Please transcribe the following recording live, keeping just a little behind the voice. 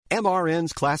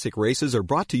MRN's Classic Races are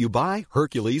brought to you by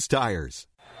Hercules Tires.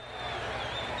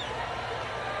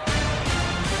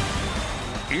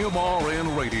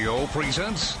 MRN Radio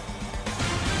presents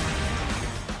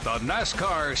the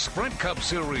NASCAR Sprint Cup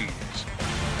Series.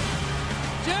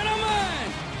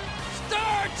 Gentlemen,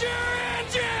 start your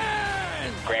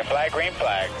engine! Green flag, green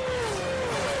flag.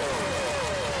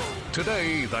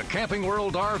 Today, the Camping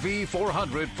World RV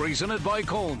 400 presented by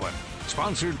Coleman.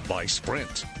 Sponsored by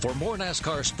Sprint. For more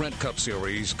NASCAR Sprint Cup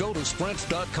Series, go to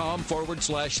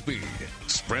sprint.com/speed.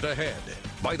 Sprint ahead.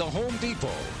 By the Home Depot,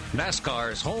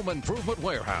 NASCAR's home improvement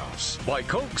warehouse. By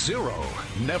Coke Zero,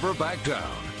 never back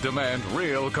down. Demand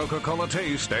real Coca-Cola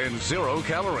taste and 0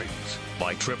 calories.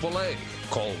 By AAA,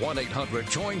 call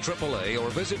 1-800-JOIN-AAA or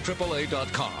visit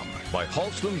AAA.com. By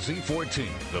Halston Z14,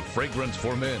 the fragrance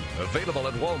for men, available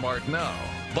at Walmart now.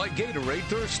 By Gatorade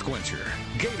Thirst Quencher.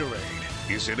 Gatorade.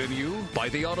 Is it in you? By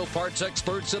the auto parts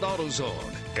experts at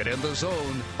AutoZone. Get in the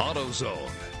zone, AutoZone.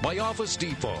 By Office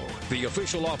Depot, the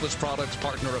official office products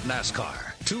partner of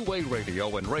NASCAR. Two-way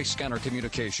radio and race scanner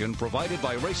communication provided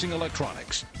by Racing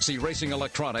Electronics. See Racing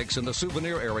Electronics in the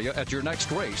souvenir area at your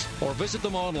next race or visit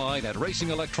them online at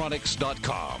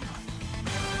racingelectronics.com.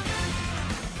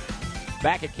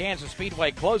 Back at Kansas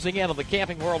Speedway, closing in on the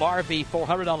Camping World RV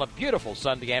 400 on a beautiful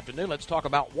Sunday afternoon. Let's talk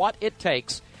about what it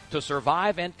takes to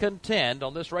survive and contend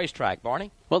on this racetrack.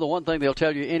 Barney? Well, the one thing they'll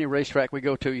tell you, any racetrack we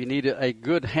go to, you need a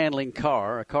good handling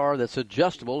car, a car that's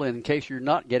adjustable, and in case you're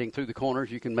not getting through the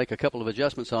corners, you can make a couple of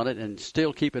adjustments on it and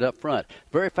still keep it up front.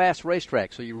 Very fast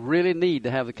racetrack, so you really need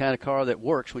to have the kind of car that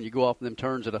works when you go off them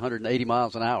turns at 180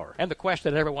 miles an hour. And the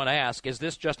question that everyone asks, is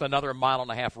this just another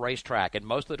mile-and-a-half racetrack? And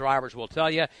most of the drivers will tell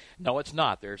you, no, it's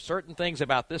not. There are certain things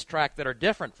about this track that are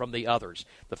different from the others.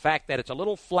 The fact that it's a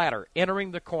little flatter,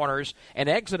 entering the corners and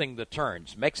exiting the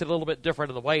turns, makes it a little bit different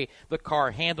in the way the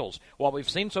car handles. What we've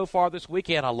seen so far this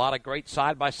weekend, a lot of great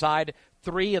side-by-side,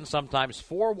 3 and sometimes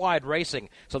 4 wide racing.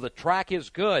 So the track is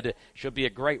good. Should be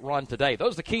a great run today.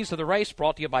 Those are the keys to the race,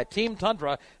 brought to you by Team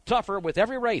Tundra. Tougher with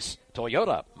every race.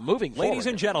 Toyota, moving forward. Ladies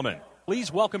and gentlemen,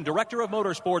 please welcome Director of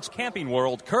Motorsports Camping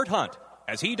World, Kurt Hunt,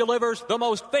 as he delivers the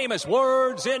most famous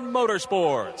words in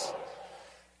motorsports.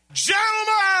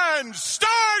 Gentlemen,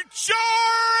 start your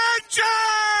engine!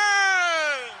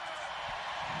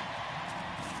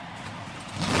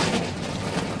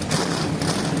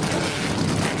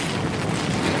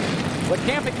 The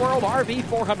Camping World RV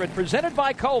 400 presented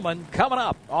by Coleman, coming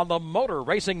up on the Motor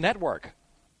Racing Network.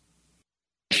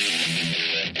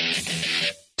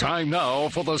 Time now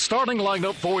for the starting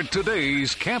lineup for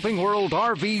today's Camping World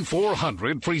RV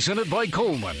 400 presented by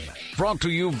Coleman. Brought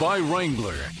to you by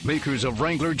Wrangler, makers of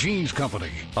Wrangler Jeans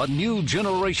Company. A new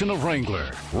generation of Wrangler.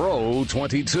 Row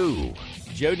 22.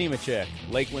 Joe Nemechek,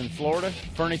 Lakeland, Florida,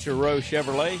 Furniture Row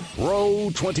Chevrolet. Row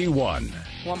 21.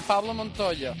 Juan Pablo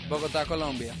Montoya, Bogota,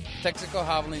 Colombia, Texaco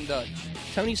Havoline Dodge.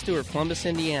 Tony Stewart, Columbus,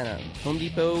 Indiana, Home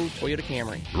Depot, Toyota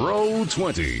Camry. Row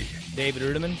 20. David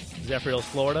Ruderman, Zephyrhills,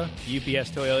 Florida, UPS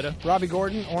Toyota. Robbie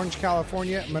Gordon, Orange,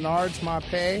 California, Menards,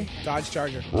 Mapei, Dodge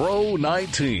Charger. Row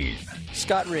 19.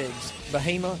 Scott Riggs,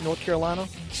 Bahama, North Carolina,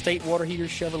 State Water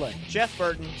Heaters Chevrolet. Jeff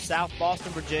Burton, South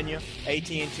Boston, Virginia,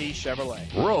 AT&T Chevrolet.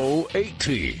 Row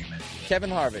 18. Kevin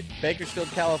Harvick, Bakersfield,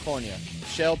 California,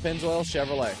 Shell Pennzoil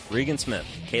Chevrolet. Regan Smith,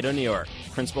 Cato, New York,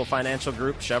 Principal Financial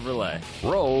Group Chevrolet.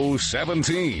 Row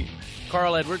 17.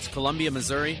 Carl Edwards, Columbia,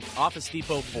 Missouri, Office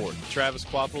Depot Ford. Travis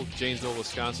Quapple, Janesville,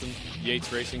 Wisconsin,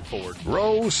 Yates Racing Ford.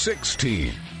 Row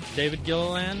 16. David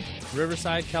Gilliland,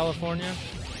 Riverside, California,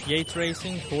 Yates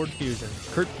Racing, Ford Fusion.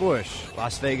 Kurt Busch,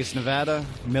 Las Vegas, Nevada,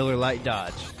 Miller Lite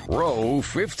Dodge. Row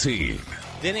 15.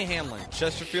 Denny Hamlin,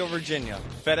 Chesterfield, Virginia,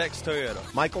 FedEx Toyota.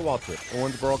 Michael Waltrip,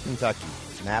 Owensboro, Kentucky,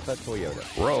 Napa Toyota.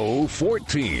 Row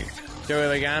 14.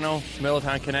 Joey Logano,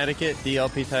 Middletown, Connecticut,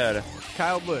 DLP Toyota.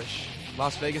 Kyle Busch,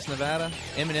 Las Vegas, Nevada,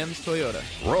 M&M's Toyota.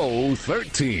 Row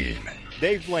 13.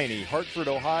 Dave Blaney, Hartford,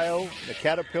 Ohio, the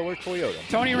Caterpillar Toyota.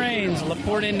 Tony Raines,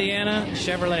 LaPorte, Indiana,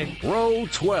 Chevrolet. Row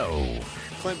 12.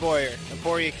 Clint Boyer,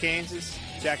 Emporia, Kansas,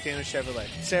 Jack Daniels Chevrolet.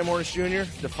 Sam Morris Jr.,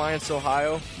 Defiance,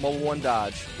 Ohio, Mobile One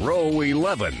Dodge. Row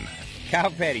 11.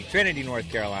 Kyle Petty, Trinity,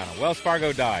 North Carolina, Wells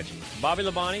Fargo Dodge. Bobby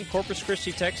Labonte, Corpus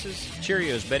Christi, Texas,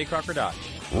 Cheerios, Betty Crocker Dodge.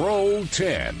 Row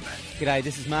 10. G'day,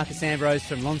 this is Marcus Ambrose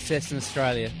from Launceston,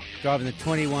 Australia, driving the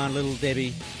 21 Little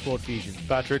Debbie Ford Fusion.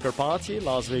 Patrick Arpati,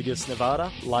 Las Vegas,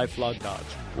 Nevada, Lifelog Dodge.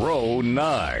 Row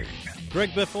 9.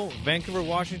 Greg Biffle, Vancouver,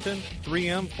 Washington,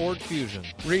 3M Ford Fusion.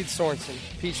 Reed Sorensen,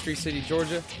 Peachtree City,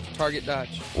 Georgia, Target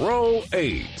Dodge. Row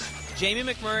 8. Jamie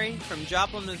McMurray from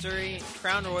Joplin, Missouri,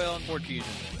 Crown Royal and Ford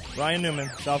Fusion. Ryan Newman,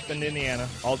 South Bend, Indiana,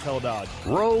 Alltel Dodge.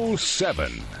 Row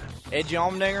 7. Edgy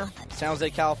Allmendinger, San Jose,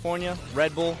 California,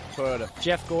 Red Bull, Toyota.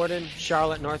 Jeff Gordon,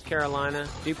 Charlotte, North Carolina,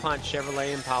 DuPont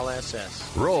Chevrolet Impala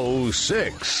SS. Row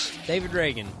 6. David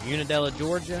Reagan, Unadilla,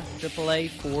 Georgia, AAA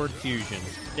Ford Fusion.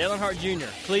 Dale Earnhardt Jr.,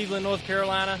 Cleveland, North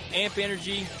Carolina, Amp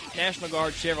Energy, National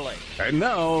Guard Chevrolet. And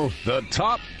now, the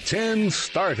top 10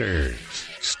 starters.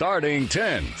 Starting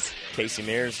 10th. Casey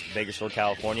Mears, Bakersfield,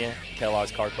 California,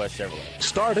 Kellogg's CarQuest Chevrolet.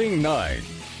 Starting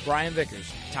 9th. Brian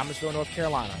Vickers, Thomasville, North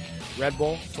Carolina, Red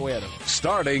Bull, Toyota.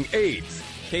 Starting 8th.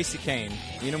 Casey Kane,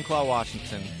 Enumclaw,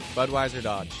 Washington, Budweiser,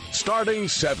 Dodge. Starting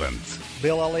 7th.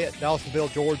 Bill Elliott,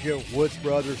 Nelsonville, Georgia, Woods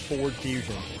Brothers, Ford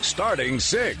Fusion. Starting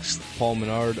 6th. Paul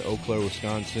Menard, Eau Claire,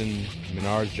 Wisconsin,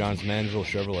 Menards, Johns Manville,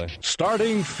 Chevrolet.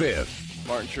 Starting 5th.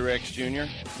 Martin Truex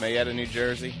Jr., Mayetta, New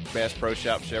Jersey, Bass Pro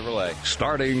Shop Chevrolet.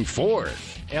 Starting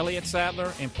 4th. Elliott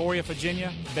Sadler, Emporia,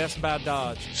 Virginia, Best Buy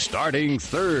Dodge. Starting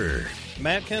 3rd.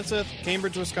 Matt Kenseth,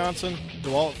 Cambridge, Wisconsin,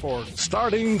 DeWalt Ford.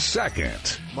 Starting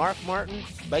 2nd. Mark Martin,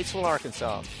 Batesville,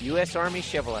 Arkansas, U.S. Army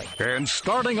Chevrolet. And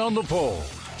starting on the pole,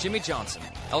 Jimmy Johnson,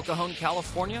 El Cajon,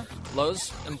 California,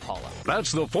 Lowe's Impala.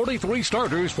 That's the 43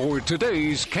 starters for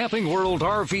today's Camping World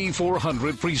RV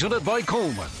 400 presented by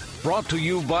Coleman. Brought to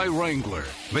you by Wrangler,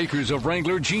 makers of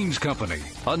Wrangler Jeans Company,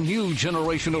 a new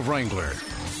generation of Wrangler.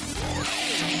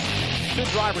 Two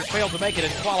drivers failed to make it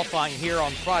in qualifying here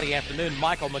on Friday afternoon.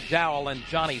 Michael McDowell and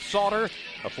Johnny Sauter,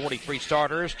 the 43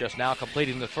 starters, just now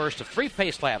completing the first of 3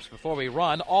 pace laps before we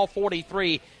run. All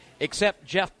 43 except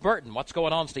Jeff Burton. What's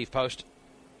going on, Steve Post?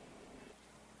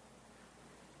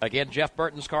 Again, Jeff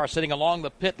Burton's car sitting along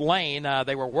the pit lane.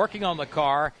 They were working on the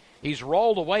car. He's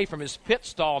rolled away from his pit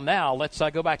stall now. Let's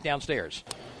go back downstairs.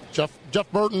 Jeff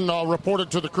Burton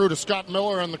reported to the crew, to Scott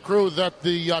Miller and the crew, that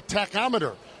the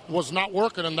tachometer was not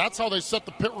working, and that's how they set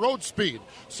the pit road speed.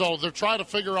 So they're trying to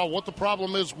figure out what the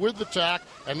problem is with the tach,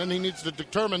 and then he needs to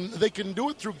determine. They can do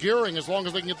it through gearing as long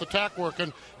as they can get the tach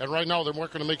working, and right now they're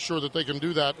working to make sure that they can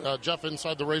do that. Jeff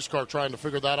inside the race car trying to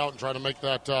figure that out and trying to make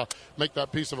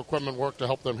that piece of equipment work to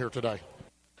help them here today.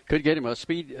 Could get him a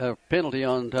speed penalty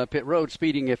on pit road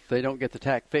speeding if they don't get the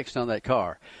tach fixed on that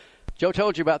car. Joe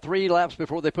told you about 3 laps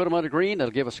before they put them under green.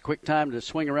 That'll give us a quick time to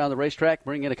swing around the racetrack,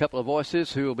 bring in a couple of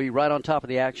voices who will be right on top of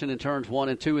the action in turns 1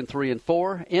 and 2 and 3 and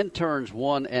 4. In turns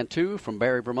 1 and 2 from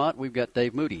Barry, Vermont, we've got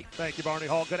Dave Moody. Thank you, Barney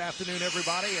Hall. Good afternoon,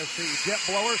 everybody, as the jet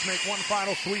blowers make one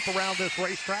final sweep around this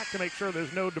racetrack to make sure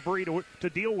there's no debris to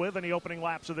deal with in the opening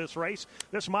laps of this race.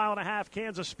 This 1.5 mile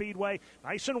Kansas Speedway,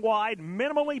 nice and wide,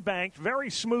 minimally banked,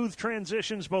 very smooth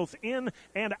transitions both in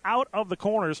and out of the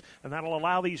corners, and that'll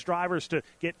allow these drivers to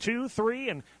get 2, 3,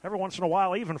 and every once in a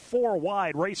while, even 4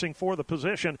 wide, racing for the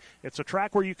position. It's a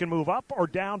track where you can move up or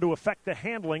down to affect the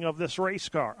handling of this race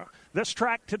car. This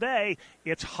track today,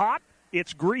 it's hot,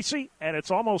 it's greasy, and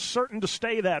it's almost certain to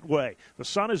stay that way. The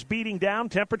sun is beating down,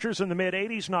 temperatures in the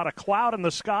mid-80s, not a cloud in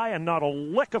the sky, and not a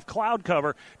lick of cloud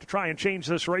cover to try and change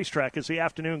this racetrack as the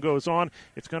afternoon goes on.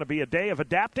 It's going to be a day of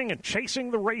adapting and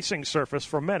chasing the racing surface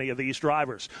for many of these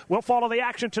drivers. We'll follow the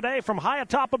action today from high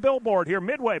atop a billboard here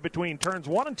midway between turns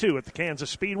 1 and 2 at the Kansas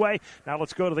Speedway. Now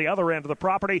let's go to the other end of the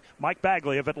property. Mike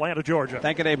Bagley of Atlanta, Georgia.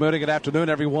 Thank you, Dave Moody. Good afternoon,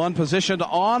 everyone. Positioned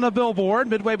on a billboard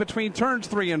midway between turns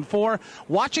 3 and 4.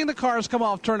 Watching the cars come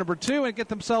off turn number 2 and get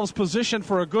themselves positioned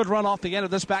for a good run off the end of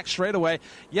this back straightaway.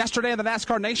 Yesterday in the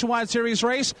NASCAR Nationwide Series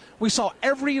race, we saw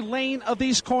every lane of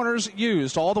these corners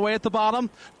used, all the way at the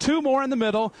bottom, 2 more in the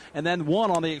middle, and then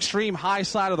 1 on the extreme high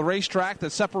side of the racetrack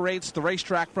that separates the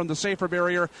racetrack from the safer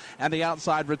barrier and the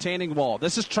outside retaining wall.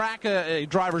 This is track a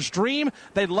driver's dream.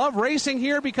 They love racing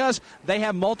here because they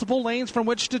have multiple lanes from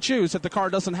which to choose. If the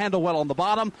car doesn't handle well on the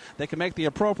bottom, they can make the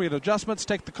appropriate adjustments,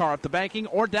 take the car up the banking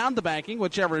or down the banking,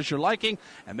 whichever is your liking,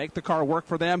 and make the car work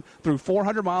for them through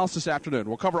 400 miles this afternoon.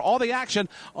 We'll cover all the action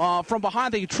from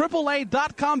behind the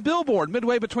AAA.com billboard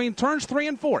midway between turns 3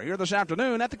 and 4 here this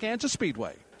afternoon at the Kansas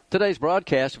Speedway. Today's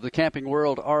broadcast of the Camping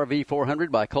World RV 400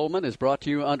 by Coleman is brought to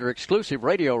you under exclusive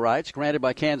radio rights granted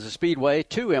by Kansas Speedway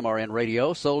to MRN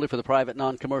Radio solely for the private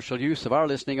non-commercial use of our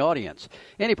listening audience.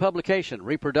 Any publication,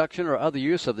 reproduction, or other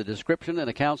use of the description and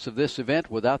accounts of this event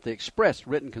without the express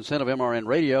written consent of MRN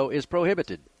Radio is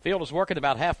prohibited. Field is working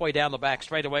about halfway down the back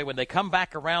straightaway. When they come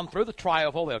back around through the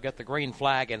trioval, they'll get the green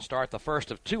flag and start the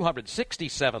first of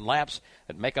 267 laps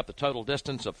that make up the total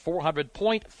distance of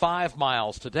 400.5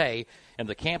 miles today in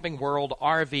the Camping World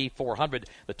RV 400,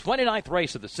 the 29th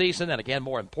race of the season, and again,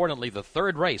 more importantly, the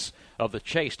 3rd race of the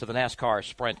chase to the NASCAR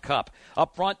Sprint Cup.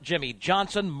 Up front, Jimmy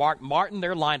Johnson, Mark Martin,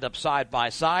 they're lined up side by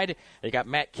side. They got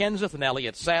Matt Kenseth and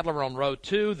Elliott Sadler on row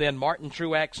 2, then Martin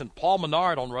Truex and Paul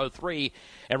Menard on row 3.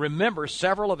 And remember,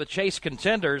 several of the chase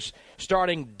contenders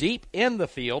starting deep in the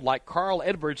field like Carl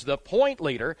Edwards, the point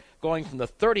leader, going from the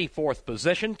 34th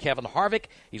position. Kevin Harvick,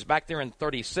 he's back there in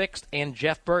 36th, and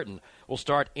Jeff Burton will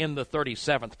start in the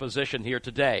 37th position here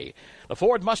today. The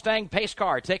Ford Mustang pace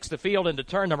car takes the field into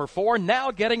turn number 4,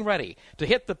 now getting ready to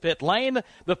hit the pit lane.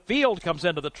 The field comes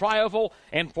into the tri-oval,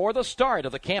 and for the start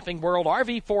of the Camping World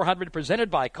RV 400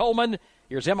 presented by Coleman,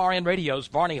 here's MRN Radio's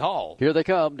Barney Hall. Here they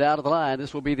come down to the line.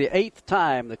 This will be the 8th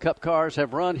time the Cup cars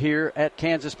have run here at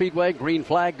Kansas Speedway. Green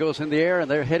flag goes in the air, and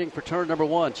they're heading for turn number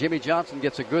 1. Jimmy Johnson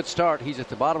gets a good start. He's at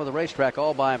the bottom of the racetrack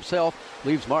all by himself.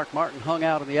 Leaves Mark Martin hung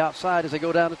out on the outside as they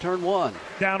go down to turn 1.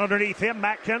 Down underneath him,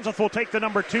 Matt Kenseth will take the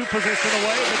number 2 position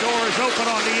away. The door is open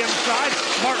on the inside.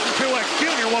 Martin Truex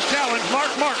Jr. will challenge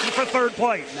Mark Martin for 3rd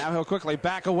place. Now he'll quickly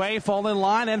back away, fall in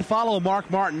line, and follow Mark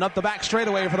Martin up the back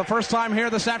straightaway for the first time here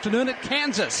this afternoon at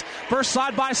Kansas. First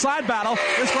side-by-side battle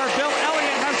is where Bill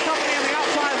Elliott has company in the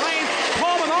outside lane.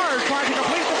 Paul Menard trying to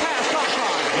complete the pass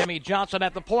outside. Jimmy Johnson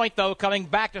at the point, though, coming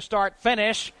back to start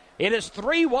finish. It is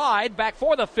 3 wide, back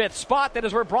for the 5th spot. That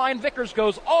is where Brian Vickers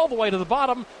goes all the way to the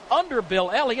bottom, under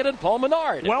Bill Elliott and Paul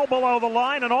Menard. Well below the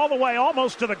line and all the way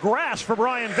almost to the grass for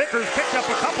Brian Vickers. Picked up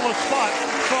a couple of spots,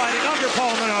 sliding under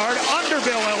Paul Menard, under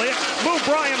Bill Elliott. Moved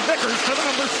Brian Vickers to the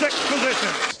number 6 position.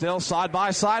 Still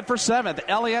side-by-side for 7th.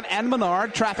 Elliott and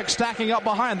Menard. Traffic stacking up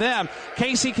behind them.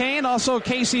 Casey Kane, also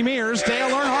Casey Mears, Dale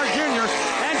Earnhardt Jr.,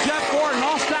 and Jeff Gordon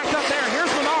all stacked up there.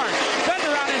 Here's Menard.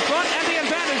 Bender out in front, and the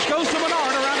advantage goes to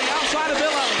Menard around the outside of Bill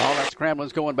Elliott. All that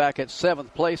scrambling's going back at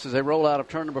 7th place as they roll out of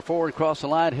turn number 4 and cross the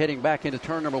line, heading back into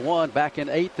turn number 1. Back in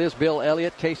 8th is Bill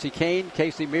Elliott, Casey Kane,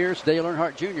 Casey Mears, Dale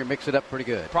Earnhardt Jr. Mix it up pretty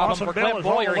good. Problem for Clint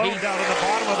Boyer. He's down at the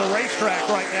bottom of the racetrack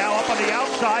right now. Up on the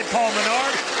outside, Paul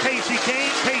Menard, Casey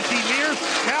Kane, Casey Mears.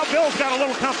 Now Bill's got a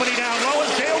little company down low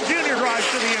as Dale Jr. drives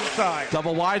to the inside.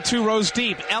 Double wide, 2 rows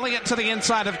deep. Elliott to the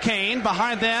inside of Kane.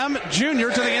 Behind them,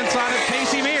 Jr. to the inside of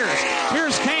Casey Mears.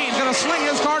 Here's Kane going to swing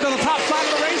his car to the top side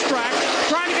of the racetrack,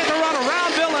 trying to get the run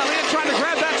around Bill Elliott, trying to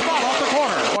grab that spot off the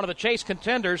corner. One of the chase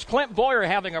contenders, Clint Boyer,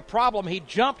 having a problem. He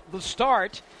jumped the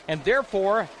start and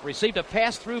therefore received a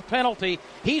pass-through penalty.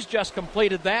 He's just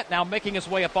completed that, now making his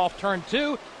way up off turn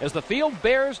 2 as the field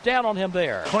bears down on him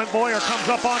there. Clint Boyer comes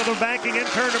up onto the banking in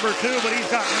turn number 2, but he's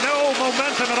got no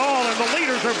momentum at all, and the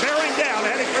leaders are bearing down,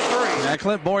 heading for 3. Yeah,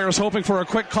 Clint Boyer's hoping for a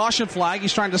quick caution flag.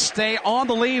 He's trying to stay on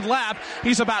the lead lap.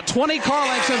 He's about 20 car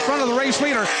lengths in front of the race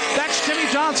leader. That's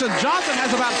Jimmy Johnson. Johnson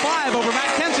has about 5 over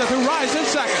Matt Kenseth, who rides in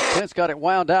second. Clint's got it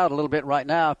wound out a little bit right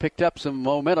now. Picked up some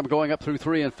momentum going up through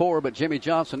 3 and 4, but Jimmy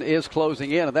Johnson is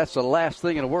closing in, and that's the last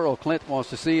thing in the world Clint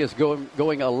wants to see is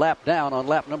going a lap down on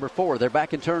lap number 4. They're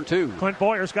back in turn 2. Clint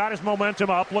Boyer's got his momentum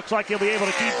up. Looks like he'll be able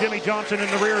to keep Jimmy Johnson in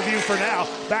the rear view for now.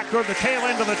 Back toward the tail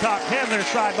end of the top 10. They're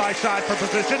side by side for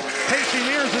position. Casey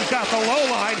Mears has got the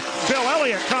low line. Bill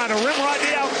Elliott trying to rim right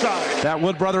the outside. That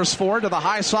Wood Brothers Ford to the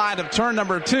high side of turn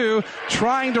number 2,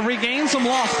 trying to regain some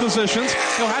lost positions.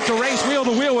 He'll have to race wheel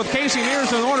to wheel with Casey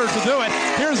Mears in order to do it.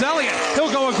 Here's Elliott.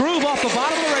 He'll go a groove off the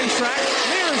bottom of the racetrack.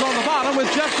 Mears on the bottom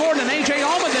with Jeff Gordon and A.J.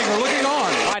 Allmendinger looking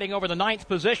on. Fighting over the 9th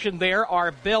position there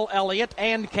are Bill Elliott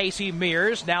and Casey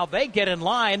Mears. Now they get in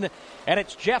line, and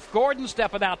it's Jeff Gordon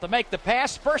stepping out to make the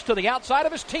pass, first to the outside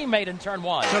of his teammate in turn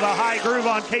 1. To the high groove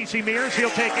on Casey Mears. He'll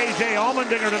take A.J.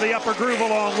 Allmendinger to the upper groove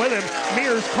along with him.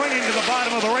 Mears clinging to the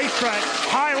bottom of the racetrack.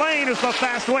 High lane is the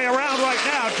fast way around right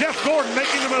now. Jeff Gordon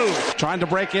making the move. Trying to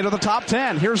break into the top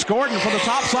 10. Here's Gordon from the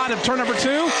top side of turn number 2.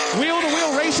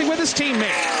 Wheel-to-wheel racing with his teammate.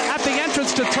 At the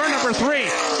entrance to turn number 3,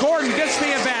 Gordon gets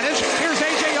the advantage. Here's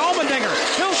A.J.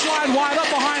 Allmendinger. He'll slide wide up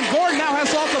behind Gordon. Now has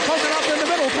Salsa poking up in the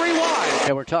middle, 3 wide.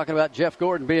 Yeah, we're talking about Jeff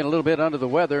Gordon being a little bit under the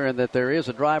weather and that there is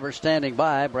a driver standing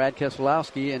by, Brad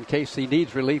Keselowski, in case he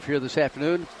needs relief here this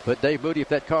afternoon. But Dave Moody, if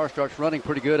that car starts running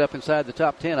pretty good up inside the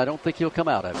top 10, I don't think he'll come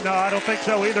out of it. No, I don't think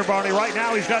so either, Barney. Right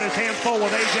now he's got his hands full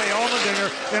with A.J.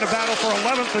 Allmendinger in a battle for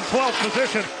 11th and 12th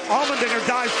position. Allmendinger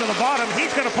dives to the bottom.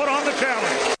 He's going to put on the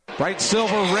challenge. Bright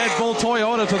silver Red Bull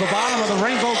Toyota to the bottom of the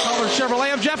rainbow-colored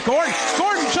Chevrolet of Jeff Gordon.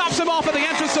 Gordon chops him off at the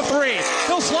entrance of 3.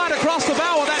 He'll slide across the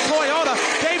bow of that Toyota.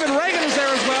 David Reagan is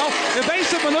there as well.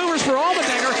 Evasive maneuvers for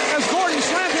Allmendinger as Gordon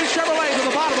slams his Chevrolet to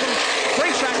the bottom of the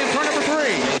racetrack in turn number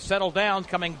 3. Settled down,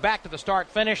 coming back to the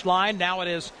start-finish line. Now it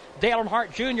is Dale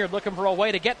Earnhardt Jr. looking for a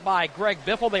way to get by Greg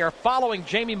Biffle. They are following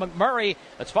Jamie McMurray.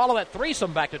 Let's follow that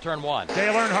threesome back to turn 1.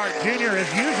 Dale Earnhardt Jr. is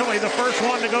usually the first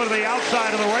one to go to the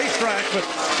outside of the racetrack, but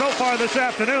so far this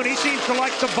afternoon he seems to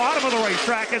like the bottom of the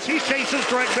racetrack as he chases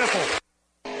Greg Biffle.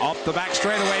 Off the back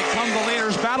straightaway come the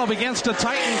leaders. Battle begins to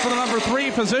tighten for the number 3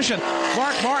 position.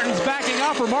 Mark Martin's backing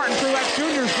up, or Martin Truex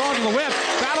Jr. is going to the whip.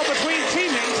 Battle between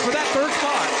teammates for that 3rd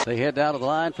spot. They head down to the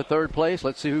line for third place.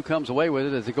 Let's see who comes away with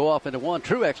it as they go off into one.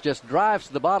 Truex just drives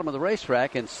to the bottom of the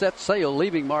racetrack and sets sail,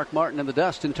 leaving Mark Martin in the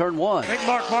dust in turn one. I think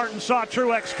Mark Martin saw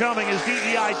Truex coming, his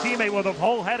DEI teammate, with a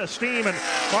whole head of steam, and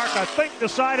Mark, I think,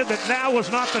 decided that now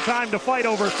was not the time to fight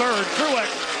over third.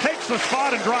 Truex takes the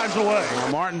spot and drives away.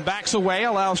 Martin backs away,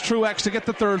 allows Truex to get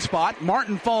the third spot.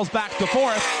 Martin falls back to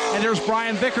fourth, and there's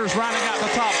Brian Vickers rounding out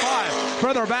the top five.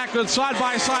 Further back, good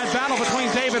side-by-side battle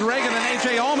between David Reagan and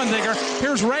A.J. Allmendinger.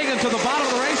 Here's Reagan to the bottom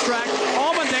of the racetrack.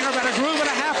 Allmendinger about a groove and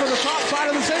a half for the top side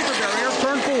of the safety barrier,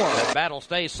 turn four. That battle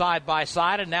stays side by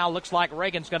side, and now looks like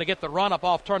Reagan's going to get the run up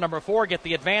off turn number 4, get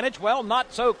the advantage. Well,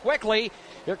 not so quickly.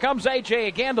 Here comes A.J.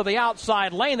 again to the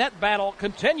outside lane. That battle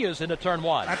continues into turn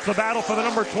 1. That's the battle for the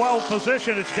number 12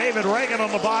 position. It's David Reagan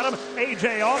on the bottom,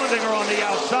 A.J. Allmendinger on the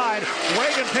outside.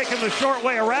 Reagan taking the short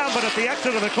way around, but at the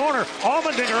exit of the corner,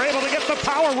 Allmendinger able to get the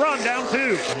power run down 2.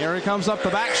 And here he comes up the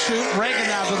back chute. Reagan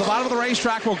now to the bottom of the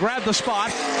racetrack will grab the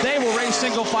spot. They will race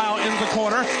single file into the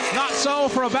corner. Not so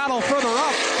for a battle further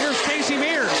up. Here's Casey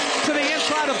Mears to the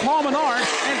inside of Paul Menard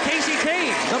and Casey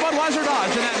Kane, the Budweiser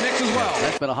Dodge, in that mix as well.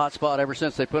 That's been a hot spot ever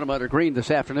since they put him under green this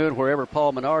afternoon, wherever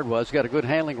Paul Menard was. He's got a good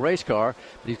handling race car,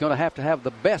 but he's going to have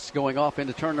the best going off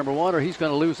into turn number 1, or he's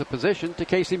going to lose the position to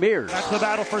Casey Mears. That's the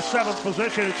battle for 7th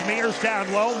position. It's Mears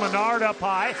down low, Menard up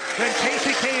high, then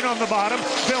Casey Kane on the bottom,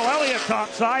 Bill Elliott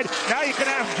topside. Now you can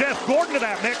have Jeff Gordon to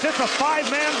that mix. It's a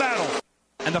 5-man battle.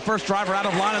 And the first driver out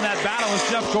of line in that battle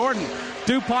is Jeff Gordon.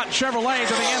 DuPont Chevrolet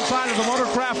to the inside of the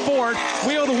Motorcraft Ford.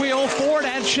 Wheel to wheel, Ford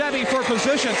and Chevy for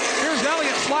position. Here's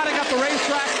Elliott sliding up the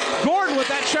racetrack. Gordon with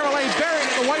that Chevrolet buried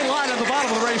at the white line at the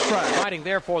bottom of the racetrack. Fighting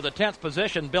there for the 10th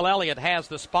position. Bill Elliott has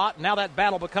the spot. Now that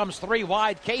battle becomes 3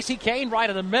 wide. Casey Kane right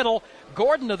in the middle.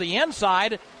 Gordon to the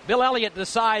inside. Bill Elliott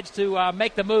decides to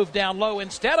make the move down low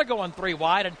instead of going 3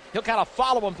 wide, and he'll kind of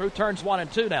follow him through turns 1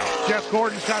 and 2 now. Jeff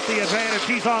Gordon's got the advantage.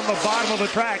 He's on the bottom of the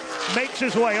track, makes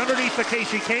his way underneath the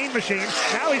Casey Kane machine.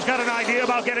 Now he's got an idea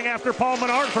about getting after Paul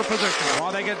Menard for position.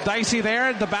 While they get dicey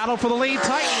there, the battle for the lead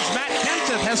tightens. Matt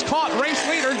Kenseth has caught race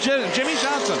leader Jimmy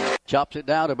Johnson. Chops it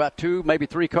down to about 2, maybe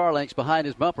 3 car lengths behind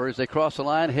his bumper as they cross the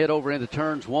line, head over into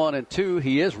turns 1 and 2.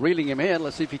 He is reeling him in.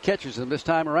 Let's see if he catches him this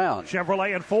time around.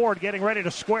 Chevrolet and Ford getting ready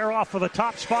to square off for the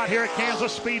top spot here at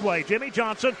Kansas Speedway. Jimmy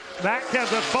Johnson, Matt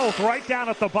Kenseth, both right down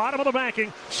at the bottom of the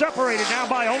banking, separated now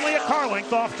by only a car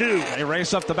length off 2. They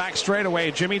race up the back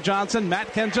straightaway. Jimmy Johnson, Matt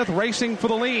Kenseth racing for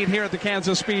the lead here at the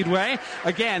Kansas Speedway.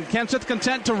 Again, Kenseth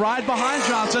content to ride behind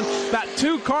Johnson. About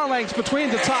 2 car lengths between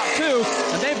the top 2,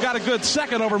 and they've got a good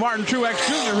second over Martin Truex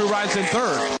Jr., who rides in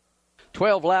third.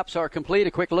 12 laps are complete.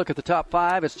 A quick look at the top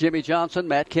 5. It's Jimmy Johnson,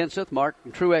 Matt Kenseth,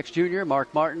 Martin Truex Jr.,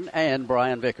 Mark Martin, and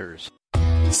Brian Vickers.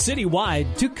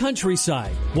 Citywide to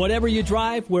countryside. Whatever you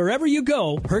drive, wherever you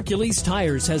go, Hercules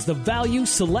Tires has the value,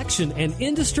 selection, and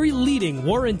industry-leading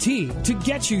warranty to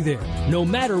get you there, no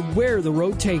matter where the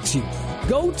road takes you.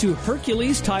 Go to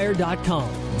HerculesTire.com.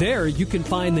 There you can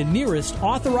find the nearest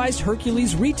authorized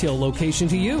Hercules retail location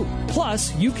to you.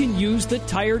 Plus, you can use the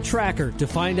Tire Tracker to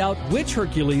find out which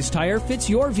Hercules tire fits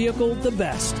your vehicle the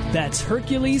best. That's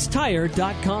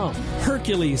HerculesTire.com.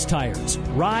 Hercules Tires.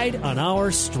 Ride on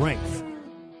our strength.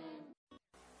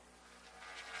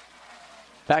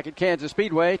 Back at Kansas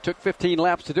Speedway, took 15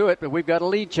 laps to do it, but we've got a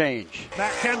lead change.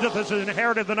 Matt Kenseth has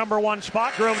inherited the number 1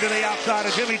 spot, drove to the outside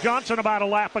of Jimmy Johnson about a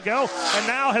lap ago, and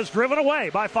now has driven away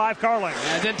by 5 car lengths.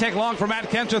 It didn't take long for Matt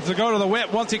Kenseth to go to the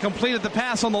whip once he completed the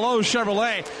pass on the Lowe's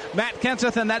Chevrolet. Matt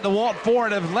Kenseth and that DeWalt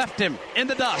Ford have left him in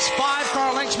the dust. 5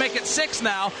 car lengths make it 6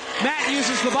 now. Matt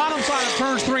uses the bottom side of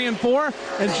turns 3 and 4,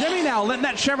 and Jimmy now letting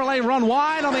that Chevrolet run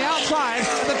wide on the outside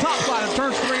at the top side of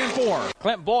turns 3 and 4.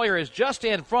 Clint Boyer is just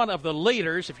in front of the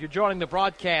leaders. If you're joining the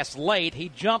broadcast late, he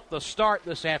jumped the start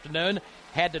this afternoon,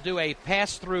 had to do a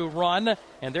pass-through run,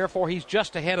 and therefore he's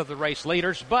just ahead of the race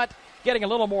leaders, but getting a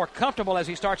little more comfortable as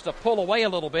he starts to pull away a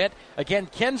little bit. Again,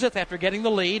 Kenseth, after getting the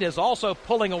lead, is also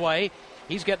pulling away.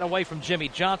 He's getting away from Jimmy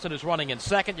Johnson, who's running in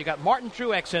second. You got Martin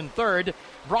Truex in third,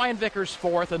 Brian Vickers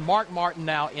fourth, and Mark Martin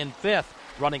now in fifth.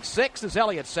 Running sixth is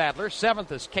Elliott Sadler,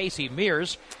 seventh is Casey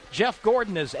Mears, Jeff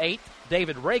Gordon is eighth,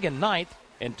 David Reagan ninth,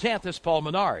 and 10th is Paul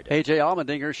Menard. A.J.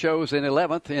 Allmendinger shows in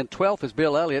 11th. In 12th is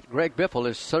Bill Elliott. Greg Biffle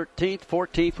is 13th.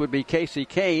 14th would be Casey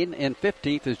Kane. In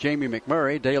 15th is Jamie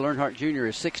McMurray. Dale Earnhardt Jr.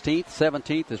 is 16th.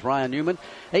 17th is Ryan Newman.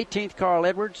 18th, Carl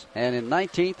Edwards. And in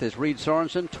 19th is Reed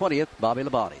Sorensen. 20th, Bobby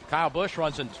Labonte. Kyle Busch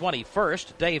runs in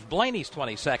 21st. Dave Blaney's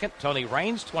 22nd. Tony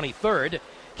Raines 23rd.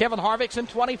 Kevin Harvick's in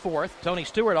 24th. Tony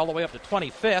Stewart all the way up to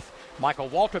 25th. Michael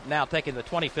Waltrip now taking the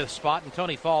 25th spot, and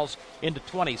Tony falls into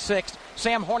 26th.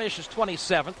 Sam Hornish is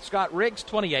 27th. Scott Riggs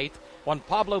 28th. Juan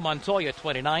Pablo Montoya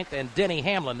 29th, and Denny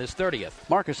Hamlin is 30th.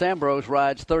 Marcus Ambrose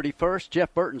rides 31st.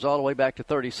 Jeff Burton's all the way back to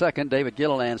 32nd. David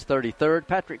Gilliland's 33rd.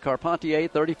 Patrick Carpentier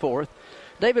 34th.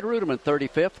 David Ruderman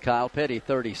 35th. Kyle Petty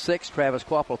 36th. Travis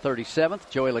Quapple 37th.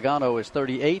 Joey Logano is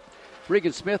 38th.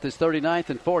 Regan Smith is 39th,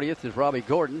 and 40th is Robbie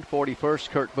Gordon. 41st,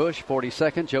 Kurt Busch.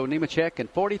 42nd, Joe Nemechek.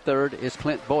 And 43rd is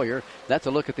Clint Boyer. That's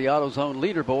a look at the AutoZone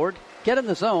leaderboard. Get in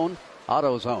the zone.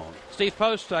 AutoZone. Steve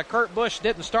Post, Kurt Busch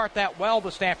didn't start that well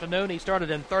this afternoon. He started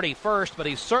in 31st, but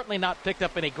he's certainly not picked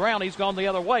up any ground. He's gone the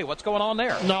other way. What's going on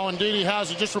there? No, indeed he has.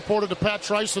 He just reported to Pat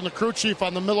Trice, the crew chief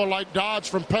on the Miller Lite Dodge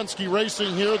from Penske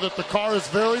Racing here, that the car is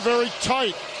very, very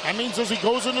tight. That means as he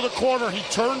goes into the corner, he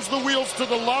turns the wheels to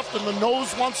the left and the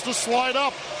nose wants to slide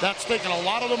up. That's taking a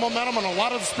lot of the momentum and a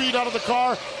lot of the speed out of the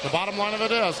car. The bottom line of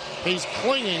it is he's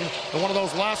clinging to one of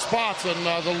those last spots,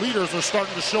 and the leaders are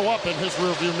starting to show up in his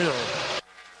rearview mirror.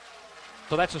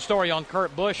 So that's the story on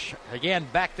Kurt Busch. Again,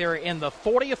 back there in the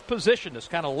 40th position, is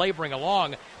kind of laboring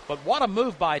along. But what a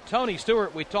move by Tony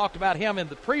Stewart. We talked about him in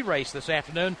the pre-race this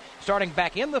afternoon, starting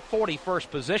back in the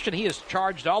 41st position. He is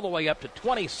charged all the way up to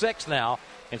 26 now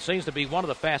and seems to be one of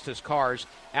the fastest cars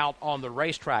out on the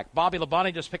racetrack. Bobby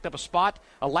Labonte just picked up a spot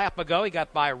a lap ago. He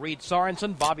got by Reed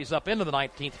Sorensen. Bobby's up into the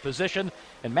 19th position.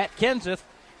 And Matt Kenseth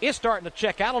is starting to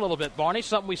check out a little bit, Barney,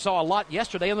 something we saw a lot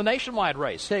yesterday in the nationwide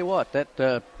race. Tell you what,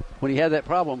 that when he had that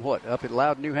problem, up at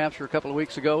Loudon, New Hampshire a couple of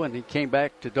weeks ago, and he came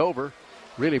back to Dover,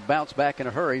 really bounced back in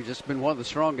a hurry. He's just been one of the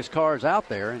strongest cars out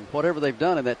there, and whatever they've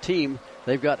done in that team,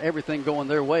 they've got everything going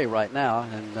their way right now,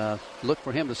 and look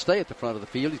for him to stay at the front of the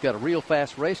field. He's got a real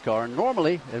fast race car, and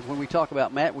normally, when we talk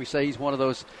about Matt, we say he's one of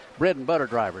those bread and butter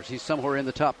drivers. He's somewhere in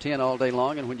the top 10 all day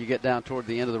long, and when you get down toward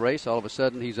the end of the race, all of a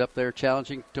sudden he's up there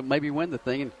challenging to maybe win the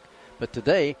thing. But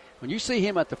today, when you see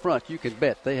him at the front, you can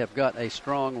bet they have got a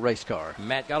strong race car.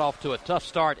 Matt got off to a tough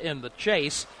start in the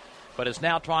chase, but is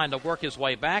now trying to work his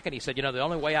way back. And he said, the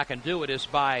only way I can do it is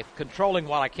by controlling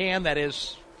what I can, that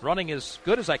is running as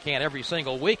good as I can every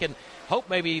single week, and hope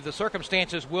maybe the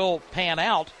circumstances will pan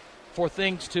out for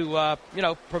things to,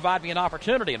 provide me an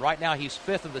opportunity. And right now he's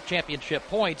fifth in the championship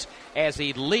points as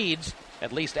he leads,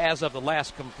 at least as of the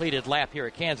last completed lap here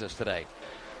at Kansas today.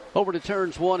 Over to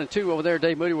turns 1 and 2 over there,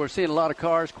 Dave Moody, we're seeing a lot of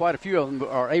cars. Quite a few of them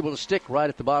are able to stick right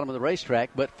at the bottom of the racetrack.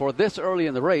 But for this early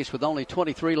in the race, with only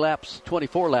 24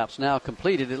 laps now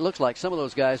completed, it looks like some of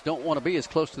those guys don't want to be as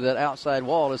close to that outside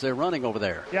wall as they're running over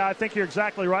there. Yeah, I think you're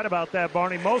exactly right about that,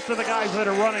 Barney. Most of the guys that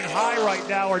are running high right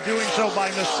now are doing so by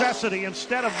necessity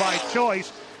instead of by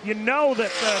choice. You know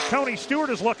that Tony Stewart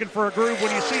is looking for a groove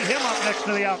when you see him up next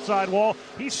to the outside wall.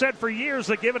 He said for years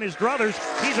that given his druthers,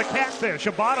 he's a catfish,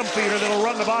 a bottom feeder that'll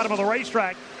run the bottom of the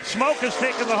racetrack. Smoke has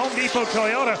taken the Home Depot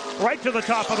Toyota right to the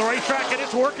top of the racetrack, and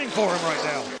it's working for him right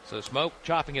now. So Smoke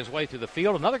chopping his way through the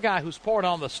field. Another guy who's poured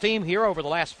on the steam here over the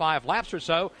last 5 laps or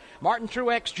so, Martin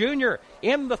Truex Jr.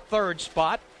 in the 3rd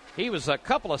spot. He was a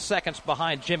couple of seconds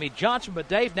behind Jimmy Johnson, but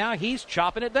Dave, now he's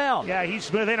chopping it down. Yeah, he's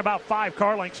within about 5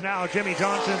 car lengths now. Jimmy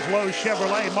Johnson's Lowe's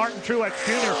Chevrolet. Martin Truex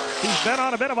Jr., he's been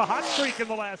on a bit of a hot streak in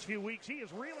the last few weeks. He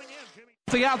is reeling in, Jimmy.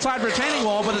 The outside retaining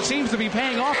wall, but it seems to be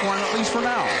paying off for him, at least for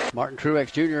now. Martin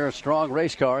Truex Jr., a strong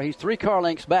race car. He's 3 car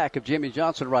lengths back of Jimmy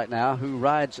Johnson right now, who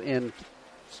rides in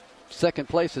second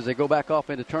place as they go back off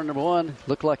into turn number 1.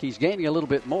 Look like he's gaining a little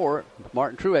bit more.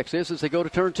 Martin Truex is as they go to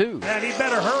turn 2. And he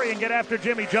better hurry and get after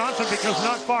Jimmy Johnson, because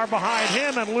not far behind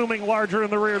him and looming larger in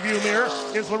the rearview mirror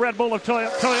is the Red Bull of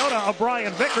Toyota of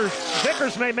Brian Vickers.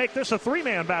 Vickers may make this a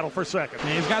 3-man battle for second.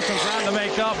 He's got some ground to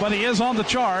make up, but he is on the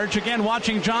charge. Again,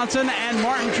 watching Johnson and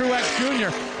Martin Truex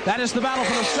Jr. That is the battle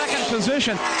for the second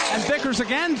position. And Vickers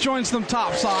again joins them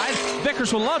topside.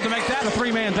 Vickers will love to make that a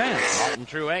 3-man dance. Martin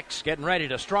Truex getting ready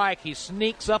to strike. He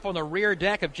sneaks up on the rear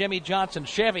deck of Jimmy Johnson's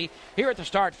Chevy here at the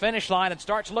start-finish line and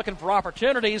starts looking for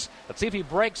opportunities. Let's see if he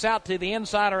breaks out to the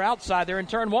inside or outside there in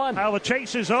turn 1. Now the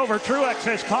chase is over. Truex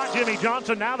has caught Jimmy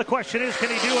Johnson. Now the question is, can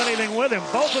he do anything with him?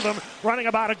 Both of them running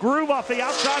about a groove off the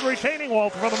outside retaining wall.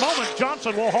 For the moment,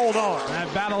 Johnson will hold on.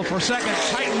 That battle for second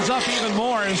tightens up even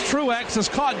more as Truex has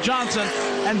caught Johnson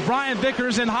and Brian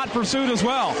Vickers in hot pursuit as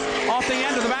well. Off the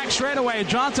end of the back straightaway,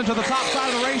 Johnson to the top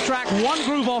side of the racetrack, 1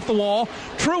 groove off the wall.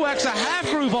 Truex a half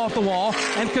groove off the wall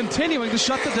and continuing to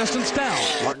shut the distance down.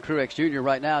 Martin Truex Jr.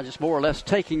 right now just more or less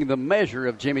taking the measure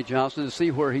of Jimmy Johnson to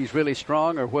see where he's really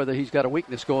strong or whether he's got a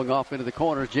weakness going off into the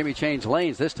corners. Jimmy changed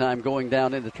lanes this time going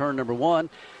down into turn number 1.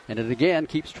 And it again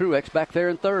keeps Truex back there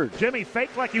in 3rd. Jimmy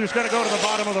faked like he was going to go to the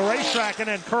bottom of the racetrack and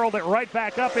then curled it right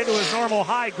back up into his normal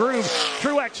high groove.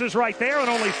 Truex Truex is right there and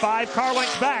only 5 car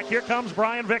lengths back. Here comes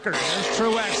Brian Vickers. There's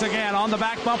Truex again on the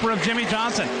back bumper of Jimmy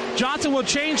Johnson. Johnson will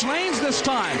change lanes this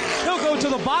time. He'll go to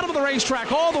the bottom of the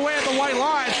racetrack all the way at the white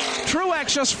line.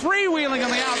 Truex just freewheeling on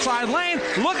the outside lane.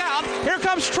 Look out. Here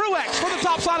comes Truex for the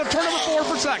top side of turn number 4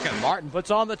 for second. Martin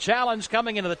puts on the challenge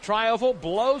coming into the tri-oval,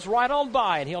 blows right on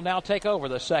by, and he'll now take over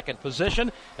the second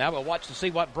position. Now we'll watch to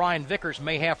see what Brian Vickers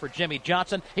may have for Jimmy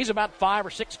Johnson. He's about 5 or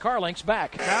 6 car lengths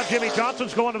back. Now Jimmy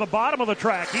Johnson's going to the bottom of the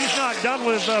track. He's not done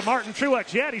with Martin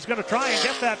Truex yet. He's going to try and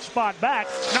get that spot back.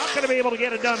 Not going to be able to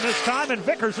get it done this time, and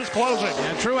Vickers is closing.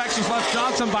 And Truex has left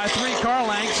Johnson by 3 car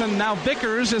lengths, and now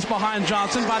Vickers is behind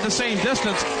Johnson by the same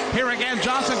distance. Here again,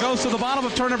 Johnson goes to the bottom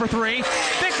of turn number 3.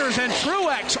 Vickers and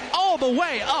Truex all the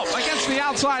way up against the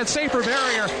outside safer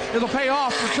barrier. It'll pay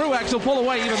off for Truex. He'll pull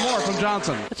away even more from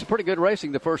Johnson. It's a pretty good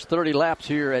racing the first 30 laps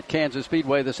here at Kansas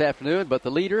Speedway this afternoon, but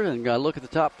the leader, and look at the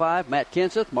top 5, Matt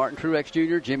Kenseth, Martin Truex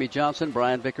Jr., Jimmy Johnson,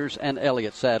 Brian Vickers, and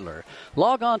Elliott Sadler.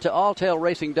 Log on to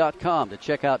alltailracing.com to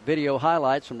check out video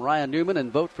highlights from Ryan Newman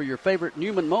and vote for your favorite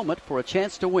Newman moment for a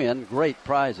chance to win great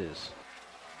prizes.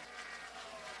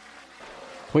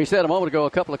 We said a moment ago,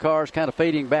 a couple of cars kind of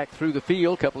fading back through the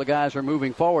field. A couple of guys are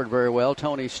moving forward very well.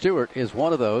 Tony Stewart is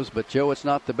one of those. But, Joe, it's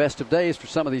not the best of days for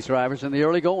some of these drivers in the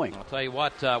early going. I'll tell you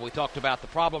what, we talked about the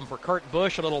problem for Kurt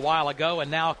Busch a little while ago,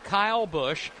 and now Kyle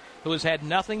Busch, who has had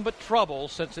nothing but trouble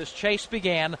since this chase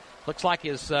began, looks like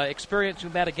is experiencing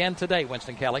that again today,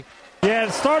 Winston Kelly. Yeah,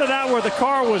 it started out where the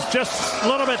car was just a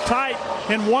little bit tight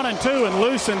in 1 and 2 and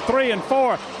loose in 3 and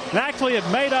 4. And actually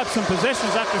had made up some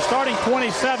positions after starting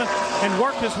 27th and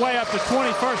worked his way up to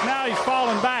 21st. Now he's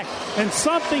falling back. And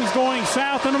something's going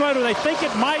south in the motor. They think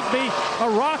it might be a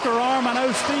rocker arm. I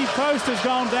know Steve Post has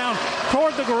gone down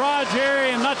toward the garage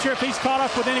area. I'm not sure if he's caught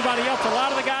up with anybody else. A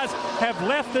lot of the guys have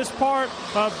left this part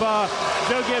of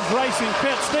Joe Gibbs Racing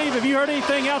pit. Steve, have you heard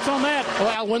anything else on that?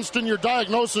 Well, Winston, your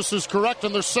diagnosis is correct,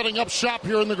 and they're setting up shop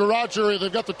here in the garage area.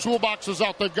 They've got the toolboxes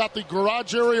out. They've got the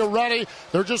garage area ready.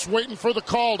 They're just waiting for the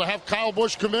call to have Kyle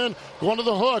Busch come in, go under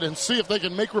the hood, and see if they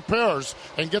can make repairs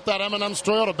and get that M&M's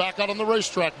Toyota back out on the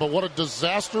racetrack. But what a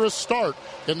disastrous start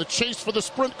in the chase for the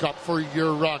Sprint Cup for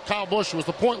your Kyle Busch, who was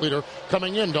the point leader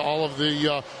coming into all of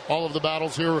the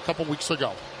battles here a couple weeks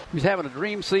ago. He's having a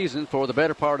dream season for the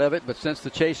better part of it, but since the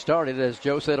chase started, as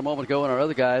Joe said a moment ago and our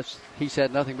other guys, he's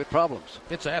had nothing but problems.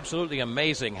 It's absolutely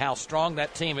amazing how strong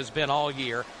that team has been all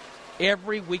year.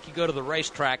 Every week you go to the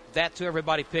racetrack, that's who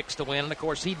everybody picks to win. And, of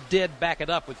course, he did back it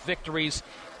up with victories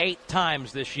 8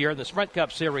 times this year in the Sprint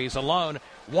Cup Series alone.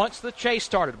 Once the chase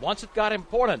started, once it got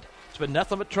important, it's been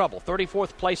nothing but trouble.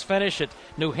 34th place finish at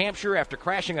New Hampshire after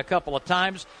crashing a couple of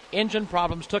times. Engine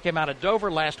problems took him out of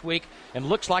Dover last week, and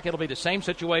looks like it'll be the same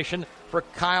situation for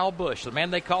Kyle Busch, the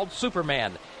man they called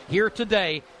Superman. Here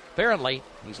today, apparently,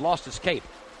 he's lost his cape.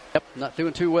 Yep, not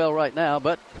doing too well right now,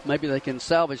 but maybe they can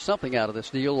salvage something out of this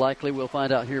deal. Likely we'll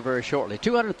find out here very shortly.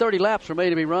 230 laps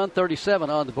remain to be run, 37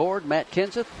 on the board. Matt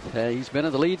Kenseth, he's been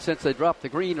in the lead since they dropped the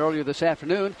green earlier this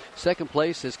afternoon. Second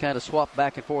place has kind of swapped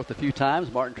back and forth a few times.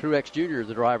 Martin Truex Jr.,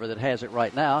 the driver that has it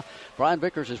right now. Brian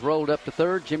Vickers has rolled up to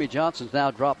 3rd. Jimmy Johnson's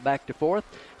now dropped back to 4th.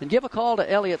 And give a call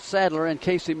to Elliott Sadler and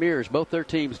Casey Mears. Both their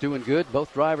teams doing good.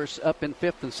 Both drivers up in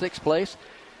 5th and 6th place.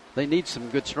 They need some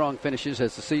good, strong finishes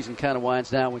as the season kind of winds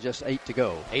down with just 8 to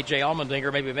go. A.J.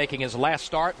 Allmendinger may be making his last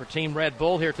start for Team Red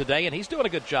Bull here today, and he's doing a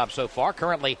good job so far,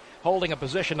 currently holding a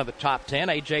position of the top 10.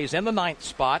 A.J.'s in the 9th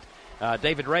spot.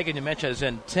 David Reagan, you mentioned, is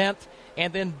in 10th.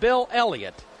 And then Bill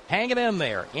Elliott hanging in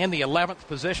there in the 11th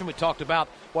position. We talked about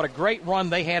what a great run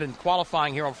they had in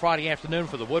qualifying here on Friday afternoon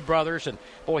for the Wood Brothers. And,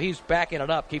 boy, he's backing it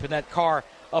up, keeping that car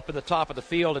up in the top of the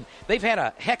field. And they've had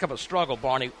a heck of a struggle,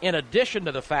 Barney, in addition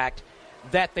to the fact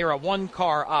that they're a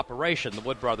one-car operation, the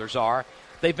Wood Brothers are.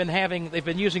 They've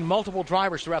been using multiple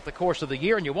drivers throughout the course of the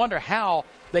year, and you wonder how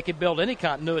they could build any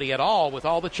continuity at all with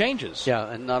all the changes. Yeah,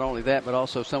 and not only that, but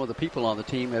also some of the people on the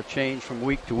team have changed from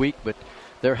week to week, but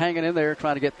they're hanging in there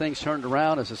trying to get things turned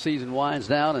around as the season winds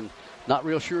down, and not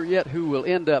real sure yet who will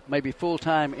end up maybe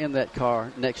full-time in that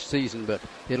car next season, but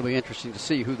it'll be interesting to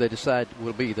see who they decide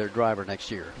will be their driver next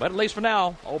year. But at least for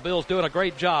now, Old Bill's doing a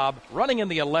great job running in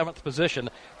the 11th position,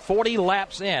 40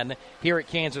 laps in here at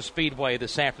Kansas Speedway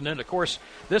this afternoon. Of course,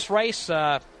 this race,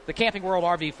 the Camping World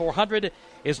RV 400,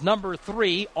 is number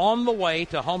 3 on the way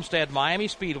to Homestead Miami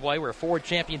Speedway, where Ford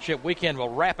Championship Weekend will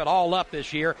wrap it all up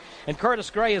this year. And Curtis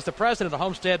Gray is the president of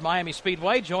Homestead Miami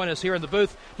Speedway. Join us here in the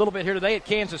booth a little bit here today at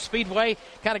Kansas Speedway,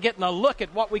 kind of getting a look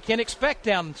at what we can expect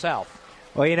down south.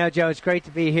 Well, you know, Joe, it's great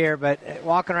to be here, but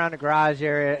walking around the garage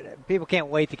area, people can't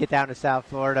wait to get down to South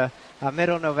Florida.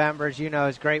 Middle of November, as you know,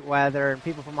 is great weather, and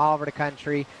people from all over the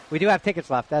country. We do have tickets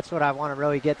left. That's what I want to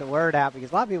really get the word out,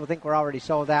 because a lot of people think we're already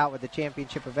sold out with the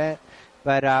championship event.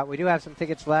 But we do have some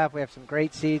tickets left. We have some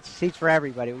great seats for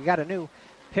everybody. We got a new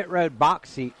pit road box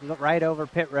seat right over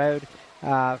pit road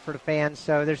for the fans.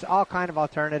 So there's all kind of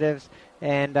alternatives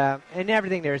and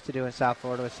everything there is to do in South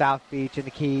Florida with South Beach and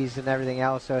the Keys and everything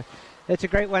else. So it's a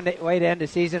great way to end the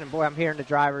season. And, boy, I'm hearing the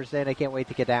drivers then. They can't wait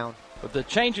to get down. But the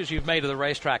changes you've made to the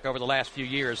racetrack over the last few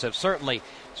years have certainly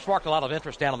sparked a lot of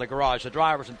interest down in the garage. The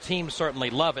drivers and teams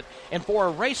certainly love it. And for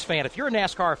a race fan, if you're a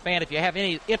NASCAR fan, if you have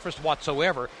any interest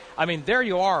whatsoever, I mean, there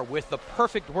you are with the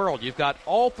perfect world. You've got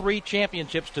all 3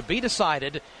 championships to be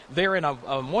decided. They're in a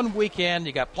one weekend.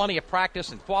 You got plenty of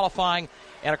practice and qualifying.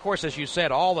 And, of course, as you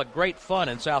said, all the great fun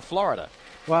in South Florida.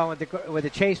 Well, with the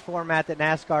chase format that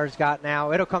NASCAR's got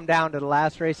now, it'll come down to the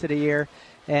last race of the year,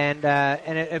 and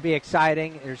it'll be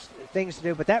exciting. There's things to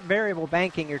do, but that variable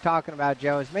banking you're talking about,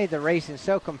 Joe, has made the racing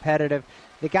so competitive.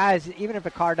 The guys, even if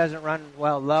a car doesn't run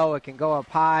well low, it can go up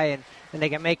high, and they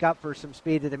can make up for some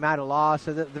speed that they might have lost.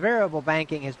 So the variable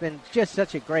banking has been just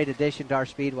such a great addition to our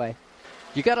speedway.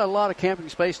 You got a lot of camping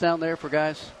space down there for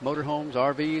guys, motorhomes,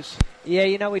 RVs? Yeah,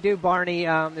 you know, we do, Barney.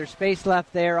 There's space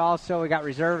left there also. We got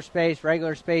reserve space,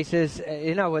 regular spaces.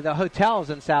 You know, with the hotels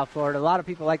in South Florida, a lot of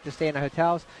people like to stay in the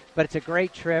hotels, but it's a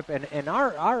great trip. And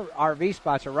our RV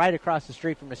spots are right across the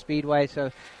street from the Speedway.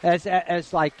 So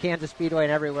as like Kansas Speedway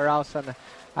and everywhere else on the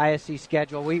ISC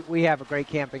schedule, we have a great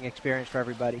camping experience for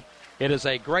everybody. It is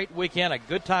a great weekend, a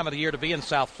good time of the year to be in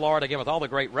South Florida, again, with all the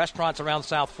great restaurants around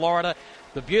South Florida,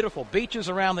 the beautiful beaches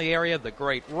around the area, the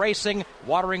great racing,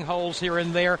 watering holes here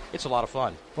and there. It's a lot of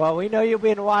fun. Well, we know you'll be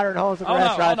in the watering holes at the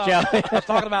restaurants, Joe. I was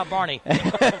talking about Barney.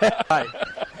 Right.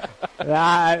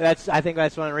 I think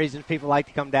that's one of the reasons people like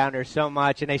to come down there so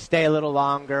much, and they stay a little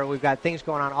longer. We've got things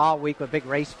going on all week with a big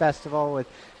race festival with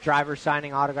drivers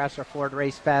signing autographs for Ford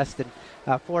Race Fest, and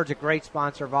Ford's a great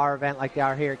sponsor of our event like they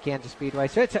are here at Kansas Speedway.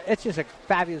 So it's just a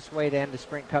fabulous way to end the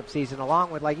Sprint Cup season,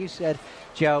 along with, like you said,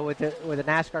 Joe, with the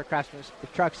NASCAR Craftsman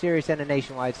Truck Series and the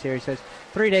Nationwide Series. So it's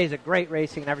 3 days of great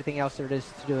racing and everything else there is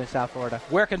to do in South Florida.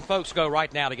 Where can folks go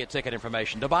right now to get ticket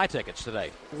information, to buy tickets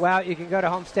today? Well, you can go to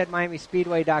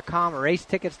HomesteadMiamiSpeedway.com or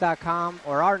racetickets.com,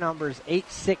 or our number is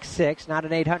 866, not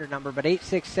an 800 number, but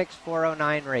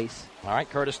 866-409-RACE. All right,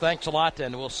 Curtis, thanks a lot,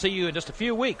 and we'll see you in just a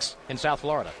few weeks in South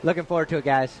Florida. Looking forward to it,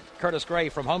 guys. Curtis Gray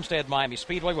from Homestead Miami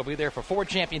Speedway will be there for Ford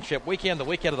Championship Weekend, the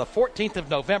weekend of the 14th of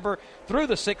November through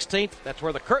the 16th. That's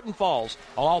where the curtain falls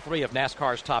on all 3 of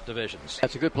NASCAR's top divisions.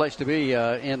 That's a good place to be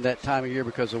in that time of year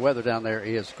because the weather down there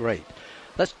is great.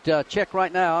 Let's check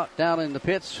right now down in the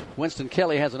pits. Winston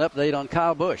Kelly has an update on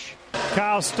Kyle Busch.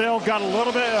 Kyle still got a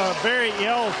little bit very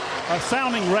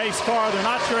ill-sounding race car. They're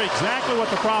not sure exactly what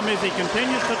the problem is. He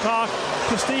continues to talk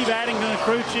to Steve Addington, the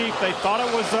crew chief. They thought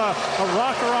it was a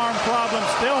rocker arm problem.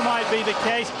 Still might be the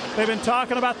case. They've been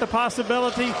talking about the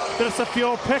possibility that it's a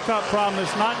fuel pickup problem.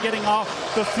 It's not getting all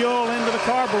the fuel into the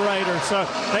carburetor. So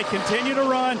they continue to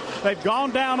run. They've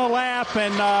gone down a lap,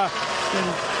 and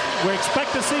we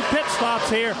expect to see pit stops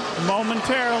here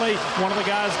momentarily. One of the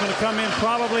guys is going to come in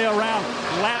probably around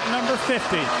lap number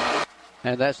 50.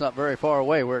 And that's not very far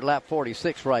away. We're at lap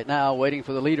 46 right now, waiting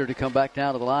for the leader to come back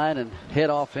down to the line and head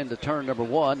off into turn number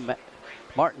 1.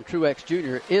 Martin Truex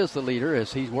Jr. is the leader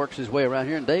as he works his way around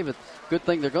here. And David, good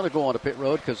thing they're going to go on to pit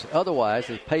road, because otherwise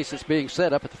the pace that's being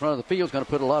set up at the front of the field is going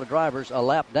to put a lot of drivers a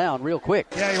lap down real quick.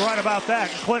 Yeah, you're right about that.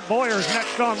 Clint Boyer's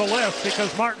next on the list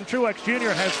because Martin Truex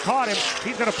Jr. has caught him.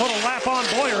 He's going to put a lap on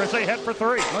Boyer as they head for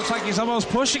 3. Looks like he's almost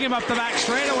pushing him up the back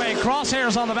straightaway.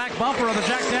 Crosshairs on the back bumper of the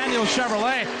Jack Daniels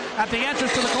Chevrolet at the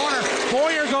entrance to the corner.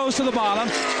 Boyer goes to the bottom.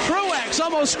 Truex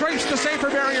almost scrapes the safer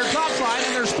barrier topside,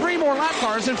 and there's 3 more lap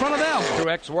cars in front of them.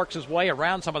 Truex works his way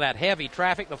around some of that heavy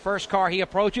traffic. The first car he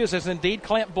approaches is indeed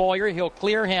Clint Boyer. He'll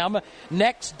clear him.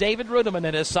 Next, David Runeman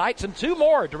in his sights, and 2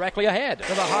 more directly ahead.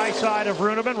 To the high side of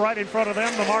Runeman, right in front of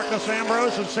them, the Marcus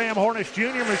Ambrose and Sam Hornish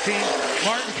Jr. machine.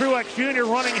 Martin Truex Jr.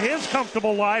 running his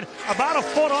comfortable line about a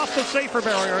foot off the safer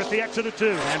barrier at the exit of 2.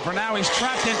 And for now, he's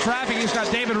trapped in traffic. He's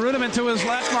got David Runeman to his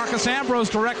left, Marcus Ambrose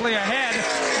directly ahead.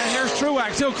 And here's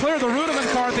Truex. He'll clear the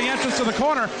Runeman car at the entrance to the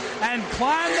corner and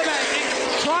climb the banking,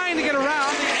 trying to get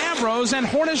around the Ambrose Ambrose and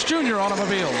Hornish Jr.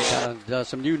 automobiles. And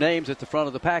some new names at the front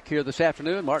of the pack here this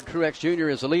afternoon. Martin Truex Jr.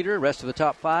 is the leader. Rest of the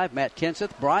top 5, Matt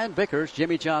Kenseth, Brian Vickers,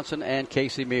 Jimmy Johnson, and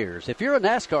Casey Mears. If you're a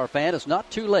NASCAR fan, it's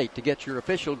not too late to get your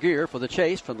official gear for the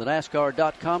chase from the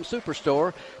NASCAR.com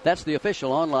Superstore. That's the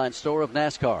official online store of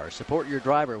NASCAR. Support your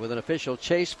driver with an official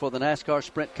chase for the NASCAR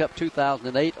Sprint Cup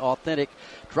 2008 authentic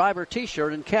driver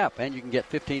T-shirt and cap, and you can get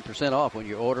 15% off when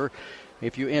you order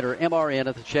if you enter MRN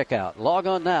at the checkout. Log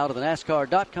on now to the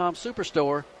NASCAR.com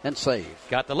Superstore and save.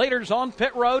 Got the leaders on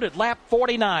pit road at lap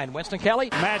 49. Winston Kelly.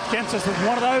 Matt Kenseth is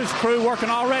one of those crew working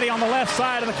already on the left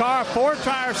side of the car.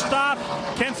 4-tire stop.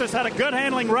 Kenseth had a good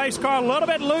handling race car, a little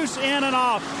bit loose in and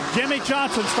off. Jimmy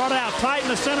Johnson started out tight in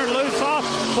the center, loose off.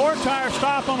 4-tire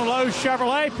stop on the Lowe's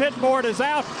Chevrolet. Pit board is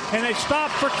out, and they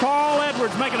stopped for Carl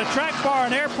Edwards, making a track bar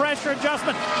and air pressure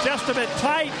adjustment just a bit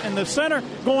tight in the center,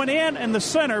 going in the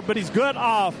center, but he's good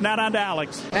off. Now down to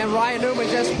Alex. And Ryan Newman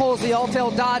just pulls the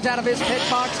Alltel Dodge out of his pit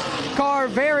box. Car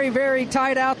very, very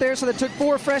tight out there, so they took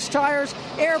 4 fresh tires,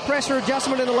 air pressure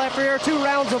adjustment in the left rear, 2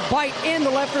 rounds of bite in the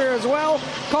left rear as well.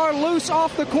 Car loose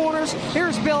off the corners.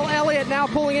 Here's Bill Elliott now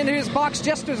pulling into his box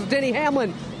just as Denny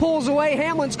Hamlin pulls away.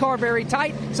 Hamlin's car very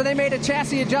tight, so they made a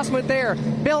chassis adjustment there.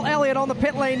 Bill Elliott on the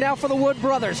pit lane now for the Wood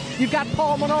brothers. You've got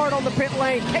Paul Menard on the pit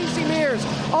lane, Casey Mears.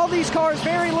 All these cars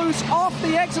very loose off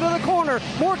the exit of the corner.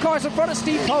 More cars in front of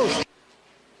Steve Post.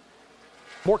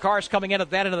 More cars coming in at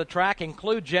that end of the track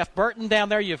include Jeff Burton down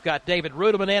there. You've got David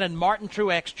Rudeman in, and Martin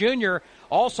Truex Jr.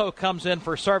 also comes in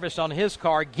for service on his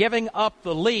car, giving up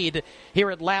the lead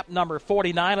here at lap number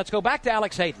 49. Let's go back to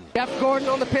Alex Hayden. Jeff Gordon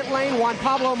on the pit lane. Juan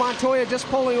Pablo Montoya just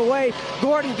pulling away.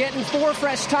 Gordon getting 4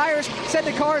 fresh tires. Said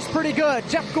the car is pretty good.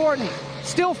 Jeff Gordon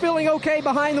still feeling okay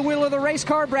behind the wheel of the race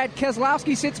car. Brad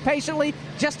Keselowski sits patiently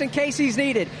just in case he's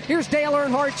needed. Here's Dale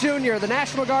Earnhardt Jr., the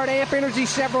National Guard Amp Energy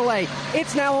Chevrolet.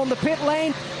 It's now on the pit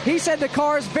lane. He said the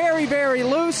car is very, very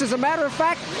loose. As a matter of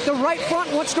fact, the right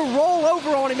front wants to roll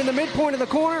over on him in the midpoint of the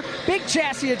corner. Big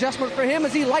chassis adjustment for him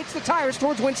as he lights the tires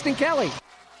towards Winston Kelly.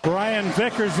 Brian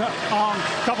Vickers on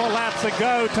a couple of laps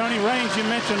ago. Tony Raines, you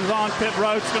mentioned, is on pit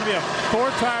road. It's going to be a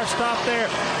 4-tire stop there.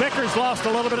 Vickers lost a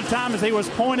little bit of time as he was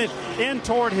pointed in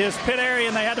toward his pit area,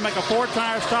 and they had to make a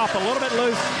 4-tire stop, a little bit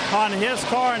loose on his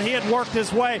car, and he had worked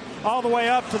his way all the way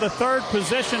up to the 3rd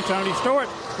position. Tony Stewart,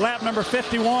 lap number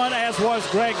 51, as was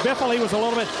Greg Biffle. He was a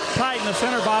little bit tight in the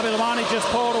center. Bobby Labonte just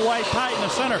pulled away tight in the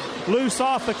center. Loose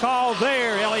off the call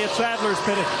there. Elliott Sadler's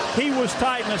pitted. He was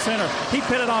tight in the center. He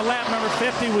pitted on lap number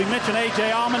 50. We mentioned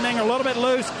A.J. Allmendinger, a little bit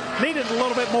loose, needed a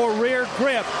little bit more rear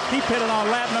grip. He pitted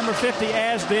on lap number 50,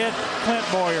 as did Clint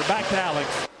Boyer. Back to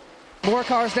Alex. More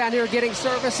cars down here getting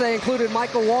service. They included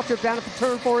Michael Waltrip down at the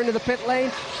turn 4 into the pit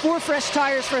lane. 4 fresh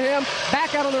tires for him.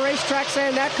 Back out on the racetrack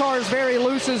saying that car is very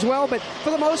loose as well. But for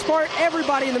the most part,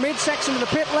 everybody in the midsection of the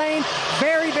pit lane,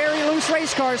 very, very loose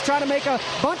race cars, trying to make a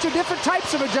bunch of different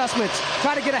types of adjustments.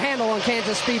 Try to get a handle on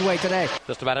Kansas Speedway today.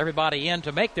 Just about everybody in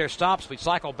to make their stops. We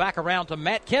cycle back around to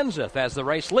Matt Kenseth as the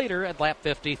race leader at lap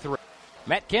 53.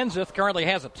 Matt Kenseth currently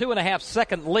has a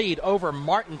 2.5-second lead over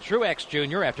Martin Truex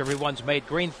Jr. after everyone's made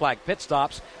green flag pit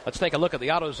stops. Let's take a look at the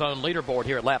AutoZone leaderboard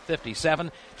here at lap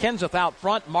 57. Kenseth out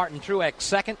front, Martin Truex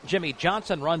second, Jimmy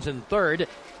Johnson runs in third.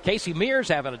 Casey Mears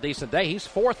having a decent day. He's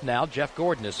 4th now. Jeff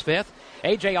Gordon is 5th.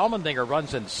 A.J. Allmendinger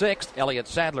runs in 6th. Elliott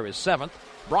Sadler is 7th.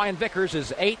 Brian Vickers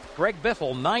is 8th. Greg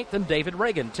Biffle 9th, and David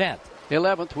Reagan 10th.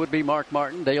 11th would be Mark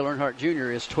Martin. Dale Earnhardt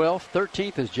Jr. is 12th.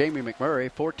 13th is Jamie McMurray.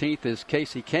 14th is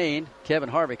Casey Kane. Kevin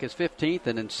Harvick is 15th.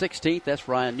 And then 16th, that's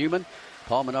Ryan Newman.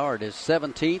 Paul Menard is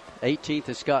 17th. 18th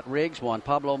is Scott Riggs. Juan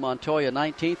Pablo Montoya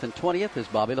 19th. And 20th is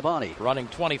Bobby Labonte. Running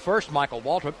 21st, Michael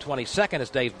Waltrip. 22nd is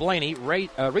Dave Blaney.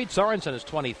 Reed Sorensen is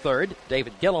 23rd.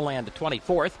 David Gilliland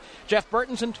 24th. Jeff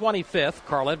Burton's in 25th.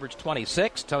 Carl Edwards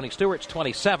 26th. Tony Stewart's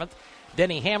 27th.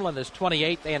 Denny Hamlin is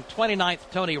 28th, and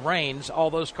 29th, Tony Raines. All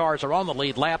those cars are on the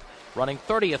lead lap. Running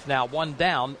 30th now, 1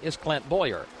 down, is Clint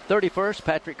Boyer. 31st,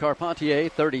 Patrick Carpentier.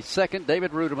 32nd,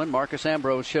 David Rudeman. Marcus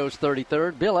Ambrose shows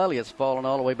 33rd. Bill Elliott's fallen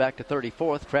all the way back to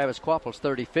 34th. Travis Quapple's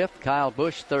 35th. Kyle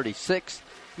Busch, 36th.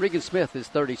 Regan Smith is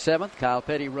 37th. Kyle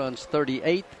Petty runs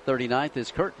 38th. 39th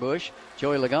is Kurt Busch.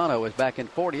 Joey Logano is back in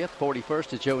 40th.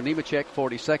 41st is Joe Nemechek.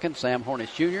 42nd, Sam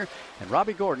Hornish Jr. And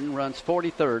Robbie Gordon runs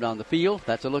 43rd on the field.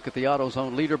 That's a look at the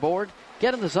AutoZone leaderboard.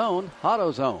 Get in the zone,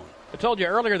 AutoZone. I told you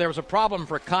earlier there was a problem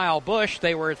for Kyle Busch.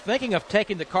 They were thinking of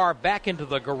taking the car back into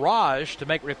the garage to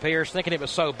make repairs, thinking it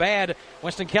was so bad.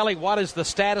 Winston Kelly, what is the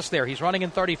status there? He's running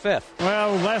in 35th.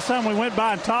 Well, last time we went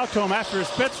by and talked to him after his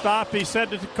pit stop, he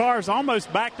said that the car is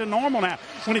almost back to normal now.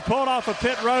 When he pulled off a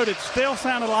pit road, it still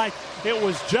sounded like It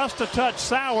was just a touch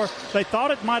sour. They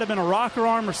thought it might have been a rocker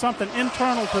arm or something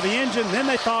internal to the engine. Then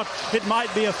they thought it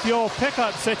might be a fuel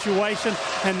pickup situation.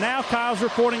 And now Kyle's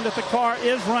reporting that the car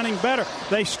is running better.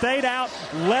 They stayed out,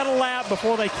 led a lap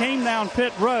before they came down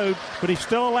pit road, but he's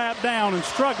still a lap down and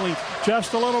struggling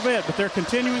just a little bit. But they're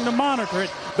continuing to monitor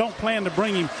it. Don't plan to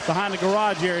bring him behind the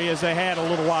garage area as they had a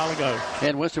little while ago.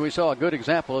 And Winston, we saw a good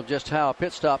example of just how a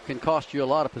pit stop can cost you a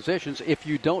lot of positions if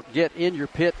you don't get in your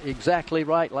pit exactly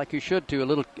right like you should to. A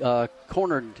little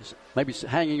cornered, maybe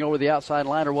hanging over the outside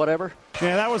line or whatever.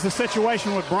 Yeah, that was the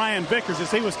situation with Brian Vickers as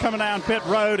he was coming down pit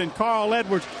road and Carl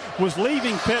Edwards was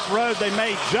leaving pit road. They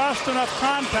made just enough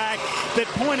contact that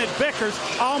pointed Vickers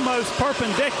almost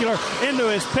perpendicular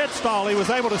into his pit stall. He was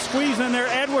able to squeeze in there.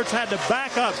 Edwards had to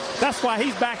back up. That's why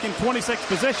he's back in 26th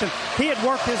position. He had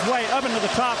worked his way up into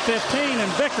the top 15,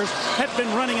 and Vickers had been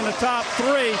running in the top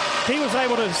 3. He was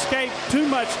able to escape too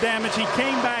much damage. He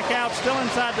came back out, still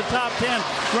inside the top 10,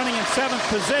 running in 7th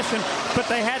position, but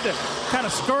they had to kind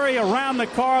of scurry around the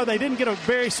car. They didn't get a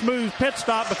very smooth pit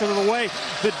stop because of the way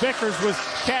that Vickers was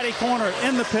caddy corner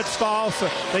in the pit stall. So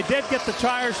they did get the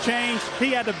tires changed.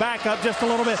 He had to back up just a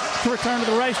little bit to return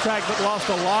to the racetrack, but lost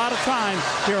a lot of time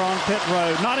here on pit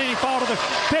road. Not any fault of the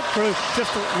pit crew,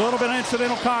 just a little bit of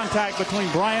incidental contact between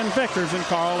Brian Vickers and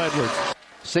Carl Edwards.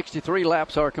 63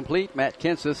 laps are complete. Matt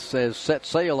Kenseth has set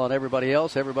sail on everybody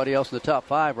else. Everybody else in the top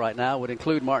 5 right now would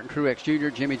include Martin Truex Jr.,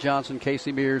 Jimmy Johnson,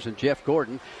 Casey Mears, and Jeff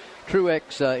Gordon.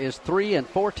 Truex is 3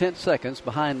 4/10 seconds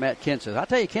behind Matt Kenseth. I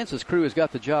tell you, Kenseth's crew has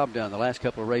got the job done the last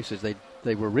couple of races.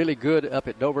 They were really good up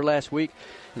at Dover last week.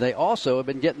 They also have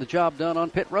been getting the job done on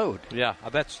pit road. Yeah,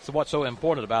 that's what's so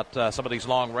important about some of these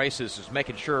long races is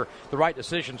making sure the right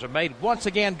decisions are made. Once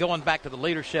again, going back to the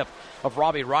leadership of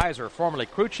Robbie Reiser, formerly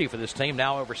crew chief of this team,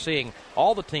 now overseeing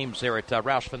all the teams there at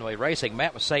Roush Fenway Racing.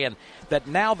 Matt was saying that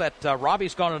now that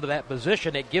Robbie's gone into that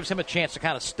position, it gives him a chance to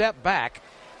kind of step back.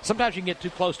 Sometimes you can get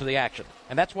too close to the action,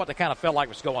 and that's what they kind of felt like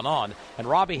was going on. And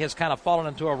Robbie has kind of fallen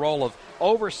into a role of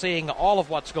overseeing all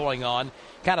of what's going on,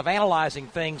 kind of analyzing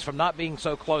things from not being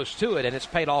so close to it, and it's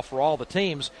paid off for all the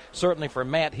teams, certainly for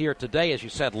Matt here today, as you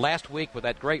said, last week with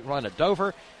that great run at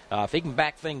Dover. If he can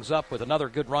back things up with another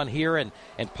good run here and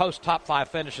post top 5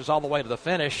 finishes all the way to the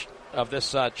finish of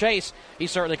this chase, he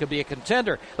certainly could be a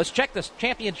contender. Let's check the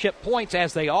championship points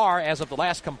as they are as of the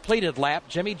last completed lap.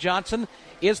 Jimmy Johnson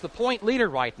is the point leader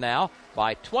right now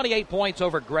by 28 points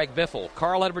over Greg Biffle.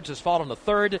 Carl Edwards has fallen to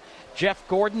 3rd. Jeff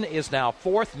Gordon is now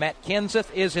 4th. Matt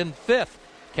Kenseth is in 5th.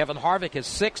 Kevin Harvick is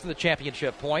 6th in the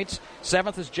championship points.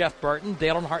 7th is Jeff Burton.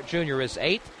 Dale Earnhardt Jr. is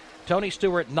 8th. Tony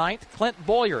Stewart 9th. Clint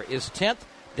Bowyer is 10th.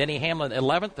 Denny Hamlin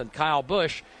 11th. And Kyle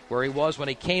Busch, where he was when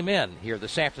he came in here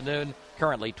this afternoon,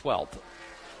 currently 12th.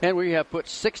 And we have put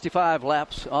 65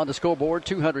 laps on the scoreboard.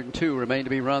 202 remain to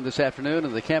be run this afternoon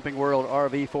in the Camping World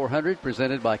RV 400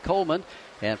 presented by Coleman.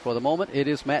 And for the moment, it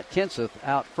is Matt Kenseth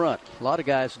out front. A lot of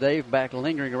guys, Dave, back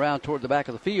lingering around toward the back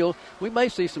of the field. We may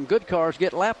see some good cars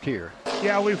get lapped here.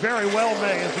 Yeah, we very well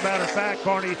may. As a matter of fact,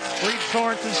 Barney, Reed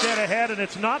Sorensen's dead ahead, and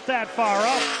it's not that far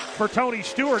up for Tony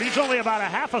Stewart. He's only about a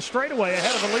half a straightaway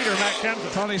ahead of the leader, Matt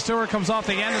Kenseth. Tony Stewart comes off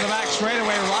the end of the back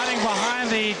straightaway, riding behind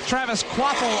the Travis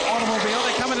Quaffle automobile.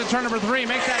 They come into turn number 3.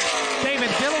 Make that David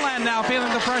Gilliland now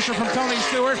feeling the pressure from Tony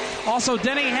Stewart. Also,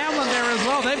 Denny Hamlin there as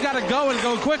well. They've got to go and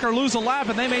go quick or lose a lap,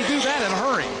 and they may do that in a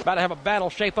hurry. About to have a battle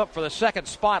shape up for the second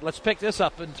spot. Let's pick this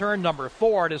up in turn number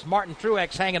 4. It is Martin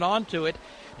Truex hanging on to it.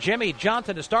 Jimmy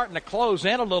Johnson is starting to close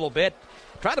in a little bit.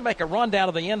 Tried to make a run down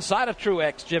to the inside of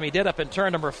Truex. Jimmy did up in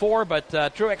turn number 4, but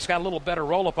Truex got a little better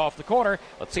roll-up off the corner.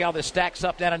 Let's see how this stacks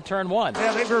up down in turn 1.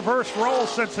 Yeah, they've reversed roles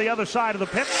since the other side of the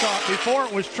pit stop. Before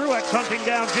it was Truex hunting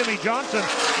down Jimmy Johnson.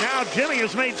 Now Jimmy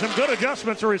has made some good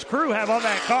adjustments, or his crew have on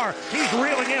that car. He's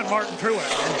reeling in Martin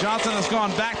Truex. And Johnson has gone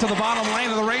back to the bottom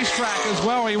lane of the racetrack as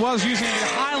well. He was using the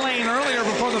high lane earlier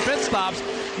before the pit stops.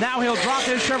 Now he'll drop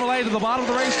his Chevrolet to the bottom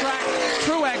of the racetrack.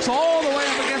 Truex all the way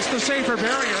up against the safer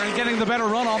barrier and getting the better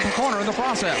run off the corner in the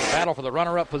process. Battle for the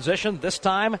runner-up position, this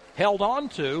time held on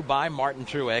to by Martin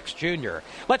Truex Jr.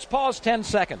 Let's pause 10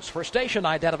 seconds for station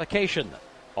identification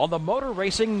on the Motor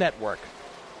Racing Network.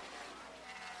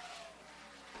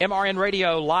 MRN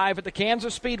Radio live at the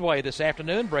Kansas Speedway this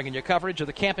afternoon, bringing you coverage of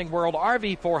the Camping World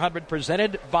RV 400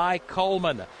 presented by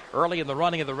Coleman. Early in the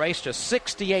running of the race, just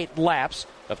 68 laps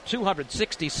of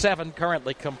 267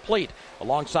 currently complete.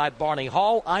 Alongside Barney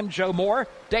Hall, I'm Joe Moore,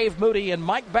 Dave Moody, and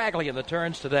Mike Bagley in the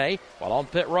turns today, while on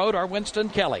pit road are Winston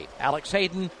Kelly, Alex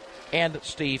Hayden, and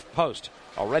Steve Post.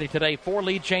 Already today, 4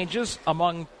 lead changes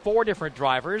among 4 different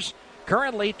drivers.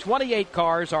 Currently, 28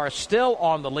 cars are still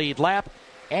on the lead lap,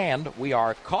 and we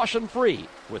are caution-free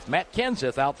with Matt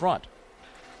Kenseth out front.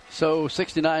 So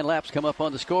 69 laps come up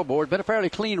on the scoreboard. Been a fairly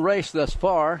clean race thus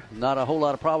far. Not a whole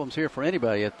lot of problems here for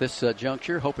anybody at this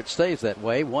juncture. Hope it stays that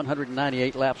way.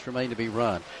 198 laps remain to be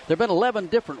run. There have been 11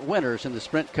 different winners in the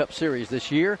Sprint Cup Series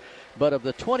this year, but of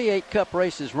the 28 Cup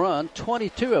races run,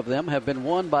 22 of them have been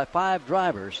won by 5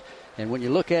 drivers. And when you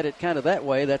look at it kind of that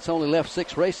way, that's only left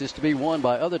 6 races to be won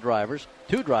by other drivers.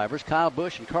 2 drivers, Kyle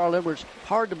Busch and Carl Edwards.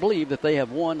 Hard to believe that they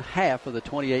have won half of the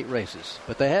 28 races,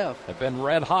 but they have. They've been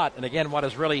red hot. And again, what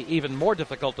is really even more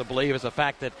difficult to believe is the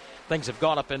fact that things have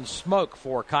gone up in smoke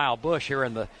for Kyle Busch here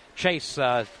in the chase,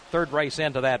 third race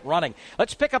into that running.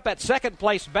 Let's pick up that second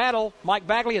place battle. Mike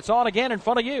Bagley, it's on again in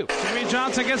front of you. Jimmy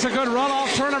Johnson gets a good run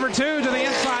off turn number 2 to the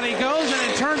inside. He goes,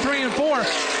 and in turn 3 and 4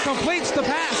 completes the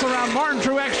pass around Martin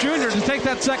Truex Jr. to take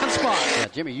that second spot. Yeah,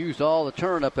 Jimmy used all the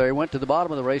turn up there. He went to the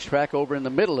bottom of the racetrack over in the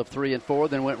middle of 3 and 4,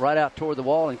 then went right out toward the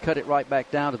wall and cut it right back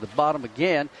down to the bottom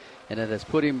again. And it has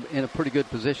put him in a pretty good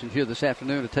position here this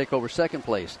afternoon to take over second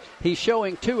place. He's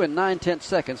showing 2 9/10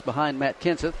 seconds behind Matt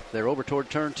Kenseth. They're over toward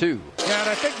turn 2. Yeah, and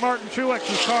I think Martin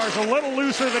Truex's car is a little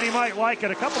looser than he might like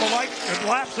it. A couple of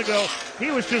laps ago,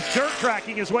 he was just dirt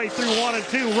tracking his way through 1 and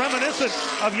 2, reminiscent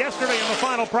of yesterday in the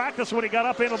final practice when he got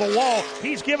up into the wall.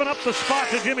 He's given up the spot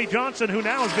to Jimmy Johnson, who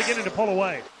now is beginning to pull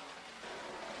away.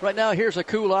 Right now, here's a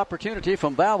cool opportunity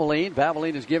from Valvoline.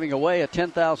 Valvoline is giving away a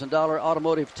 $10,000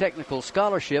 automotive technical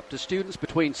scholarship to students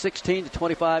between 16 to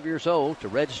 25 years old. To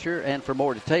register and for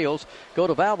more details, go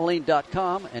to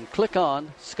Valvoline.com and click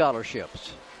on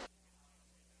Scholarships.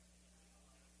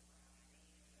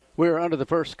 We're under the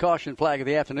first caution flag of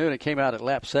the afternoon. It came out at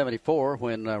lap 74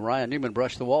 when Ryan Newman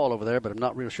brushed the wall over there, but I'm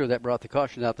not real sure that brought the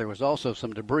caution out. There was also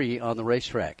some debris on the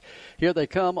racetrack. Here they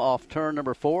come off turn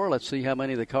number 4. Let's see how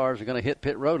many of the cars are going to hit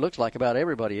pit road. Looks like about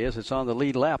everybody is. It's on the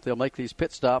lead lap. They'll make these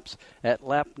pit stops at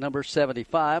lap number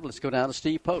 75. Let's go down to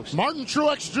Steve Post. Martin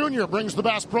Truex Jr. brings the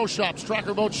Bass Pro Shops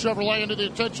Tracker Boat Chevrolet into the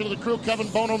attention of the crew. Kevin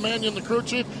Bono Mannion, the crew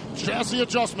chief. Chassis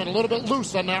adjustment a little bit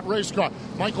loose on that race car.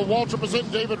 Michael Waltrip is in.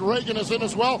 David Reagan is in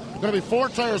as well. Going to be 4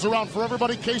 tires around for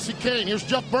everybody. Casey Kane. Here's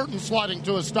Jeff Burton sliding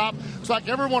to a stop. It's like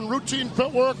everyone routine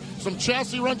pit work. Some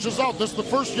chassis wrenches out. This is the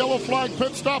first yellow flag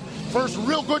pit stop. First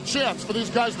real good chance for these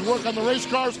guys to work on the race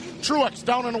cars. Truex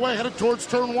down and away, headed towards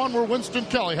turn 1 where Winston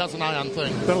Kelly has an eye on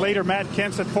things. The leader, Matt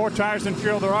Kenseth, 4 tires and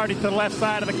fuel. They're already to the left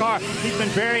side of the car. He's been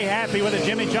very happy with it.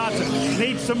 Jimmy Johnson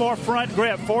needs some more front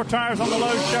grip. 4 tires on the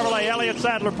Lowe's Chevrolet. Elliott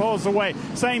Sadler pulls away.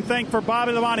 Same thing for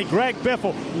Bobby Labonte. Greg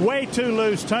Biffle, way too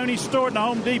loose. Tony Stewart in the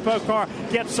Home Depot car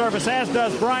gets service, as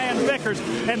does Brian Vickers.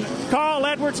 And Carl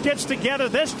Edwards gets together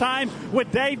this time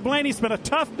with Dave Blaney. It's been a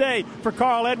tough day for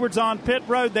Carl Edwards on pit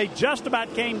road. They just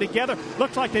about came together.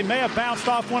 Looks like they may have bounced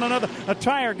off one another. A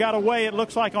tire got away, it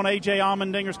looks like, on A.J.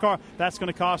 Allmendinger's car. That's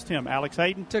going to cost him. Alex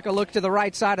Hayden took a look to the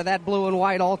right side of that blue and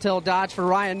white Alltel Dodge for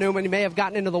Ryan Newman. He may have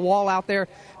gotten into the wall out there,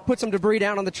 put some debris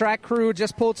down on the track. Crew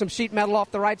just pulled some sheet metal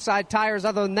off the right side tires.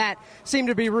 Other than that, seemed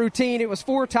to be routine. It was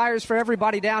 4 tires for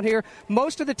everybody down here.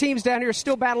 Most of the teams down here are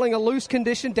still battling a loose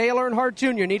condition. Dale Earnhardt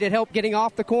Jr. needed help getting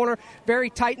off the corner. Very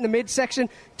tight in the midsection.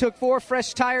 Took 4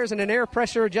 fresh tires and an air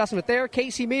pressure adjustment there.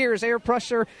 Casey Mears, air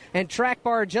pressure and track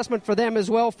bar adjustment for them as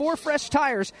well. 4 fresh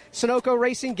tires. Sunoco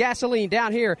Racing gasoline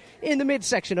down here in the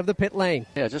midsection of the pit lane.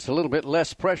 Yeah, just a little bit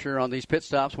less pressure on these pit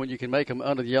stops when you can make them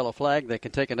under the yellow flag. They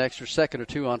can take an extra second or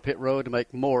 2 on pit road to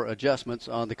make more adjustments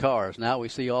on the cars. Now we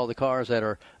see all the cars that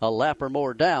are a lap or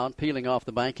more down peeling off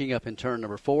the banking up in turn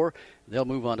number 4. They'll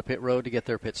move on to pit road to get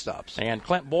their pit stops. And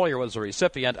Clint Boyer was the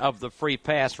recipient of the free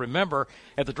pass. Remember,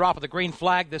 at the drop of the green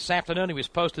flag this afternoon, he was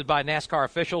posted by NASCAR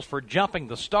officials for jumping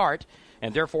the start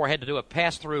and therefore had to do a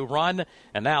pass-through run.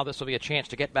 And now this will be a chance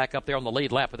to get back up there on the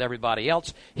lead lap with everybody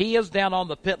else. He is down on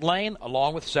the pit lane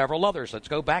along with several others. Let's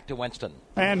go back to Winston.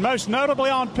 And most notably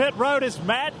on pit road is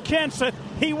Matt Kenseth.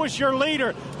 He was your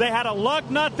leader. They had a lug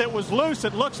nut that was loose.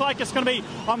 It looks like it's going to be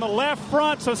on the left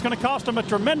front, so it's going to cost him a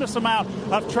tremendous amount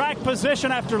of track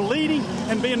position after leading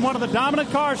and being one of the dominant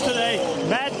cars today.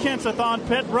 Matt Kenseth on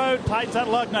pit road tightens that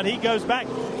lug nut. He goes back.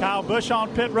 Kyle Busch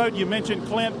on pit road. You mentioned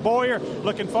Clint Boyer.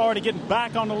 Looking forward to getting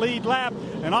back on the lead lap,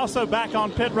 and also back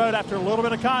on pit road after a little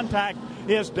bit of contact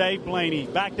is Dave Blaney.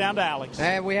 Back down to Alex.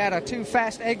 And we had a too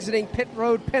fast exiting pit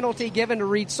road penalty given to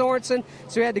Reed Sorensen,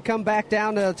 so he had to come back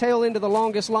down to the tail end of the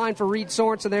longest line for Reed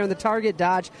Sorensen there in the Target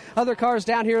Dodge. Other cars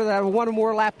down here that have one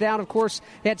more lap down, of course,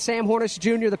 had Sam Hornish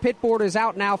Jr. The pit board is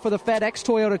out now for the FedEx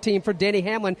Toyota team for Denny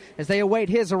Hamlin as they await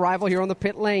his arrival here on the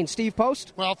pit lane. Steve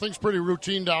Post? Well, things pretty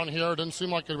routine down here. It didn't seem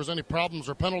like there was any problems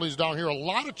or penalties down here. A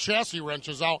lot of chassis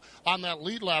wrenches out on that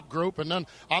lead lap group, and then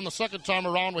on the second time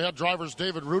around we had drivers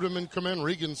David Ruderman come MRN,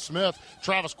 Regan Smith,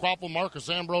 Travis Quapple, Marcus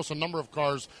Ambrose, a number of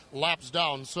cars laps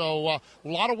down. So a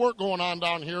lot of work going on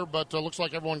down here, but looks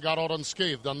like everyone got out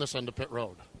unscathed on this end of pit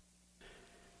road.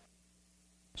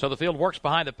 So the field works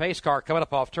behind the pace car coming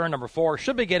up off turn number 4.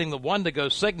 Should be getting the 1-to-go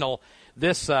signal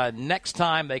this next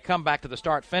time they come back to the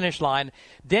start-finish line.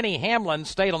 Denny Hamlin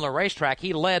stayed on the racetrack.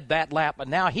 He led that lap, but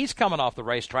now he's coming off the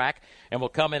racetrack and will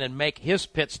come in and make his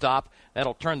pit stop.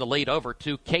 That'll turn the lead over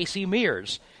to Casey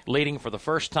Mears, leading for the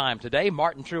first time today.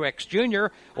 Martin Truex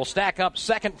Jr. will stack up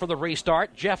second for the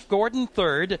restart. Jeff Gordon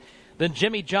third. Then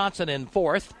Jimmy Johnson in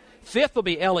fourth. Fifth will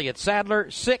be Elliott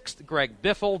Sadler. Sixth, Greg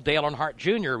Biffle. Dale Earnhardt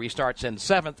Jr. restarts in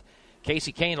seventh.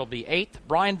 Casey Kane will be eighth.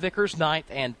 Brian Vickers ninth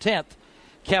and 10th.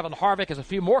 Kevin Harvick as a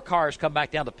few more cars come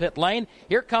back down to pit lane.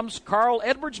 Here comes Carl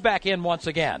Edwards back in once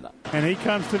again. And he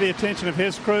comes to the attention of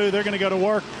his crew. They're going to go to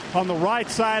work on the right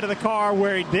side of the car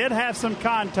where he did have some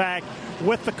contact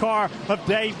with the car of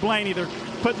Dave Blaney. They're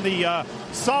putting the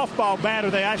softball bat,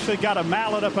 or they actually got a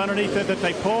mallet up underneath it that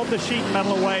they pulled the sheet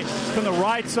metal away from the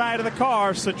right side of the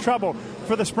car. So trouble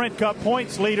for the Sprint Cup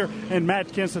points leader, and Matt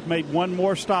Kenseth made one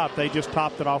more stop. They just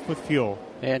topped it off with fuel.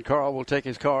 And Carl will take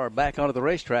his car back onto the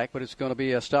racetrack, but it's going to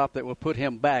be a stop that will put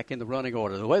him back in the running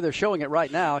order. The way they're showing it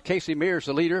right now, Casey Mears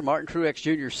the leader, Martin Truex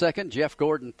Jr. second, Jeff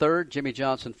Gordon third, Jimmy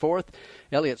Johnson fourth,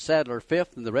 Elliott Sadler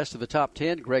fifth, and the rest of the top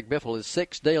 10. Greg Biffle is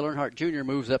sixth, Dale Earnhardt Jr.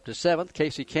 moves up to seventh,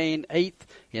 Casey Kane eighth,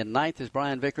 in ninth is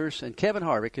Brian Vickers, and Kevin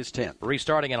Harvick is 10th.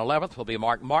 Restarting in 11th will be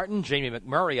Mark Martin, Jamie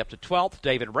McMurray up to 12th,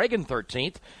 David Reagan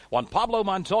 13th. Juan Pablo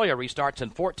Montoya restarts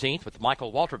in 14th with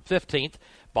Michael Waltrip 15th.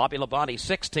 Bobby Labonte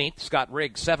 16th, Scott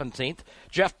Riggs 17th,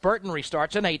 Jeff Burton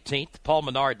restarts in 18th, Paul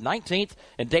Menard 19th,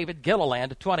 and David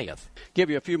Gilliland 20th. Give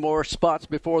you a few more spots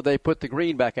before they put the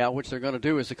green back out, which they're going to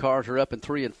do as the cars are up in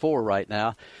 3 and 4 right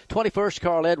now. 21st,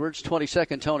 Carl Edwards,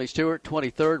 22nd, Tony Stewart,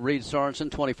 23rd, Reed Sorensen,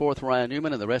 24th, Ryan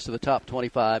Newman, and the rest of the top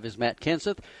 25 is Matt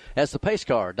Kenseth. As the pace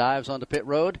car dives onto pit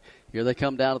road, here they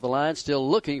come down to the line, still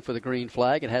looking for the green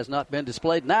flag. It has not been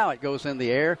displayed. Now it goes in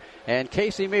the air, and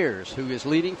Casey Mears, who is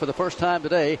leading for the first time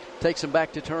today, takes him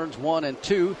back to turns 1 and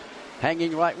 2.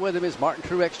 Hanging right with him is Martin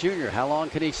Truex Jr. How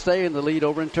long can he stay in the lead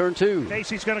over in turn 2?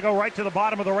 Casey's going to go right to the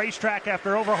bottom of the racetrack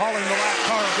after overhauling the lap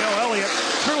car of Bill Elliott.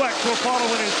 Truex will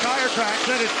follow in his tire tracks.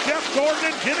 Then it's Jeff Gordon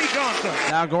and Jimmy Johnson.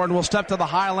 Now Gordon will step to the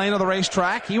high lane of the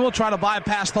racetrack. He will try to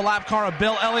bypass the lap car of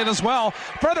Bill Elliott as well.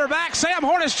 Further back, Sam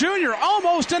Hornish Jr.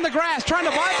 almost in the grass, trying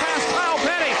to bypass Kyle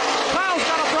Petty. Kyle's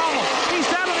got a problem. He's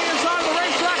down to the inside of the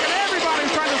racetrack, and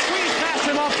everybody's trying to squeeze past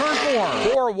him off turn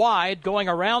 4. 4 wide, going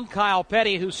around Kyle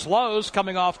Petty, who slows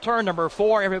coming off turn number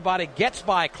 4. Everybody gets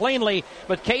by cleanly,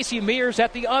 but Casey Mears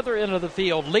at the other end of the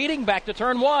field, leading back to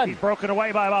turn 1. He's broken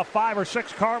away by about 5 or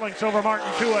 6 car lengths over Martin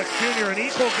Truex Jr. An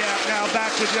equal gap now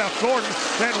back to Jeff Gordon.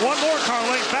 Then one more car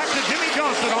length back to Jimmy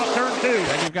Johnson off turn 2.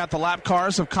 Then you've got the lap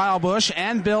cars of Kyle Busch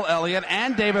and Bill Elliott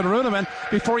and David Runeman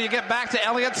before you get back to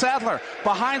Elliott Sadler.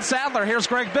 Behind Sadler, here's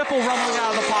Greg Biffle rumbling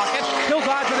out of the pocket. He'll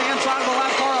dive to the inside of the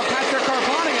lap car of Patrick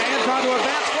Carpani and try to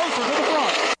advance closer to the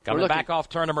front. Coming back off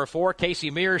turn number 4, Casey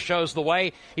Mears shows the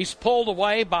way. He's pulled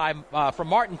away from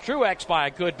Martin Truex by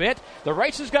a good bit. The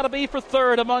race has got to be for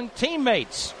third among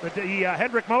teammates. The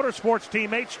Hendrick Motorsports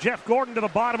teammates, Jeff Gordon to the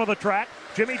bottom of the track.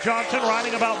 Jimmy Johnson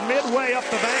riding about midway up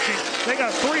the banking. They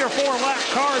got 3 or 4 lap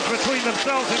cars between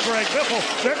themselves and Greg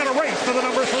Biffle. They're going to race for the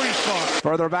number 3 spot.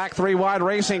 Further back, 3 wide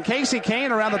racing. Casey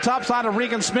Kane around the top side of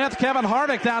Regan Smith. Kevin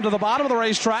Harvick down to the bottom of the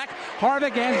racetrack.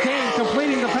 Harvick and Kane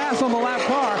completing the pass on the lap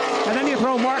car. And then you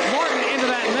throw Mark Martin into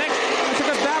that mix. It's a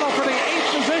good battle for the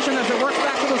 8th position as it works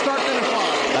back to the start-finish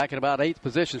line. Back in about 8th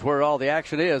position is where all the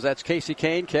action is. That's Casey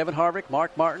Kane, Kevin Harvick,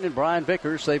 Mark Martin, and Brian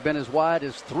Vickers. They've been as wide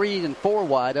as 3 and 4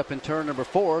 wide up in turn number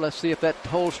 4. Let's see if that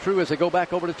holds true as they go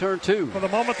back over to turn 2. For the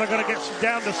moment, they're going to get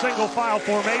down to single file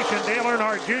formation. Dale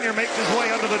Earnhardt Jr. makes his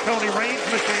way under the Tony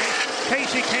Raines machine.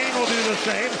 Casey Kane will do the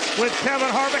same with Kevin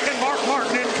Harvick and Mark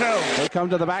Martin in tow. They come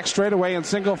to the back straightaway in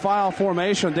single file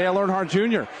formation. Dale Earnhardt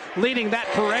Jr. leading that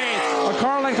parade. A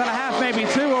car length and a half, maybe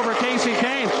 2 over Casey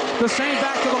Kane. The same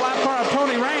back to the lap car of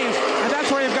Tony Raines. And that's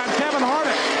where you've got Kevin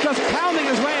Harvick just pounding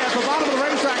his way at the bottom of the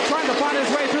racetrack, trying to find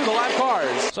his way through the lap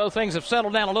cars. So things have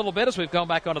settled down a little bit as we've gone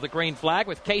back onto the green flag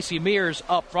with Casey Mears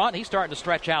up front. He's starting to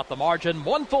stretch out the margin.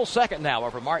 1 full second now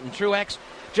over Martin Truex.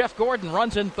 Jeff Gordon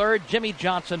runs in 3rd, Jimmy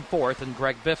Johnson 4th, and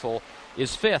Greg Biffle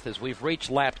is 5th as we've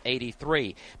reached lap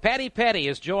 83. Patty Petty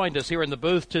has joined us here in the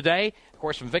booth today, of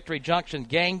course, from Victory Junction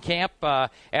Gang Camp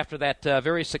after that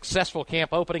very successful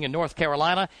camp opening in North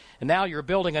Carolina. And now you're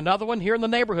building another one here in the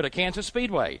neighborhood of Kansas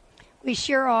Speedway. We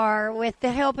sure are. With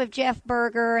the help of Jeff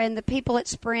Berger and the people at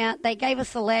Sprint, they gave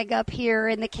us a leg up here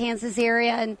in the Kansas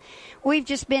area, and we've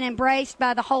just been embraced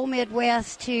by the whole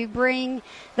Midwest to bring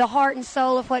the heart and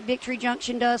soul of what Victory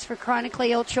Junction does for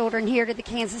chronically ill children here to the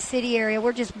Kansas City area.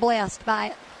 We're just blessed by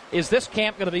it. Is this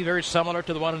camp going to be very similar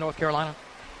to the one in North Carolina?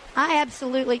 I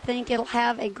absolutely think it'll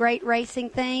have a great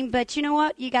racing theme, but you know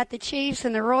what? You got the Chiefs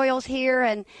and the Royals here,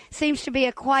 and seems to be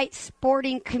a quite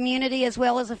sporting community as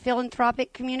well as a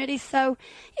philanthropic community, so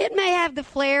it may have the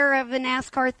flair of the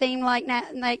NASCAR theme like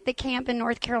the camp in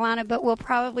North Carolina, but we'll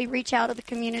probably reach out to the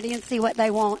community and see what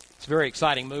they want. It's a very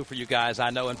exciting move for you guys, I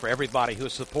know, and for everybody who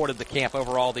has supported the camp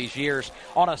over all these years.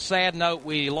 On a sad note,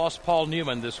 we lost Paul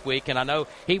Newman this week, and I know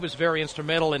he was very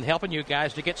instrumental in helping you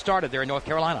guys to get started there in North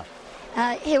Carolina.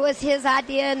 It was his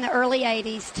idea in the early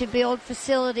 80s to build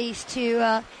facilities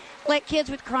to let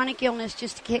kids with chronic illness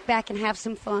just to kick back and have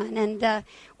some fun. And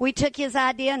we took his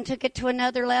idea and took it to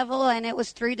another level, and it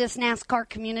was through this NASCAR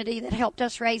community that helped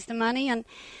us raise the money. And,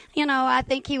 you know, I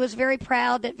think he was very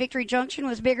proud that Victory Junction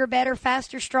was bigger, better,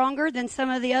 faster, stronger than some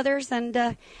of the others, and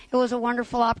it was a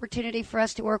wonderful opportunity for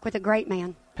us to work with a great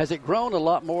man. Has it grown a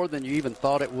lot more than you even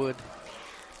thought it would?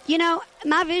 You know,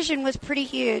 my vision was pretty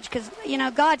huge because, you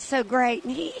know, God's so great,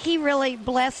 and he really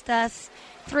blessed us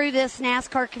through this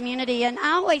NASCAR community. And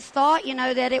I always thought, you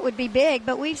know, that it would be big,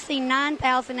 but we've seen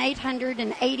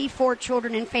 9,884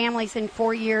 children and families in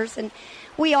 4 years, and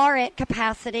we are at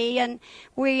capacity, and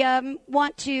we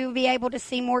want to be able to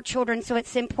see more children, so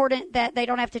it's important that they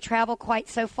don't have to travel quite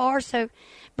so far. So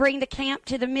bring the camp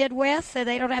to the Midwest so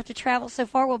they don't have to travel so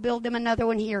far. We'll build them another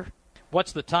one here.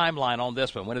 What's the timeline on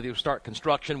this one? When do you start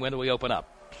construction? When do we open up?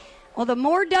 Well, the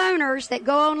more donors that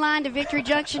go online to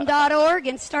victoryjunction.org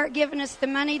and start giving us the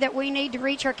money that we need to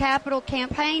reach our capital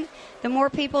campaign, the more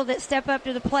people that step up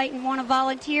to the plate and want to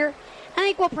volunteer, I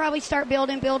think we'll probably start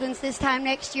building buildings this time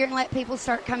next year and let people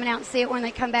start coming out and see it when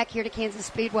they come back here to Kansas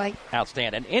Speedway.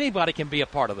 Outstanding. And anybody can be a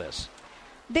part of this.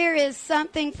 There is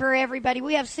something for everybody.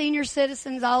 We have senior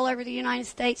citizens all over the United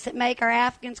States that make our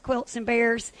Afghans, quilts, and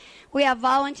bears. We have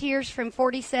volunteers from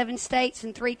 47 states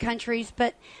and 3 countries.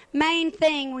 But main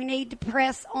thing we need to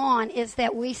press on is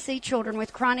that we see children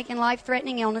with chronic and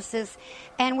life-threatening illnesses,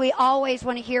 and we always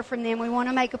want to hear from them. We want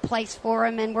to make a place for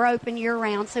them, and we're open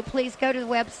year-round. So please go to the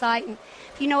website, and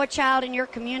if you know a child in your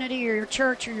community or your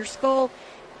church or your school,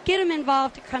 get them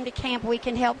involved to come to camp. We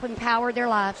can help empower their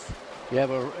lives. You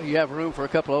have room for a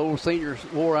couple of old seniors,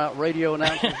 wore-out radio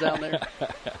announcers down there?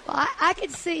 Well, I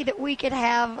could see that we could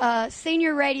have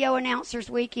senior radio announcers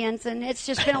weekends, and it's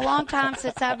just been a long time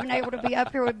since I've been able to be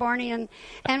up here with Barney and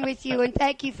with you, and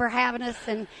thank you for having us.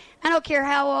 And I don't care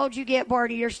how old you get,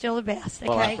 Barney, you're still the best. Okay?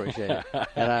 Well, I appreciate it.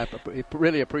 And I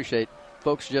really appreciate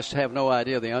folks just have no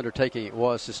idea the undertaking it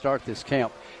was to start this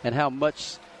camp and how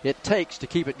much it takes to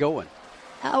keep it going.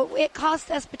 It costs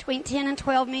us between $10 and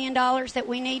 $12 million that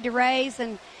we need to raise,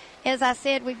 and as I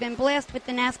said, we've been blessed with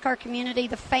the NASCAR community.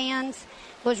 The fans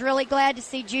was really glad to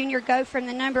see Junior go from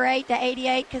the number 8 to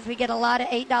 88 because we get a lot of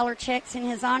 $8 checks in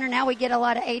his honor. Now we get a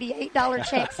lot of $88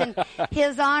 checks in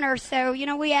his honor. So, you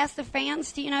know, we ask the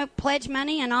fans to, you know, pledge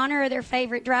money in honor of their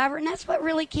favorite driver, and that's what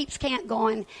really keeps camp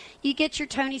going. You get your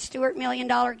Tony Stewart $1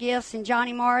 million gifts, and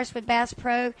Johnny Morris with Bass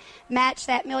Pro match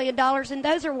that $1 million, and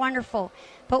those are wonderful.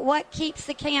 But what keeps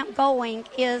the camp going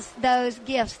is those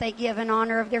gifts they give in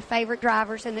honor of their favorite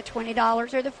drivers, and the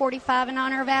 $20 or the $45 in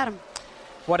honor of Adam.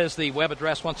 What is the web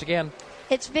address once again?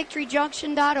 It's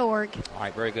victoryjunction.org. All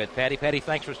right, very good. Patty,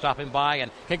 thanks for stopping by, and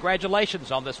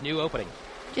congratulations on this new opening.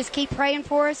 Just keep praying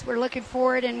for us. We're looking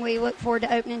forward, and we look forward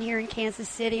to opening here in Kansas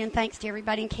City. And thanks to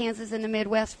everybody in Kansas and the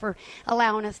Midwest for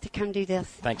allowing us to come do this.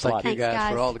 Thanks a lot. Thank you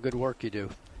guys for all the good work you do.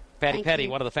 Patty Petty,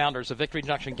 one of the founders of Victory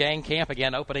Junction Gang Camp,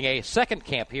 again opening a second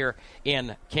camp here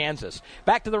in Kansas.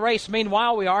 Back to the race.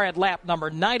 Meanwhile, we are at lap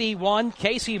number 91.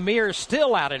 Casey Mears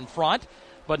still out in front,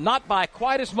 but not by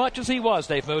quite as much as he was,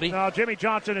 Dave Moody. No, Jimmy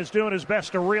Johnson is doing his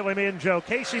best to reel him in, Joe.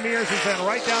 Casey Mears has been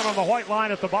right down on the white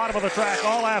line at the bottom of the track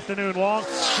all afternoon long.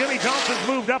 Jimmy Johnson's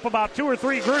moved up about 2 or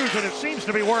 3 grooves, and it seems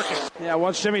to be working. Yeah,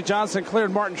 once Jimmy Johnson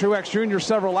cleared Martin Truex Jr.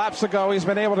 several laps ago, he's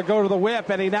been able to go to the whip,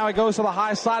 and now he goes to the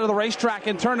high side of the racetrack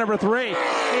in turn number 3.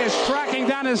 He is tracking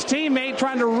down his teammate,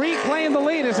 trying to reclaim the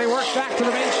lead as they work back to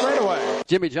the main straightaway.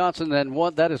 Jimmy Johnson,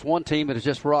 that is one team that is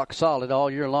just rock solid all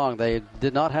year long. They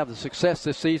did not have the success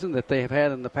this season that they have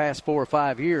had in the past 4 or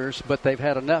 5 years, but they've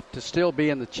had enough to still be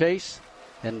in the chase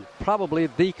and probably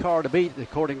the car to beat,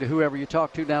 according to whoever you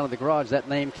talk to down in the garage. That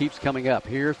name keeps coming up.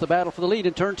 Here's the battle for the lead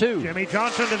in turn 2. Jimmy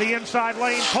Johnson to the inside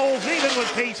lane, pulls even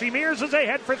with Casey Mears as they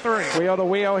head for 3. Wheel to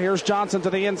wheel. Here's Johnson to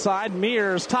the inside.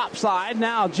 Mears top side.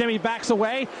 Now Jimmy backs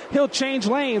away. He'll change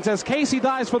lanes as Casey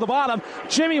dives for the bottom.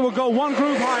 Jimmy will go one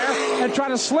groove higher and try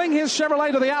to sling his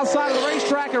Chevrolet to the outside of the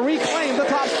racetrack and reclaim the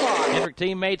top spot. Hendrick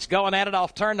teammates going at it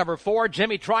off turn number 4.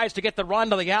 Jimmy tries to get the run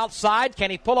to the outside.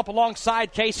 Can he pull up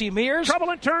alongside Casey Mears?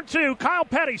 Trouble in turn 2. Kyle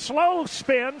Petty, slow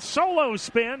spin, solo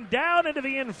spin, down into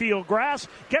the infield grass.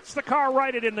 Gets the car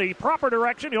righted in the proper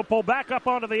direction. He'll pull back up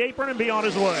onto the apron and be on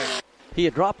his way. He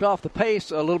had dropped off the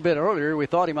pace a little bit earlier. We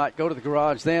thought he might go to the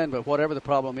garage then, but whatever the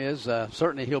problem is,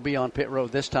 certainly he'll be on pit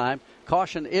road this time.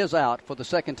 Caution is out for the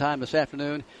second time this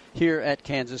afternoon here at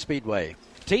Kansas Speedway.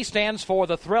 T stands for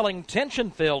the thrilling,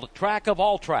 tension-filled track of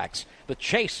all tracks. The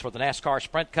chase for the NASCAR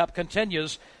Sprint Cup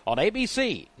continues on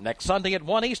ABC next Sunday at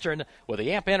 1 Eastern with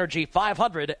the Amp Energy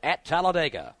 500 at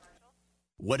Talladega.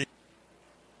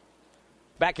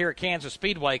 Back here at Kansas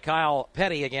Speedway, Kyle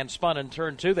Petty again spun in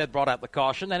turn 2. That brought out the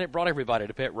caution, and it brought everybody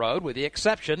to pit road with the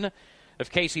exception of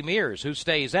Casey Mears, who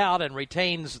stays out and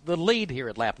retains the lead here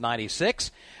at lap 96.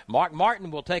 Mark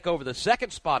Martin will take over the second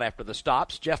spot after the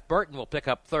stops. Jeff Burton will pick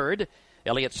up third.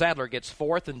 Elliott Sadler gets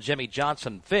 4th and Jimmy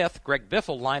Johnson 5th. Greg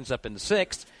Biffle lines up in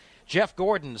 6th. Jeff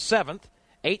Gordon 7th.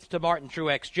 8th to Martin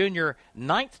Truex Jr.,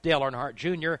 9th Dale Earnhardt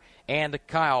Jr., and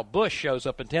Kyle Busch shows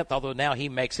up in 10th, although now he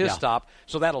makes his stop,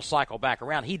 so that'll cycle back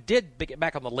around. He did get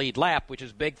back on the lead lap, which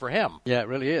is big for him. Yeah, it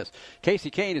really is.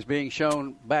 Casey Kane is being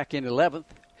shown back in 11th.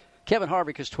 Kevin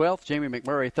Harvick is 12th, Jamie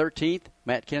McMurray 13th,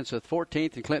 Matt Kenseth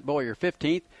 14th, and Clint Boyer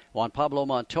 15th, Juan Pablo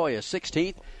Montoya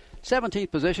 16th.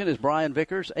 17th position is Brian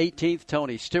Vickers, 18th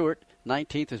Tony Stewart,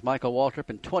 19th is Michael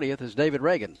Waltrip, and 20th is David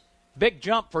Reagan. Big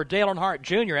jump for Dale Earnhardt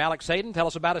Jr. Alex Hayden, tell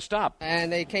us about his stop. And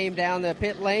they came down the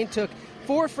pit lane, took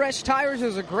 4 fresh tires. It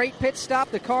was a great pit stop.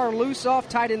 The car loose off,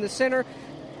 tight in the center.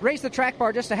 Raised the track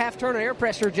bar just a half turn, an air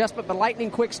pressure adjustment, but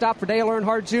lightning quick stop for Dale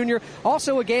Earnhardt Jr.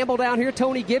 Also a gamble down here.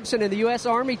 Tony Gibson in the U.S.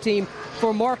 Army team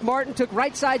for Mark Martin took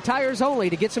right side tires only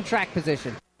to get some track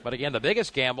position. But again, the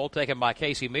biggest gamble taken by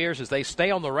Casey Mears is they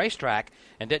stay on the racetrack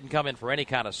and didn't come in for any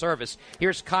kind of service.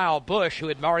 Here's Kyle Busch, who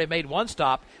had already made one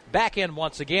stop, back in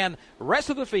once again. Rest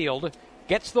of the field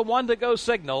gets the one to go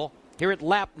signal here at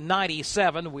lap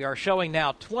 97. We are showing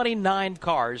now 29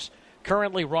 cars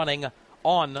currently running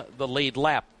on the lead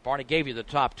lap. Barney gave you the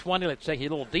top 20. Let's take you a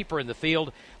little deeper in the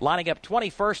field. Lining up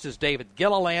 21st is David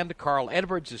Gilliland. Carl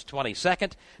Edwards is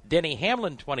 22nd. Denny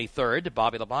Hamlin 23rd.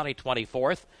 Bobby Labonte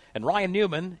 24th. And Ryan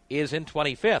Newman is in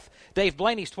 25th. Dave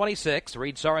Blaney's 26th.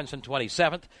 Reed Sorensen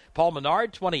 27th. Paul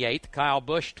Menard 28th. Kyle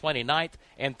Busch 29th.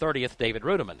 And 30th, David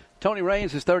Ruderman. Tony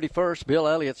Raines is 31st. Bill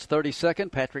Elliott's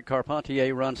 32nd. Patrick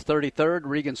Carpentier runs 33rd.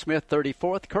 Regan Smith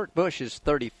 34th. Kurt Busch is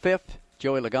 35th.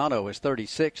 Joey Logano is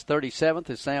 36th. 37th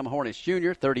is Sam Hornish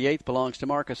Jr. 38th belongs to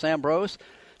Marcus Ambrose.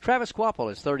 Travis Quapple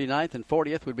is 39th, and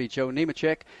 40th would be Joe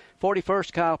Nemechek.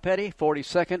 41st, Kyle Petty.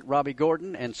 42nd, Robbie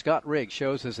Gordon. And Scott Riggs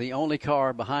shows as the only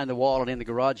car behind the wall and in the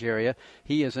garage area.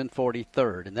 He is in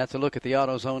 43rd. And that's a look at the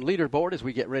AutoZone leaderboard as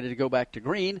we get ready to go back to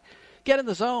green. Get in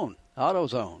the zone.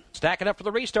 AutoZone. Stacking up for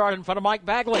the restart in front of Mike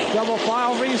Bagley. Double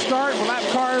file restart. Lap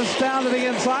cars down to the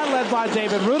inside, led by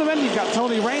David Ruderman. You've got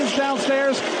Tony Raines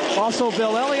downstairs. Also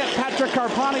Bill Elliott, Patrick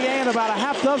Carpentier, and about a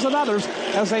half dozen others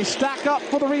as they stack up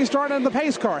for the restart, and the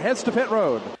pace car heads to pit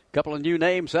road. Couple of new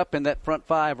names up in that front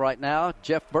 5 right now.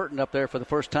 Jeff Burton up there for the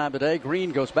first time today.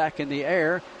 Green goes back in the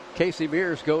air. Casey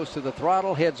Mears goes to the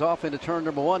throttle, heads off into turn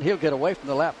number 1. He'll get away from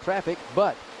the lap traffic,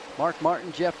 but Mark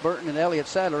Martin, Jeff Burton, and Elliott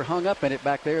Sadler hung up in it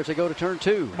back there as they go to turn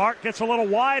 2. Mark gets a little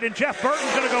wide, and Jeff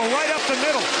Burton's going to go right up the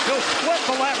middle. He'll split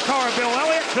the lap car of Bill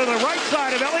Elliott to the right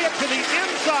side of Elliott to the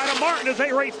inside of Martin as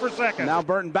they race for second. Now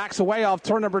Burton backs away off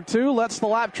turn number 2, lets the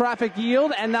lap traffic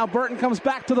yield, and now Burton comes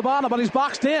back to the bottom, but he's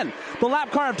boxed in. The lap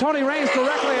car of Tony Raines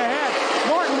directly ahead.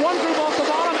 Martin one group off the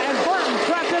bottom, and Burton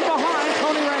trapped in behind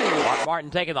Tony Raines. Mark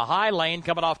Martin taking the high lane,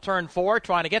 coming off turn 4,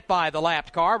 trying to get by the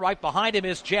lapped car. Right behind him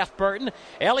is Jeff Burton.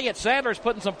 Elliott Sadler's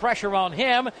putting some pressure on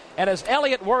him, and as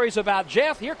Elliott worries about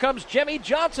Jeff, here comes Jimmy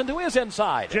Johnson to his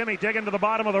inside. Jimmy digging to the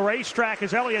bottom of the racetrack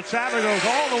as Elliott Sadler goes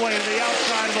all the way to the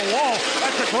outside of the wall.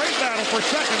 That's a great battle for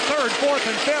second, third, fourth,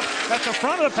 and fifth. At the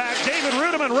front of the pack, David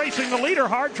Ruderman racing the leader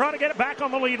hard, trying to get it back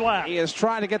on the lead lap. He is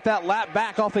trying to get that lap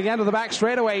back off the end of the back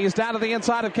straightaway. He's down to the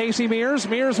inside of Casey Mears.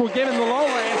 Mears will give him the low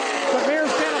lane, but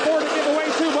Mears can't afford to give away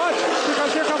too much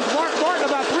because here comes Mark Martin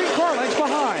about 3 car lengths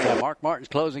behind. Yeah, Mark Martin's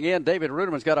closing in. David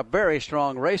Ruderman's got a very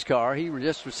strong race car. He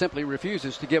just simply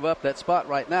refuses to give up that spot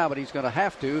right now, but he's going to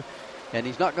have to and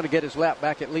he's not going to get his lap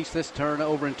back at least this turn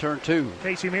over in turn 2.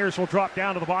 Casey Mears will drop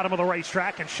down to the bottom of the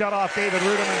racetrack and shut off David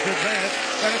Rudiman's advantage.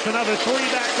 And it's another 3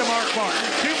 back to Mark Martin,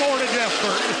 2 more to Jeff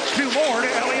Burton, 2 more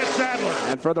to Elliott Sadler.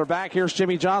 And further back, here's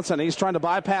Jimmy Johnson. He's trying to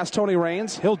bypass Tony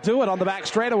Raines. He'll do it on the back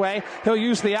straightaway. He'll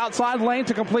use the outside lane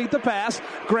to complete the pass.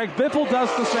 Greg Biffle does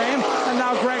the same. And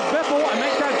now Greg Biffle, and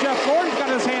make that Jeff Gordon's got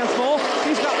his hands full.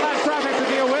 He's got lap traffic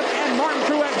to deal with, and Martin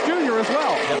Truex Jr. as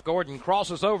well. Jeff Gordon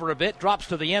crosses over a bit, drops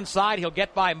to the inside. He'll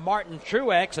get by Martin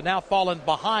Truex, and now falling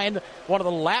behind one of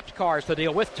the lapped cars to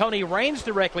deal with. Tony Raines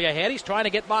directly ahead. He's trying to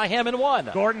get by him in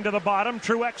 1. Gordon to the bottom,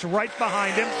 Truex right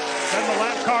behind him. Then the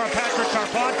lap car of Patrick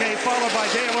Carpente, followed by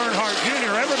Dale Earnhardt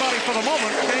Jr. Everybody for the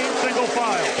moment staying single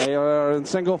file. They are in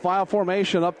single file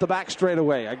formation up the back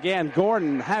straightaway. Again,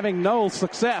 Gordon having no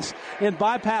success in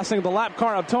bypassing the lap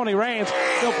car of Tony Raines.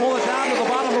 He'll pull it down to the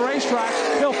bottom of the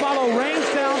racetrack. He'll follow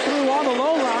Raines down through on the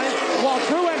low line while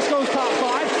Truex goes top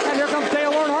 5. And here comes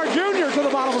Dale Earnhardt Jr. to the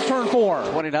bottom of turn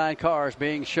 4. 29 cars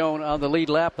being shown on the lead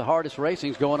lap. The hardest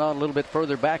racing's going on a little bit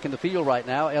further back in the field right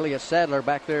now. Elliott Sadler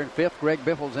back there in 5th. Greg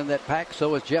Biffle's in that pack.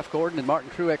 So is Jeff Gordon and Martin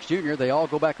Truex Jr. They all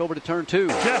go back over to turn 2.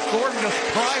 Jeff Gordon just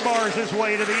pry bars his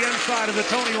way to the inside of the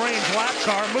Tony Raines lap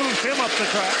car, moves him up the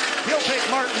track. He'll take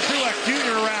Martin Truex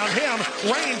Jr. around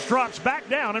him. Raines drops back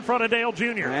down in front of Dale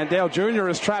Jr. And Dale Jr.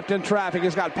 is trapped in traffic.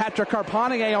 He's got Patrick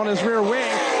Carpentier on his rear wing,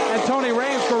 and Tony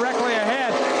Raines directly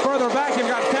ahead. Further back, you've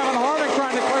got Kevin Harvick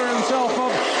trying to clear himself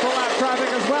of the lap traffic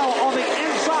as well on the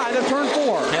inside of turn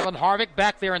 4. Kevin Harvick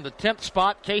back there in the 10th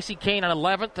spot. Casey Kane in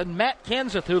 11th. And Matt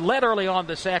Kenseth, who led early on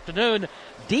this afternoon,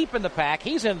 deep in the pack.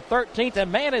 He's in 13th.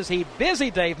 And, man, is he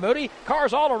busy, Dave Moody.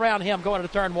 Cars all around him going to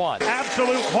turn 1.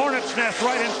 Absolute hornet's nest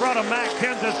right in front of Matt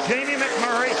Kenseth. Jamie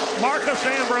McMurray, Marcus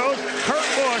Ambrose, Kurt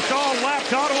Busch, all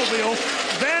lapped automobiles.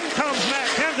 Then comes Matt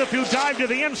Kenseth, who dived to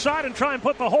the inside and try and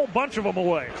put the whole bunch of them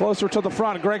away. Closer to the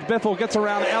front, Greg Biffle gets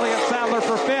around Elliott Sadler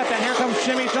for 5th, and here comes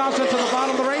Jimmy Johnson to the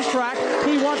bottom of the racetrack.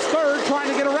 He wants 3rd, trying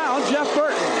to get around Jeff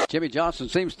Burton. Jimmy Johnson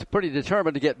seems pretty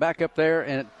determined to get back up there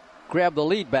and grab the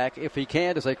lead back if he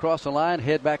can as they cross the line,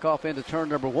 head back off into turn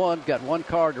number 1. Got one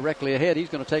car directly ahead. He's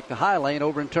going to take the high lane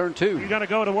over in turn 2. You're going to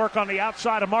go to work on the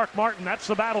outside of Mark Martin. That's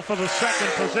the battle for the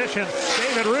 2nd position.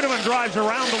 David Rudiman drives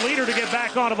around the leader to get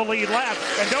back onto the lead lap.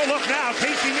 And don't look now,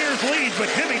 Casey Mears leads, but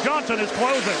Jimmy Johnson is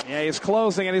closing. Yeah, he's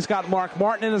closing, and he's got Mark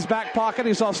Martin in his back pocket.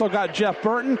 He's also got Jeff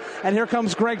Burton. And here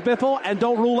comes Greg Biffle, and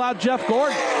don't rule out Jeff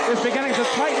Gordon. Is beginning to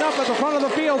tighten up at the front of the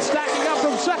field, stacking up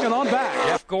from 2nd on back.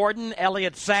 Jeff Gordon,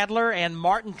 Elliott Sadler, and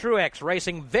Martin Truex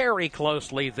racing very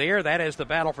closely there. That is the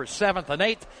battle for 7th and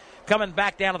 8th. Coming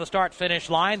back down to the start-finish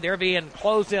line. They're being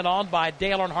closed in on by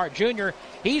Dale Earnhardt Jr.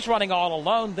 He's running all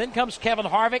alone. Then comes Kevin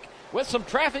Harvick with some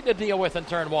traffic to deal with in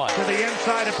turn 1. To the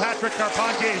inside of Patrick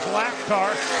Carpentier's lap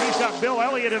car. He's got Bill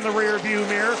Elliott in the rear view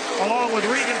mirror, along with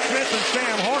Regan Smith and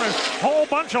Sam Horner. Whole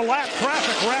bunch of lap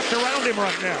traffic wrapped around him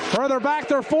right now. Further back,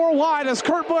 they're 4 wide as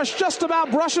Kurt Busch just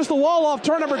about brushes the wall off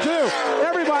turn number 2.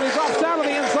 Everybody drops down to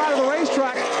the inside of the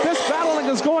racetrack. This battling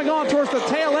is going on towards the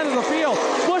tail end of the field.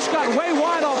 Busch got way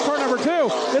wide off turn number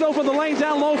 2. It opened the lane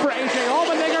down low for A.J.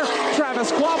 Allmendinger,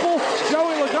 Travis Kvapil,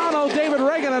 Joey Logano, David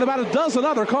Reagan, and about a dozen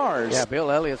other cars. Yeah,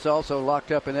 Bill Elliott's also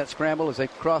locked up in that scramble as they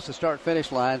cross the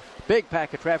start-finish line. Big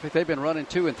pack of traffic. They've been running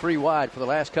 2 and 3 wide for the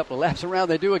last couple of laps around.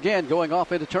 They do again, going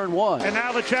off into turn 1. And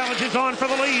now the challenge is on for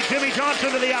the lead. Jimmy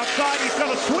Johnson to the outside. He's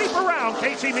going to sweep around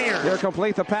Casey Mears. Here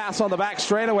complete the pass on the back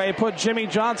straightaway. Put Jimmy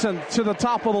Johnson to the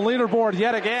top of the leaderboard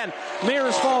yet again.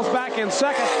 Mears falls back in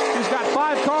 2nd. He's got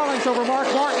 5 car lengths over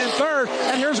Mark Martin in 3rd.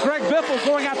 And here's Greg Biffle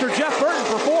going after Jeff Burton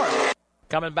for 4th.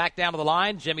 Coming back down to the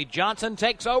line, Jimmy Johnson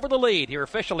takes over the lead here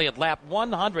officially at lap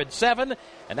 107.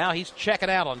 And now he's checking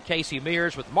out on Casey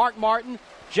Mears with Mark Martin,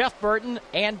 Jeff Burton,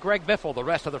 and Greg Biffle, the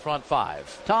rest of the front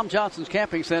 5. Tom Johnson's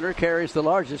Camping Center carries the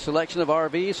largest selection of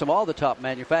RVs from all the top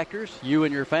manufacturers. You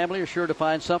and your family are sure to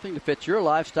find something to fit your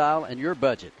lifestyle and your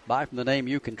budget. Buy from the name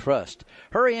you can trust.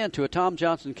 Hurry in to a Tom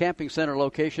Johnson Camping Center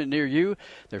location near you.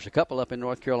 There's a couple up in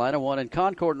North Carolina, one in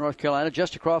Concord, North Carolina,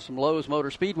 just across from Lowe's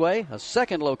Motor Speedway, a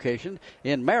second location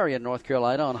in Marion, North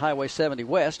Carolina on Highway 70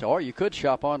 West, or you could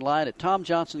shop online at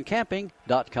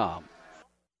TomJohnsonCamping.com.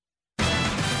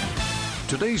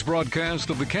 Today's broadcast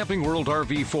of the Camping World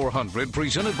RV 400,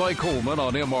 presented by Coleman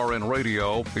on MRN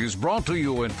Radio, is brought to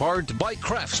you in part by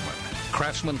Craftsman.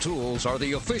 Craftsman tools are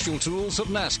the official tools of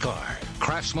NASCAR.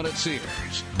 Craftsman at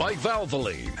Sears. By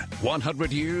Valvoline,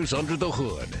 100 years under the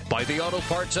hood. By the auto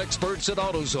parts experts at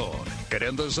AutoZone. Get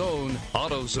in the zone,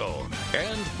 AutoZone.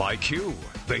 And by Q,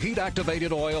 the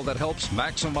heat-activated oil that helps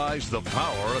maximize the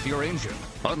power of your engine.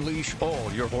 Unleash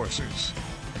all your horses.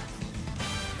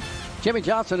 Jimmy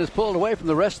Johnson is pulled away from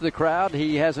the rest of the crowd.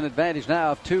 He has an advantage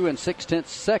now of 2 6/10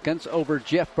 seconds over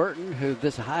Jeff Burton, who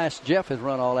this highest Jeff has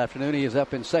run all afternoon. He is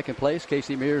up in second place.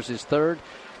 Casey Mears is third.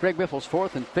 Greg Biffle's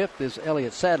fourth, and fifth is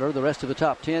Elliott Sadler. The rest of the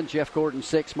top 10, Jeff Gordon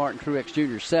sixth, Martin Truex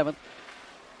Jr. seventh.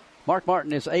 Mark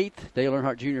Martin is eighth, Dale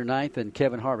Earnhardt Jr. ninth, and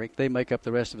Kevin Harvick. They make up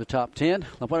the rest of the top 10.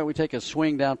 Now, why don't we take a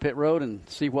swing down pit road and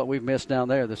see what we've missed down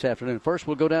there this afternoon. First,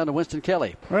 we'll go down to Winston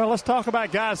Kelly. Well, let's talk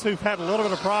about guys who've had a little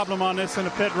bit of problem on this in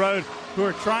the pit road, who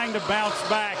are trying to bounce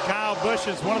back. Kyle Busch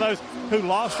is one of those who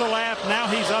lost a lap. Now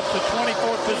he's up to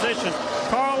 24th position.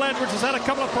 Carl Edwards has had a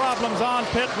couple of problems on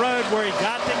pit road where he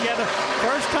got together.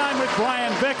 First time with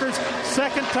Brian Vickers,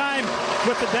 second time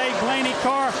with the Dave Blaney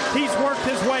car. He's worked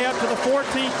his way up to the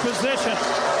 14th position.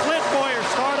 Clint Boyer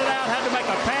started out, had to make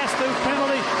a pass-through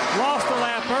penalty, lost a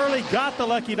lap early, got the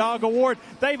Lucky Dog Award.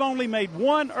 They've only made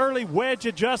one early wedge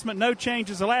adjustment, no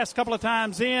changes the last couple of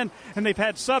times in, and they've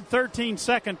had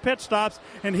sub-13-second pit stops,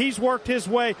 and he's worked his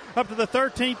way up to the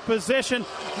 13th position.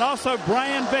 And also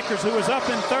Brian Vickers, who was up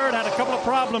in third, had a couple of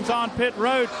problems on pit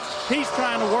road. He's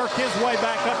trying to work his way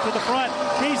back up to the front.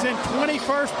 He's in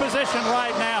 21st position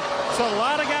right now. So a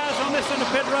lot of guys on this in the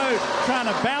pit road trying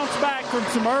to bounce back from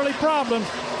some early problems.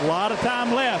 A lot of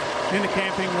time left in the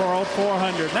Camping World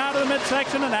 400. Now to the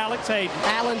midsection and Alex Hayden.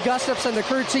 Alan Gustafson, the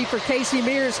crew chief for Casey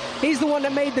Mears. He's the one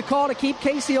that made the call to keep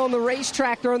Casey on the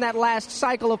racetrack during that last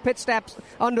cycle of pit stops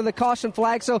under the caution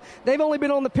flag. So they've only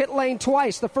been on the pit lane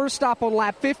twice. The first stop on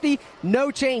lap 50,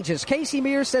 no changes. Casey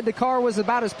Mears said the car was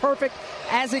about as perfect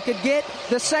as it could get.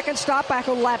 The second stop back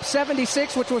on lap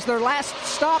 76, which was their last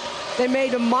stop, they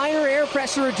made a minor air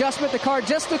pressure adjustment. The car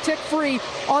just a tick free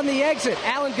on the exit.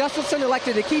 Alan Gustafson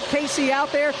elected to keep Casey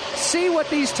out there, see what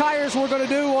these tires were going to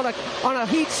do on a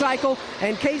heat cycle,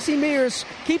 and Casey Mears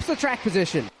keeps the track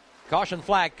position. Caution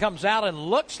flag comes out, and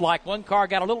looks like one car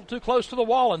got a little too close to the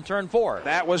wall in turn 4.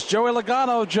 That was Joey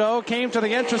Logano, Joe. Came to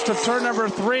the entrance of turn number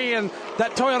 3, and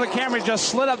that Toyota Camry just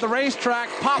slid up the racetrack,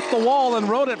 popped the wall, and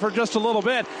rode it for just a little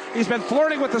bit. He's been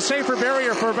flirting with the safer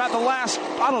barrier for about the last,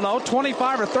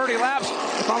 25 or 30 laps.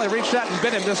 He finally reached out and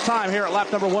bit him this time here at lap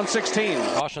number 116.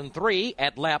 Caution 3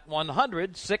 at lap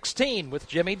 116 with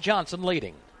Jimmy Johnson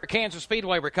leading. Kansas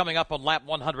Speedway, we're coming up on lap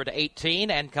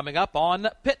 118 and coming up on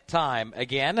pit time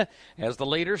again as the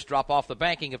leaders drop off the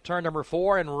banking of turn number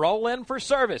 4 and roll in for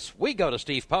service. We go to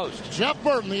Steve Post. Jeff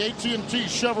Burton, the AT&T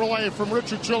Chevrolet from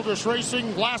Richard Childress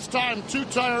Racing. Last time 2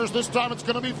 tires, this time it's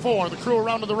going to be 4. The crew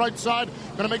around to the right side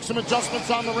going to make some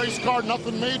adjustments on the race car,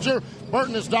 nothing major.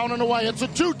 Burton is down and away. It's a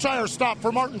 2-tire stop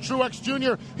for Martin Truex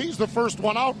Jr. He's the first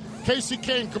one out. Casey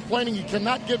Kane complaining he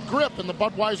cannot get grip in the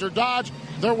Budweiser Dodge.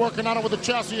 They're working on it with a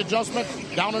chassis adjustment.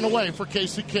 Down and away for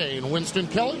Casey Kane. Winston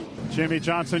Kelly. Jimmy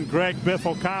Johnson, Greg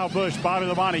Biffle, Kyle Busch, Bobby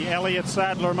Labonte, Elliott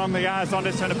Sadler among the guys on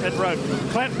this end of pit road.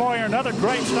 Clint Boyer, another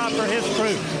great stop for his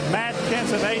crew. Matt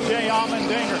Kenseth, A.J.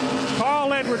 Allmendinger.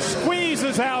 Carl Edwards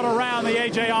squeezes out around the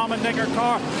A.J. Allmendinger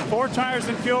car. 4 tires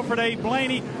and fuel for Dave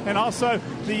Blaney, and also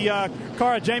the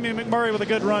car of Jamie McMurray with a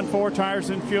good run. 4 tires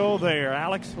and fuel there.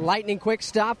 Alex? Lightning quick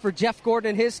stop for Jeff Gordon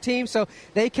and his team. So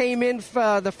they came in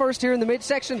the first here in the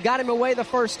midsection, got him away the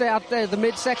first out there, the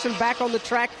midsection, back on the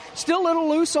track. Still a little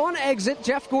loose on exit.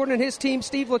 Jeff Gordon and his team,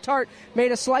 Steve Letarte,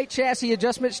 made a slight chassis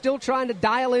adjustment, still trying to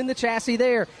dial in the chassis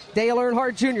there. Dale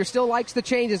Earnhardt Jr. still likes the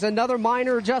changes. Another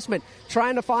minor adjustment,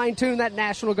 trying to fine-tune that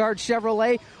National Guard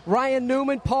Chevrolet. Ryan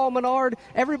Newman, Paul Menard,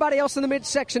 everybody else in the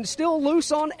midsection still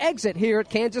loose on exit here at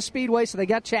Kansas Speedway, so they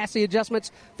got chassis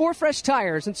adjustments, 4 fresh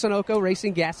tires, and Sunoco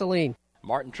Racing gasoline.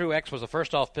 Martin Truex was the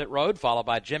first off pit road, followed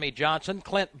by Jimmy Johnson,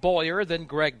 Clint Boyer, then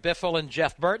Greg Biffle and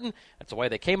Jeff Burton. That's the way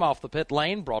they came off the pit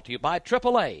lane, brought to you by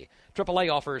AAA.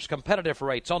 AAA offers competitive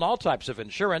rates on all types of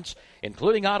insurance,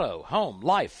 including auto, home,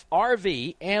 life,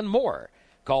 RV, and more.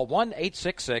 Call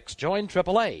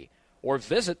 1-866-JOIN-AAA or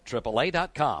visit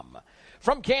AAA.com.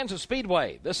 From Kansas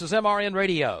Speedway, this is MRN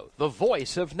Radio, the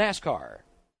voice of NASCAR.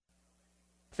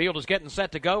 Field is getting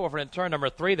set to go over in turn number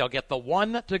 3. They'll get the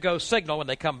 1-to-go signal when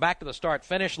they come back to the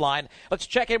start-finish line. Let's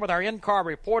check in with our in-car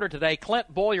reporter today,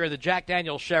 Clint Boyer of the Jack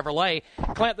Daniels Chevrolet.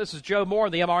 Clint, this is Joe Moore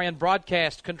in the MRN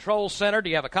Broadcast Control Center. Do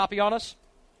you have a copy on us?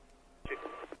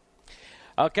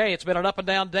 Okay, it's been an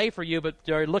up-and-down day for you, but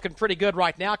you're looking pretty good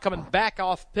right now, coming back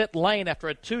off pit lane after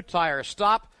a 2-tire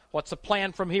stop. What's the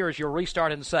plan from here as you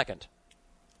restart in second?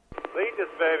 Lead this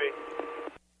baby.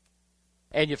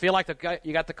 And you feel like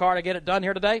you got the car to get it done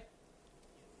here today?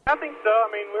 I think so. I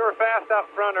mean, we were fast out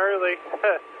front early.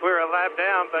 We were a lap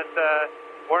down, but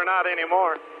we're not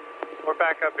anymore. We're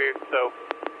back up here, so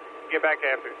get back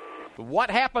after it. What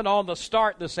happened on the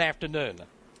start this afternoon?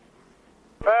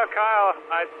 Well, Kyle,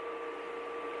 I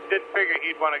didn't figure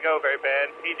he'd want to go very bad.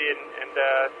 He didn't, and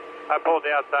I pulled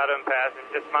the outside of him passing.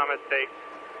 Just my mistake.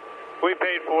 We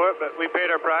paid for it, but we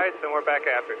paid our price, and we're back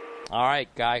after it. All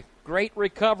right, Guy. Great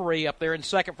recovery up there in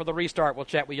second for the restart. We'll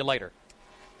chat with you later.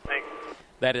 Thanks.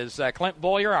 That is Clint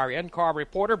Boyer, our in-car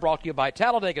reporter, brought to you by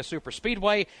Talladega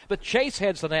Superspeedway. The Chase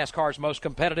heads to NASCAR's most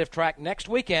competitive track next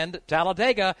weekend,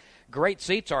 Talladega. Great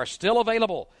seats are still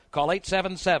available. Call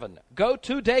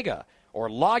 877-GO-TO-DEGA or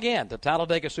log in to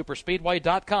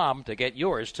TalladagaSuperspeedway.com to get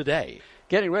yours today.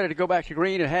 Getting ready to go back to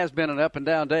green. It has been an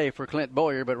up-and-down day for Clint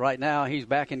Boyer, but right now he's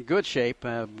back in good shape.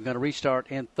 Going to restart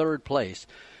in third place.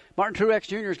 Martin Truex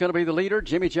Jr. is going to be the leader.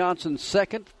 Jimmy Johnson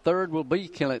second. Third will be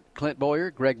Clint Boyer.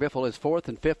 Greg Biffle is fourth,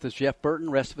 and fifth is Jeff Burton.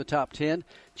 Rest of the top 10.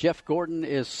 Jeff Gordon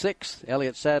is sixth.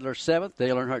 Elliott Sadler seventh.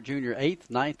 Dale Earnhardt Jr. eighth.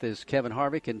 Ninth is Kevin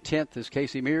Harvick, and 10th is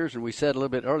Casey Mears. And we said a little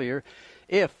bit earlier,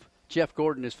 if Jeff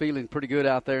Gordon is feeling pretty good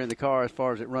out there in the car as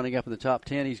far as it running up in the top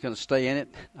 10, he's going to stay in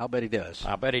it. I'll bet he does.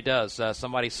 I bet he does.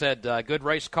 Somebody said good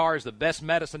race car is the best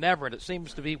medicine ever, and it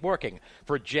seems to be working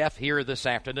for Jeff here this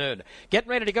afternoon. Getting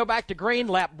ready to go back to green,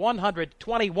 lap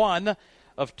 121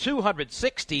 of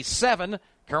 267,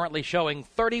 currently showing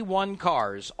 31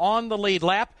 cars on the lead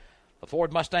lap. The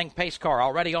Ford Mustang pace car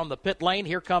already on the pit lane.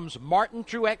 Here comes Martin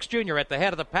Truex Jr. at the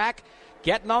head of the pack.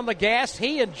 Getting on the gas,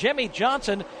 he and Jimmy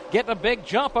Johnson getting a big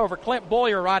jump over Clint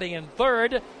Boyer riding in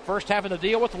third. First having to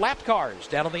deal with lap cars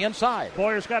down on the inside.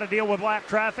 Boyer's got to deal with lap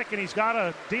traffic, and he's got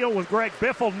to deal with Greg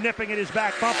Biffle nipping at his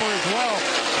back bumper as well.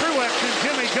 Truex and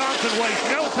Jimmy Johnson waste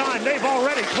no time. They've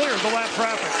already cleared the lap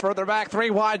traffic. Further back, 3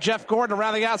 wide, Jeff Gordon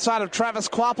around the outside of Travis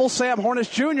Kvapil. Sam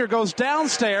Hornish Jr. goes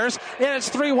downstairs, and it's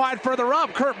 3 wide further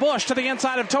up. Kurt Busch to the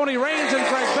inside of Tony Raines and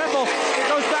Greg Biffle. It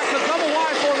goes back to double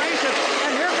wide formation,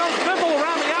 and here comes Biffle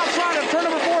around the outside of turn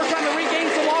number 4 trying to regain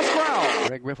some lost ground.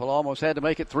 Greg Biffle almost had to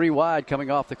make it 3 wide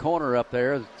coming off the corner up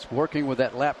there. It's working with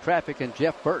that lap traffic, and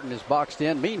Jeff Burton is boxed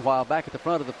in. Meanwhile, back at the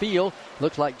front of the field,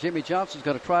 looks like Jimmy Johnson's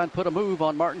going to try and put a move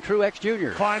on Martin Truex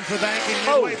Jr. Climbs the banking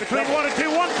midway between 1 and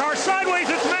 2. One car sideways.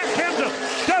 It's Matt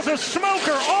Kenseth. Does a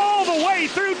smoker all the way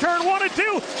through turn 1 and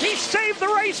 2. He saved the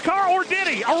race car, or did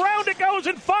he? Around it goes,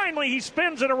 and finally he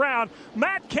spins it around.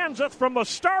 Matt Kenseth, from the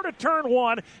start of turn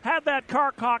 1, had that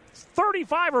car cocked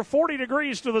 35 or 40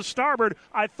 degrees to the starboard.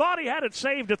 I thought he had it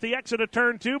saved at the exit of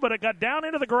turn 2, but it got down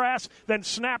into the grass, then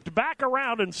snapped back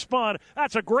around and spun.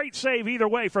 That's a great save either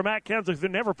way for Matt Kenseth, who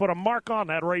never put a mark on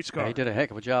that race car. Yeah, he did a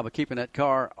heck of a job of keeping that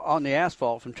car on the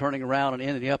asphalt from turning around and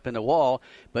ending up in the wall.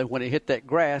 But when he hit that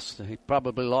grass, he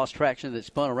probably lost traction that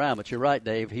spun around. But you're right,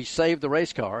 Dave. He saved the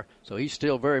race car, so he's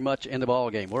still very much in the ball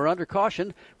game. We're under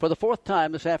caution for the 4th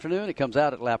time this afternoon. It comes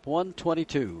out at lap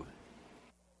 122.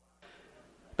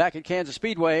 Back at Kansas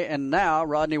Speedway, and now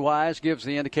Rodney Wise gives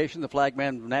the indication, the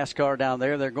flagman NASCAR down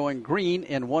there, they're going green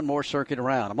in one more circuit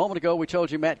around. A moment ago, we told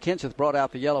you Matt Kenseth brought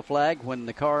out the yellow flag when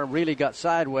the car really got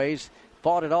sideways,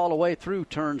 fought it all the way through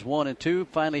turns 1 and 2,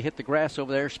 finally hit the grass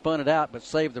over there, spun it out, but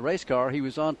saved the race car. He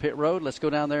was on pit road. Let's go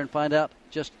down there and find out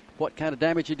just what kind of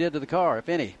damage he did to the car, if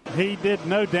any. He did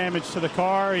no damage to the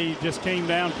car. He just came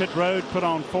down pit road, put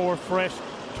on 4 fresh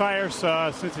tires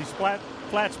since he flat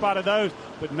spotted those,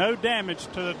 but no damage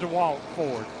to the DeWalt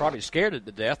Ford. Probably scared it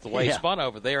to death the way he spun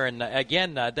over there. And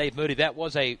again, Dave Moody, that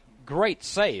was a great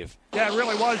save. Yeah, it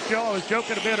really was, Joe. I was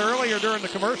joking a bit earlier during the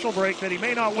commercial break that he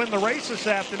may not win the race this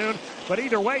afternoon, but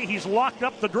either way, he's locked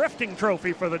up the drifting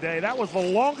trophy for the day. That was the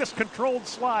longest controlled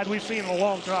slide we've seen in a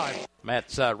long time.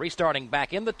 Matt's restarting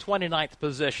back in the 29th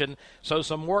position, so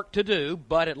some work to do,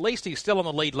 but at least he's still on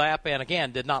the lead lap and,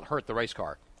 again, did not hurt the race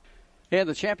car. And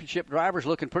the championship drivers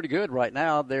looking pretty good right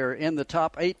now. They're in the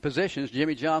top 8 positions.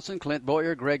 Jimmy Johnson, Clint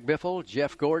Boyer, Greg Biffle,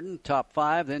 Jeff Gordon, top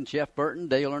 5. Then Jeff Burton,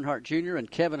 Dale Earnhardt Jr.,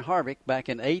 and Kevin Harvick back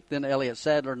in 8th. Then Elliott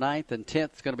Sadler 9th, and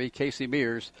 10th is going to be Casey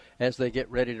Mears as they get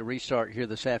ready to restart here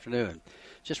this afternoon.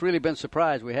 Just really been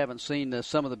surprised we haven't seen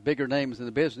some of the bigger names in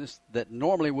the business that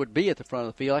normally would be at the front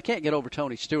of the field. I can't get over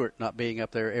Tony Stewart not being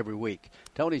up there every week.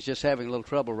 Tony's just having a little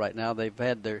trouble right now. They've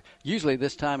had their, usually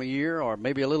this time of year, or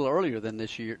maybe a little earlier than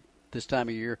this time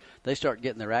of year, they start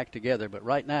getting their act together. But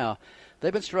right now,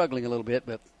 they've been struggling a little bit,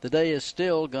 but the day is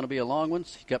still going to be a long one.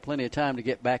 He's got plenty of time to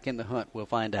get back in the hunt. We'll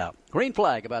find out. Green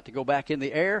flag about to go back in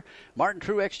the air. Martin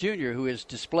Truex Jr., who has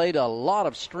displayed a lot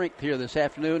of strength here this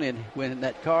afternoon when in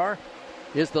that car,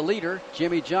 is the leader.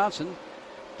 Jimmy Johnson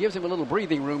gives him a little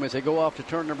breathing room as they go off to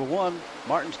turn number 1.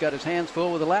 Martin's got his hands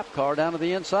full with the lap car down to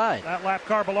the inside. That lap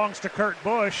car belongs to Kurt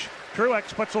Busch.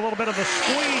 Truex puts a little bit of a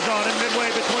squeeze on him midway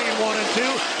between 1 and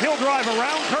 2. He'll drive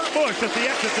around Kurt Busch at the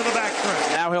exit to the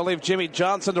backstretch. Now he'll leave Jimmy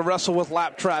Johnson to wrestle with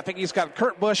lap traffic. He's got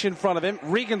Kurt Busch in front of him,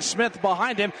 Regan Smith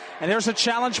behind him, and there's a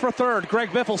challenge for third.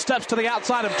 Greg Biffle steps to the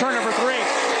outside of turn number 3,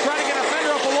 trying to get a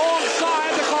fender up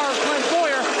alongside the car of Clint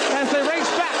Boyer as they race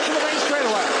back to the race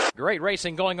straightaway. Great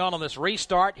racing going on this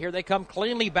restart. Here they come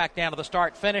cleanly back down to the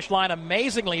start-finish line.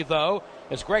 Amazingly, though,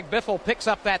 as Greg Biffle picks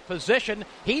up that position,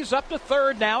 he's up to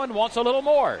third now and wants a little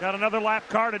more. Got another lap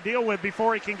car to deal with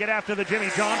before he can get after the Jimmy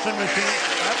Johnson machine.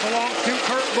 That belongs to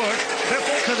Kurt Busch.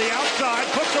 Biffle to the outside,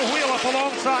 puts a wheel up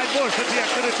alongside Busch at the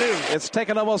exit of 2. It's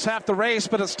taken almost half the race,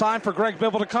 but it's time for Greg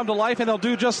Biffle to come to life, and he'll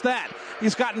do just that.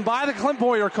 He's gotten by the Clint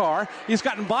Boyer car. He's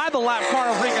gotten by the lap car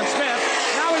of Regan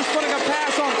Smith. Now he's putting a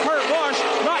pass on Kurt Busch.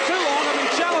 Not too long, and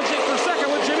he's challenging for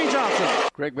second with Jimmy Johnson.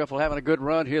 Greg Biffle having a good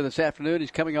run here this afternoon.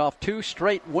 He's coming off 2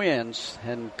 straight wins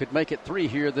and could make it 3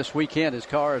 here this weekend. His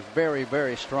car is very,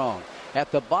 very strong.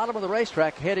 At the bottom of the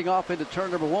racetrack, heading off into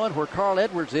turn number 1, where Carl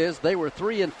Edwards is, they were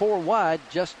 3 and 4 wide,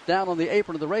 just down on the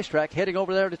apron of the racetrack, heading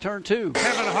over there to turn 2.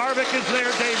 Kevin Harvick is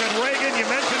there, David Reagan. You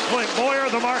mentioned Clint Boyer,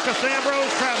 the Marcus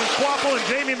Ambrose, Travis Quapple, and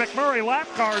Jamie McMurray lap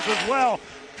cars as well.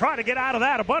 Try to get out of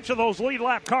that. A bunch of those lead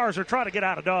lap cars are trying to get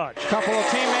out of Dodge. Couple of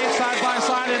teammates side by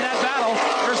side in that battle.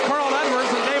 There's Carl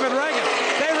Edwards and David Reagan.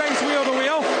 They race wheel to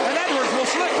wheel, and Edwards will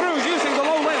slip through using the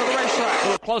low lane of the racetrack. A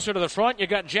little closer to the front, you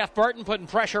got Jeff Burton putting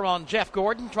pressure on Jeff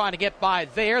Gordon, trying to get by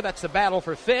there. That's the battle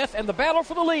for 5th, and the battle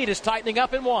for the lead is tightening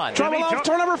up in 1. Trouble off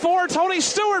turn number 4. Tony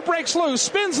Stewart breaks loose,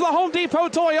 spins the Home Depot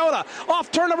Toyota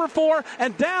off turn number 4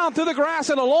 and down through the grass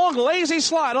in a long, lazy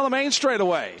slide on the main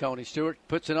straightaway. Tony Stewart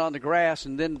puts it on the grass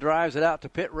and then drives it out to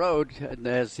pit road. And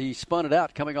as he spun it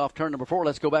out coming off turn number 4,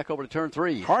 let's go back over to turn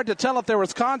 3. Hard to tell if there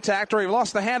was contact or he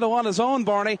lost the handle on his own,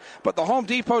 Barney, but the Home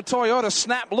Depot Toyota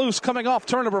snapped loose coming off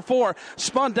turn number 4,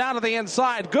 spun down to the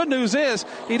inside. Good news is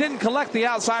he didn't collect the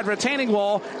outside retaining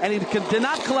wall, and he did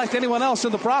not collect anyone else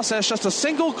in the process. Just a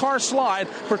single car slide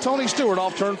for Tony Stewart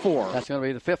off turn 4. That's going to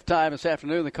be the 5th time this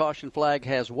afternoon the caution flag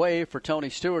has waved for Tony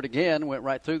Stewart again. Went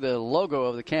right through the logo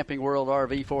of the Camping World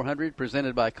RV 400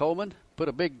 presented by Coleman. Put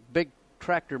a big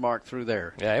tractor mark through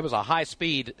there. Yeah, it was a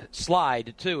high-speed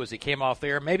slide, too, as he came off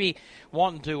there. Maybe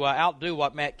wanting to outdo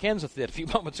what Matt Kenseth did a few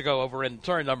moments ago over in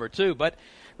turn number 2. But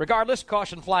regardless,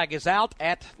 caution flag is out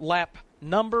at lap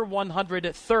number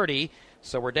 130.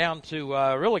 So we're down to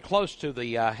really close to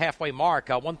the halfway mark.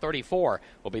 134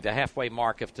 will be the halfway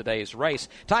mark of today's race.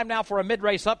 Time now for a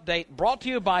mid-race update brought to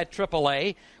you by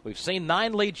AAA. We've seen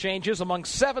 9 lead changes among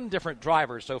 7 different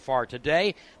drivers so far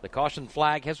today. The caution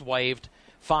flag has waved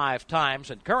 5 times,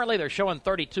 and currently they're showing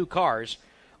 32 cars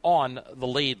on the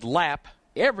lead lap.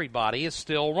 Everybody is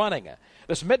still running.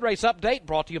 This mid-race update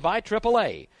brought to you by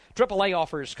AAA. AAA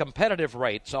offers competitive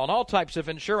rates on all types of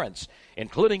insurance,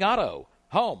 including auto,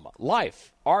 home,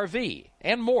 life, RV,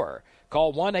 and more.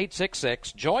 Call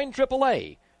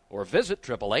 1-866-JOIN-AAA or visit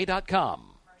AAA.com.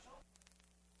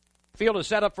 Field is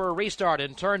set up for a restart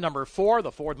in turn number 4.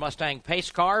 The Ford Mustang pace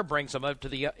car brings him up to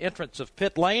the entrance of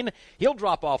pit lane. He'll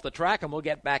drop off the track, and we'll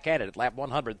get back at it at lap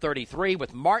 133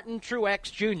 with Martin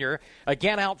Truex Jr.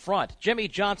 again out front. Jimmy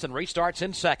Johnson restarts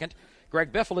in second.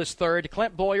 Greg Biffle is third,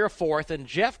 Clint Boyer fourth, and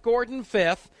Jeff Gordon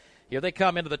fifth. Here they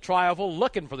come into the tri-oval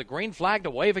looking for the green flag to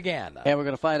wave again. And we're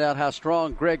going to find out how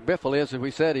strong Greg Biffle is. As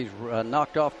we said, he's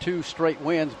knocked off 2 straight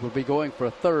wins. We'll be going for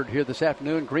a third here this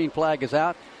afternoon. Green flag is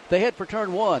out. They head for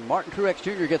turn 1. Martin Truex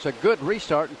Jr. gets a good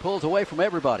restart and pulls away from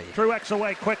everybody. Truex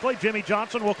away quickly. Jimmy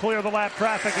Johnson will clear the lap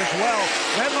traffic as well.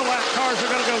 Then the lap cars are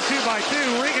going to go 2 by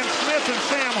 2. Regan Smith and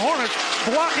Sam Hornet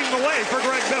blocking the way for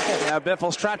Greg Biffle. Yeah,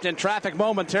 Biffle's trapped in traffic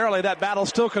momentarily. That battle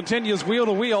still continues wheel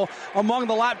to wheel among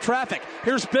the lap traffic.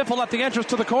 Here's Biffle at the entrance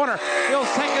to the corner. He'll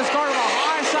take his car to the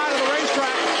high side of the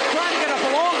racetrack, trying to get up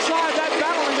alongside that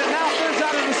battling that now thirds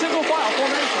out in the single file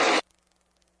formation.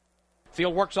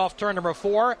 Field works off turn number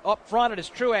 4. Up front, it is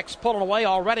Truex pulling away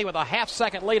already with a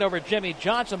half-second lead over Jimmy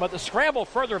Johnson, but the scramble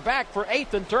further back for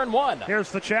 8th in turn 1. Here's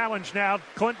the challenge now.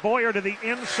 Clint Boyer to the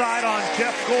inside on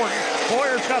Jeff Gordon.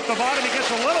 Boyer's got the bottom. He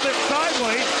gets a little bit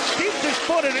sideways, keeps his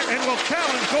foot in it, and will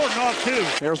challenge Gordon off 2.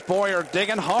 Here's Boyer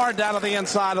digging hard down to the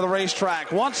inside of the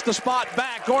racetrack. Wants the spot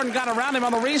back. Gordon got around him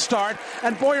on the restart,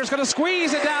 and Boyer's going to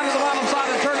squeeze it down to the bottom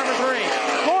side of turn number 3.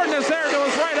 Gordon is there to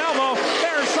his right elbow.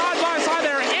 They're side by side.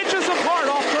 They're inches apart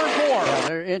off turn 4. Yeah,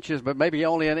 they're inches, but maybe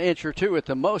only an inch or 2 at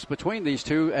the most between these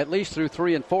two, at least through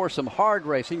 3 and 4. Some hard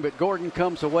racing, but Gordon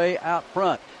comes away out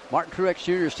front. Martin Truex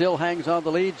Jr. still hangs on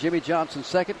the lead. Jimmy Johnson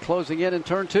second, closing in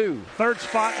turn 2. Third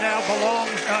spot now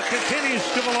continues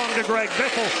to belong to Greg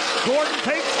Biffle. Gordon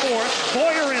takes 4th,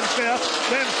 Boyer in 5th,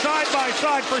 then side by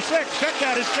side for 6th. Check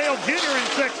that, is Dale Jr. in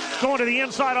 6th, going to the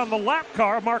inside on the lap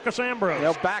car, Marcus Ambrose.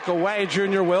 They'll back away,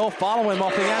 Junior will. Follow him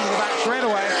off the end of the back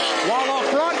straightaway. While up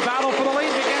front, battle for the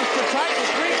lead begins to tighten.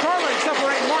 3 car lengths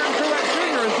separate Martin Truex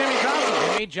Jr. and Jimmy Johnson.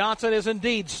 Jimmy Johnson is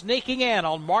indeed sneaking in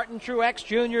on Martin Truex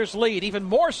Jr.'s lead, even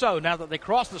more so now that they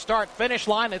cross the start-finish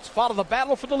line. It's followed the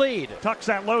battle for the lead. Tucks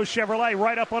that Lowe's Chevrolet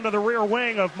right up under the rear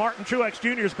wing of Martin Truex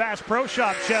Jr.'s Bass Pro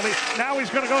Shop Chevy. Now he's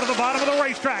going to go to the bottom of the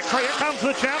racetrack. Here comes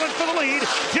the challenge for the lead.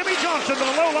 Jimmy Johnson to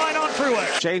the low line on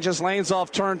Truex. Changes lanes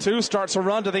off turn 2, starts a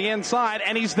run to the inside,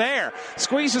 and he's there.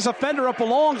 Squeezes a fender up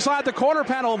alongside the quarter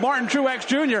panel of Martin Truex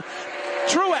Jr.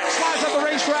 Truex slides up the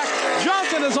racetrack.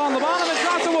 Johnson is on the bottom, and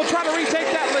Johnson will try to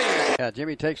retake that lead. Yeah,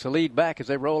 Jimmy takes the lead back as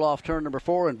they roll off turn number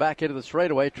 4 and back into the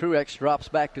straightaway. Truex drops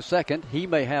back to second. He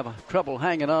may have trouble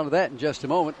hanging on to that in just a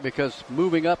moment because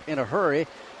moving up in a hurry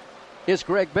is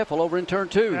Greg Biffle over in turn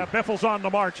 2. Yeah, Biffle's on the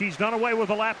march. He's done away with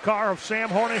the lap car of Sam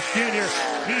Hornish Jr.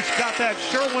 He's got that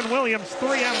Sherwin-Williams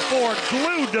 3M Ford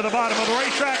glued to the bottom of the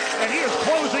racetrack, and he is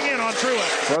closing in on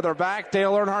Truex. Further back,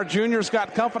 Dale Earnhardt Jr.'s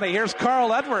got company. Here's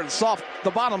Carl Edwards off the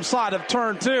bottom side of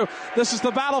turn 2. This is the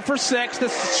battle for 6.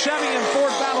 This is Chevy and Ford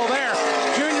battle there.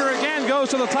 Jr. again goes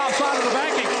to the top side of the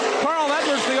banking. Carl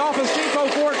Edwards, the Office Depot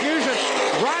Ford Fusion,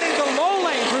 riding the low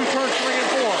lane through turn 3 and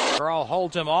 4. Carl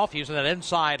holds him off using that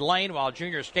inside lane while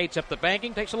Junior skates up the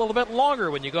banking. Takes a little bit longer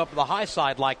when you go up to the high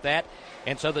side like that.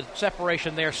 And so the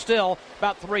separation there still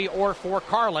about 3 or 4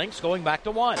 car lengths going back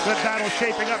to 1. Good battle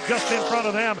shaping up just in front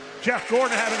of them. Jeff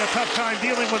Gordon having a tough time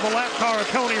dealing with the lap car of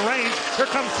Tony Raines. Here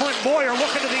comes Clint Boyer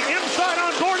looking to the inside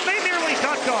on Gordon. They nearly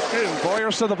touch off too.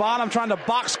 Boyer's to the bottom trying to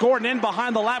box Gordon in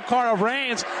behind the lap car of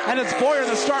Raines. And it's Boyer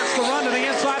that starts the run to the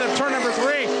inside of turn number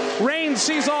 3. Raines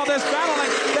sees all this battling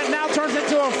that now turns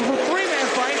into a 3-man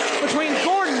fight between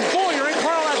Gordon, Boyer, and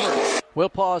Carl Edwards. We'll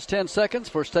pause 10 seconds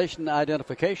for station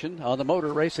identification on the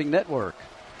Motor Racing Network.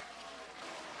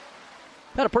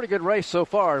 Had a pretty good race so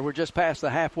far. We're just past the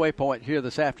halfway point here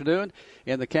this afternoon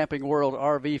in the Camping World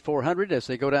RV 400 as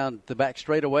they go down the back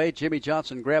straightaway. Jimmy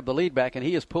Johnson grabbed the lead back, and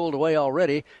he is pulled away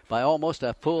already by almost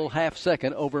a full half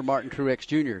second over Martin Truex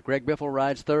Jr. Greg Biffle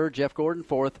rides third, Jeff Gordon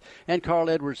fourth, and Carl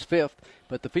Edwards fifth.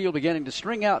 But the field beginning to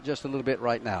string out just a little bit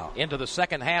right now. Into the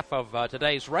second half of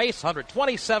today's race.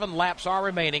 127 laps are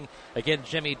remaining. Again,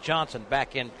 Jimmy Johnson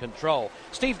back in control.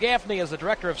 Steve Gaffney is the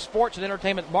Director of Sports and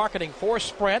Entertainment Marketing for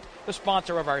Sprint, the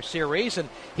sponsor of our series. And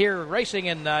here racing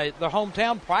in the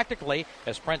hometown practically,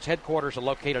 as Sprint's headquarters are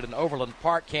located in Overland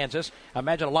Park, Kansas. I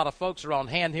imagine a lot of folks are on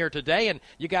hand here today, and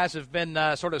you guys have been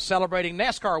sort of celebrating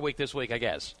NASCAR week this week, I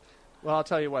guess. Well, I'll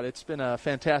tell you what, it's been a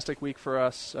fantastic week for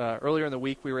us. Earlier in the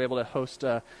week, we were able to host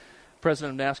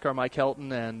President of NASCAR Mike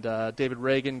Helton and David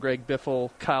Reagan, Greg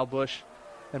Biffle, Kyle Busch,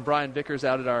 and Brian Vickers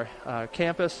out at our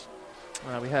campus.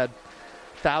 We had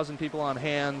 1,000 people on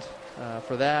hand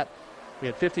for that. We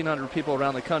had 1,500 people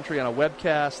around the country on a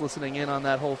webcast listening in on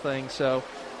that whole thing. So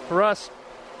for us,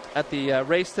 at the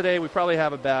race today, we probably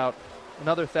have about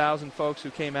another 1,000 folks who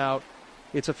came out.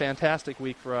 It's a fantastic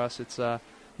week for us. It's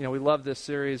we love this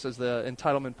series as the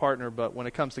entitlement partner, but when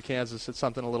it comes to Kansas, it's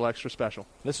something a little extra special.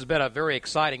 This has been a very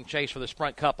exciting chase for the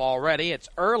Sprint Cup already. It's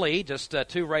early, just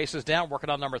 2 races down, working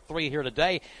on number 3 here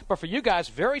today. But for you guys,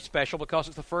 very special because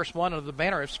it's the first one under the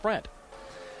banner of Sprint.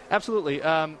 Absolutely.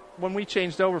 When we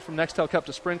changed over from Nextel Cup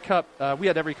to Sprint Cup, we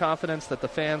had every confidence that the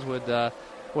fans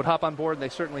would hop on board, and they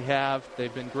certainly have.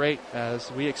 They've been great,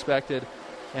 as we expected.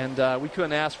 And we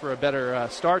couldn't ask for a better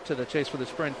start to the chase for the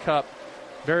Sprint Cup.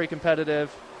 Very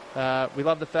competitive. We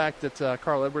love the fact that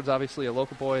Carl Edwards, obviously a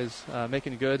local boy, is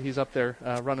making good. He's up there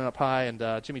running up high,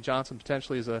 and Jimmy Johnson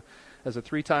potentially as a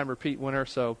 3-time repeat winner.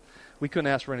 So we couldn't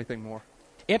ask for anything more.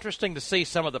 Interesting to see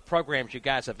some of the programs you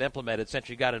guys have implemented since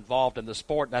you got involved in the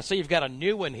sport. And I see you've got a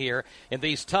new one here. In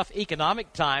these tough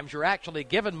economic times, you're actually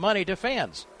giving money to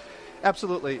fans.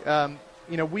 Absolutely.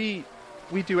 We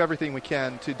do everything we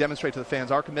can to demonstrate to the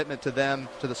fans our commitment to them,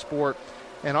 to the sport.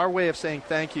 And our way of saying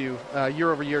thank you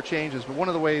year over year changes. But one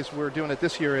of the ways we're doing it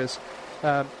this year is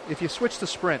if you switch to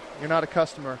Sprint, you're not a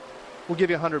customer, we'll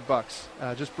give you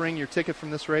 $100. Just bring your ticket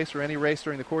from this race or any race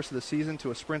during the course of the season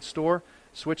to a Sprint store,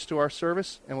 switch to our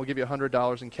service, and we'll give you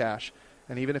 $100 in cash.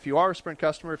 And even if you are a Sprint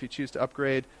customer, if you choose to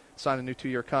upgrade, sign a new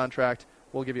 2-year contract,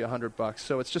 we'll give you $100.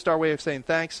 So it's just our way of saying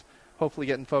thanks. Hopefully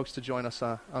getting folks to join us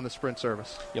on the Sprint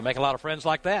service. You'll make a lot of friends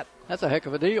like that. That's a heck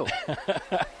of a deal.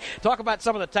 Talk about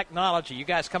some of the technology. You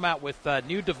guys come out with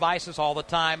new devices all the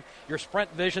time. Your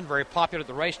Sprint Vision, very popular at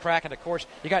the racetrack. And, of course,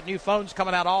 you got new phones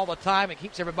coming out all the time. It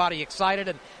keeps everybody excited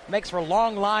and makes for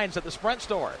long lines at the Sprint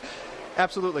store.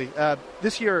 Absolutely.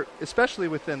 This year, especially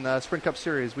within the Sprint Cup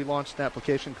Series, we launched an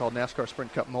application called NASCAR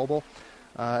Sprint Cup Mobile.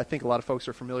 I think a lot of folks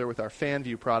are familiar with our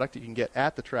FanView product that you can get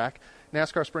at the track.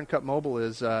 NASCAR Sprint Cup Mobile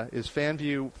is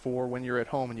FanView for when you're at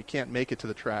home and you can't make it to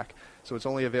the track. So it's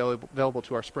only available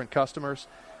to our Sprint customers.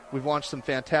 We've launched some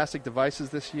fantastic devices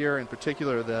this year, in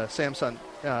particular the Samsung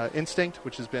Instinct,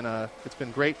 which has been it's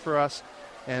been great for us.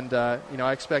 And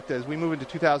I expect as we move into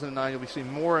 2009, you'll be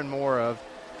seeing more and more of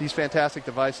these fantastic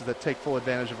devices that take full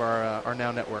advantage of our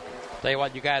Now network. Tell you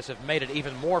what, you guys have made it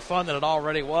even more fun than it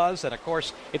already was. And, of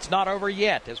course, it's not over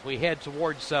yet as we head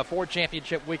towards Ford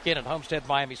Championship Weekend at Homestead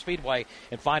Miami Speedway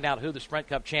and find out who the Sprint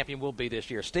Cup champion will be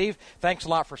this year. Steve, thanks a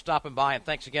lot for stopping by, and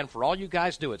thanks again for all you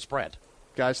guys do at Sprint.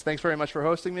 Guys, thanks very much for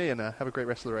hosting me, and have a great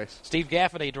rest of the race. Steve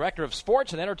Gaffney, Director of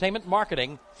Sports and Entertainment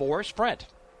Marketing for Sprint.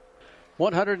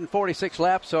 146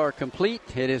 laps are complete.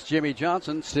 It is Jimmy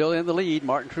Johnson still in the lead.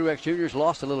 Martin Truex Jr.'s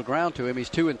lost a little ground to him. He's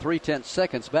 2 3/10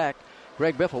 seconds back.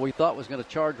 Greg Biffle, we thought, was going to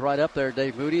charge right up there,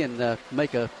 Dave Moody, and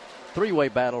make a three-way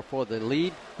battle for the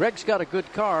lead. Greg's got a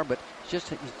good car, but he's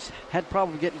had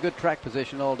problems getting good track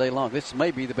position all day long. This may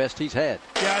be the best he's had.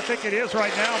 Yeah, I think it is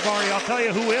right now, Barney. I'll tell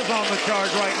you who is on the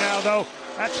charge right now, though.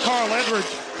 That's Carl Edwards.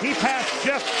 He passed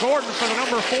Jeff Gordon for the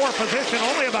number 4 position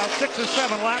only about 6 or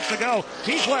 7 laps ago.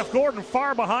 He's left Gordon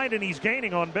far behind, and he's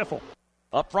gaining on Biffle.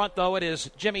 Up front, though, it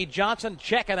is Jimmy Johnson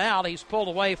checking out. He's pulled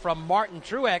away from Martin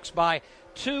Truex by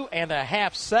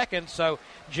 2.5 seconds. So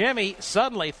Jimmy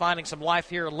suddenly finding some life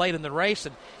here late in the race,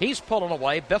 and he's pulling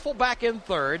away. Biffle back in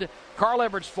 3rd, Carl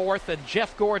Edwards 4th, and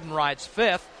Jeff Gordon rides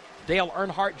 5th. Dale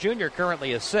Earnhardt Jr.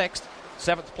 currently is 6th.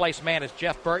 7th place man is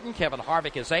Jeff Burton. Kevin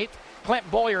Harvick is 8th.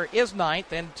 Clint Boyer is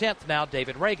 9th, and 10th now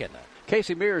David Reagan.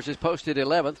 Casey Mears is posted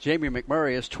 11th. Jamie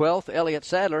McMurray is 12th. Elliott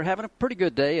Sadler having a pretty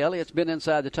good day. Elliott's been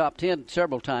inside the top 10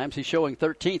 several times. He's showing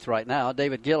 13th right now.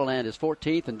 David Gilliland is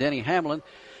 14th, and Denny Hamlin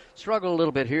struggled a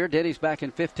little bit here. Denny's back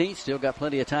in 15th. Still got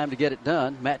plenty of time to get it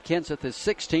done. Matt Kenseth is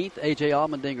 16th. A.J.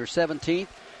 Allmendinger 17th.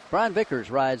 Brian Vickers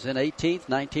rides in 18th.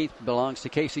 19th belongs to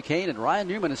Casey Kane, and Ryan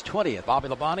Newman is 20th. Bobby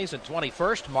Labonte's in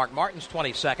 21st. Mark Martin's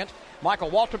 22nd.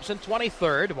 Michael Waltrip's in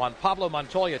 23rd. Juan Pablo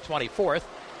Montoya 24th.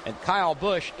 And Kyle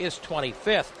Busch is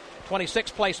 25th.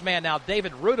 26th place man now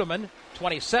David Ruderman.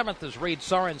 27th is Reed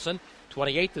Sorensen.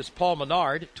 28th is Paul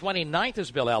Menard. 29th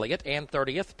is Bill Elliott. And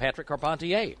 30th, Patrick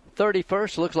Carpentier.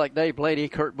 31st looks like Dave Blaney.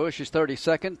 Kurt Busch is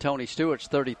 32nd. Tony Stewart's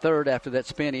 33rd after that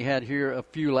spin he had here a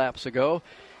few laps ago.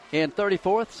 In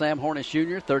 34th, Sam Hornish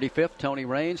Jr., 35th, Tony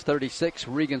Raines, 36th,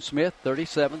 Regan Smith,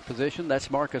 37th position.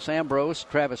 That's Marcus Ambrose.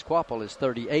 Travis Quapple is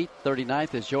 38th.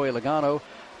 39th is Joey Logano.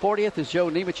 40th is Joe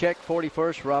Nemechek.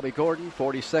 41st, Robbie Gordon.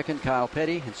 42nd, Kyle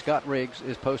Petty. And Scott Riggs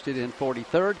is posted in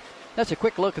 43rd. That's a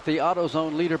quick look at the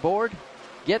AutoZone leaderboard.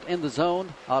 Get in the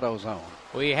zone, AutoZone.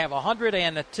 We have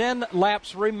 110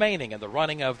 laps remaining in the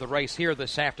running of the race here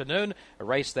this afternoon, a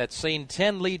race that's seen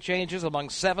 10 lead changes among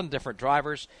 7 different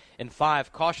drivers and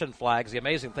 5 caution flags. The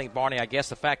amazing thing, Barney, I guess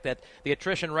the fact that the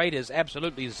attrition rate is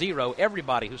absolutely 0.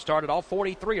 Everybody who started, all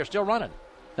 43, are still running.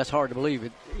 That's hard to believe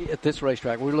at this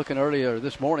racetrack. We were looking earlier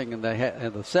this morning, and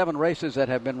the 7 races that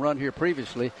have been run here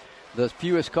previously, the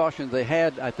fewest cautions they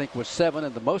had, I think, was 7,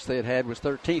 and the most they had was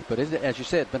 13th. But as you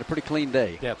said, it's been a pretty clean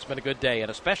day. Yeah, it's been a good day,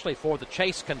 and especially for the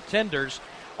Chase contenders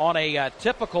on a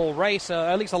typical race,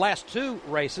 at least the last 2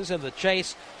 races in the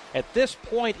Chase. At this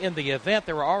point in the event,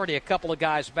 there were already a couple of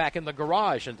guys back in the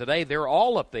garage, and today they're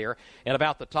all up there in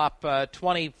about the top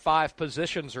 25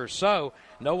 positions or so.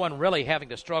 No one really having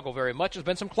to struggle very much. There's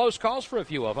been some close calls for a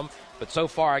few of them, but so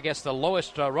far I guess the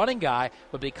lowest running guy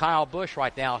would be Kyle Busch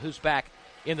right now, who's back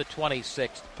in the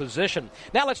 26th position.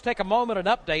 Now let's take a moment and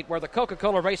update where the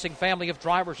Coca-Cola Racing family of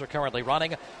drivers are currently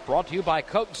running, brought to you by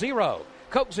Coke Zero.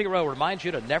 Coke Zero reminds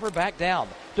you to never back down.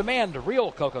 Demand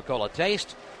real Coca-Cola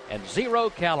taste and 0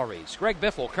 calories. Greg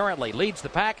Biffle currently leads the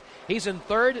pack. He's in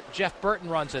 3rd. Jeff Burton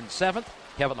runs in 7th.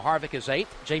 Kevin Harvick is 8th.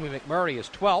 Jamie McMurray is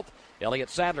 12th. Elliott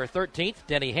Sadler 13th.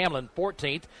 Denny Hamlin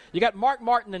 14th. You got Mark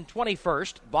Martin in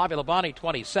 21st. Bobby Labonte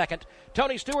 22nd.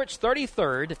 Tony Stewart's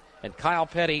 33rd. And Kyle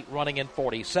Petty running in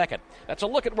 42nd. That's a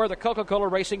look at where the Coca-Cola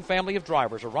Racing family of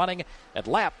drivers are running at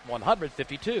lap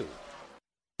 152.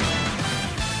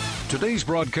 Today's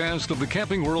broadcast of the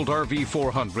Camping World RV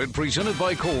 400, presented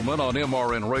by Coleman on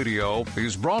MRN Radio,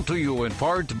 is brought to you in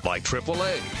part by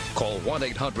AAA. Call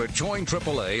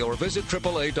 1-800-JOIN-AAA or visit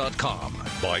AAA.com.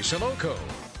 By Sunoco.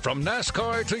 From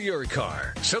NASCAR to your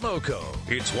car, Sunoco,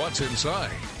 it's what's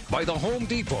inside. By the Home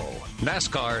Depot,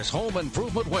 NASCAR's home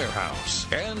improvement warehouse.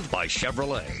 And by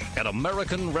Chevrolet, an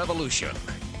American Revolution.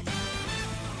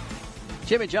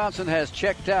 Jimmy Johnson has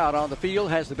checked out on the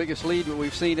field, has the biggest lead that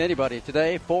we've seen anybody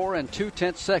today, 4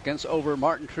 2/10 seconds over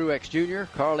Martin Truex Jr.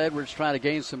 Carl Edwards trying to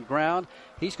gain some ground.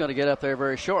 He's going to get up there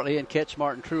very shortly and catch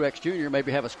Martin Truex Jr.,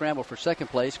 maybe have a scramble for second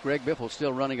place. Greg Biffle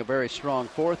still running a very strong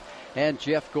 4th, and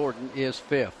Jeff Gordon is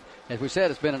 5th. As we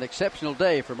said, it's been an exceptional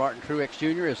day for Martin Truex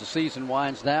Jr. as the season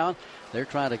winds down. They're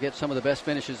trying to get some of the best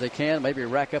finishes they can, maybe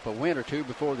rack up a win or two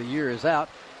before the year is out.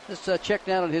 Let's check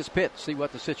down at his pit, see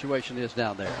what the situation is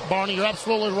down there. Barney, you're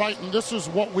absolutely right, and this is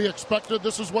what we expected.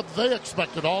 This is what they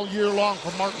expected all year long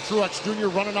from Martin Truex Jr.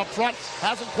 running up front.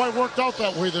 Hasn't quite worked out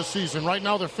that way this season. Right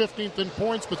now they're 15th in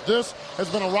points, but this has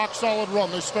been a rock-solid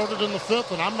run. They started in the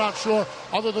 5th, and I'm not sure,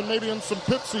 other than maybe in some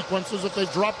pit sequences, if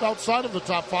they've dropped outside of the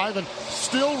top 5 and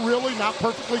still really not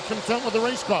perfectly content with the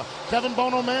race car. Kevin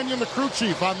Bono Mannion, the crew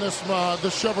chief on this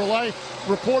Chevrolet,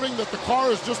 reporting that the car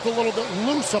is just a little bit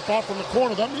loose up off in the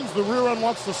corner. That means the rear end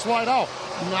wants to slide out.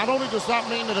 Not only does that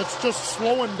mean that it's just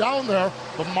slowing down there,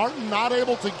 but Martin not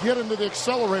able to get into the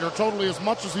accelerator totally as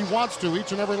much as he wants to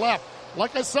each and every lap.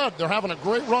 Like I said, they're having a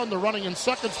great run. They're running in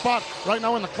second spot right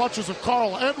now in the clutches of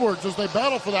Carl Edwards as they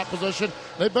battle for that position.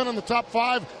 They've been in the top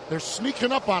 5. They're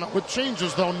sneaking up on it with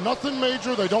changes, though. Nothing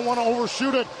major. They don't want to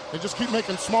overshoot it. They just keep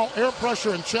making small air pressure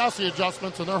and chassis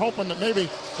adjustments, and they're hoping that maybe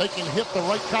they can hit the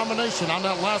right combination on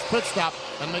that last pit stop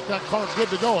and make that car good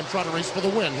to go and try to race for the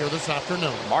win here this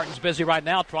afternoon. Martin's busy right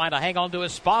now trying to hang on to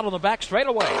his spot on the back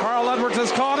straightaway. Carl Edwards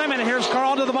has caught him, and here's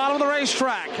Carl to the bottom of the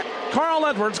racetrack. Carl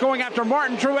Edwards going after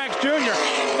Martin Truex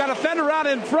Jr. Got a fender out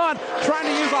in front, trying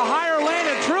to use a higher lane,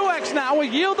 and Truex now will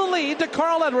yield the lead to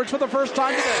Carl Edwards for the first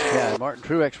time today. Yeah, Martin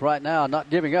Truex right now not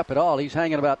giving up at all. He's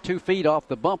hanging about 2 feet off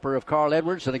the bumper of Carl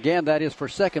Edwards, and again, that is for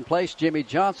second place. Jimmy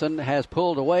Johnson has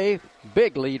pulled away.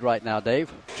 Big lead right now,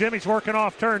 Dave. Jimmy's working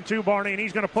off turn 2, Barney, and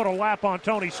he's going to put a lap on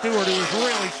Tony Stewart, who is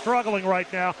really struggling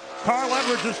right now. Carl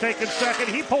Edwards is taking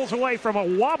second. He pulls away from a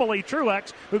wobbly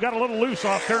Truex, who got a little loose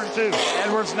off turn 2.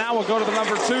 Edwards now will go to the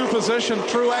number 2 position.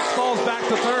 Truex falls back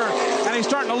to third, and he's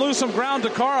starting to lose some ground to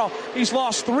Carl. He's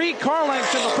lost 3 car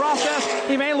lengths in the process.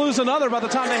 He may lose another by the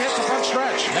time they hit the front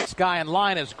stretch. Next guy in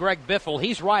line is Greg Biffle.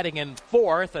 He's riding in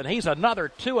 4th, and he's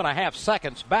another 2.5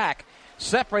 seconds back,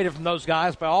 separated from those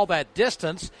guys by all that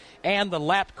distance, and the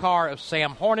lap car of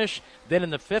Sam Hornish. Then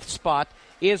in the 5th spot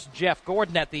is Jeff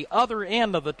Gordon at the other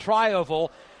end of the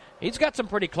tri-oval. He's got some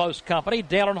pretty close company.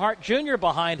 Dale Earnhardt Jr.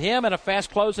 behind him and a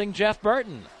fast-closing Jeff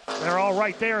Burton. They're all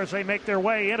right there as they make their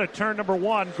way into turn number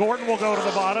 1. Gordon will go to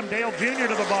the bottom. Dale Jr.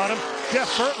 to the bottom.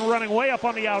 Jeff Burton running way up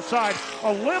on the outside.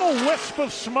 A little wisp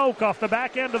of smoke off the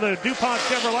back end of the DuPont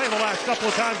Chevrolet the last couple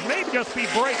of times. May just be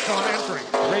brakes on entry.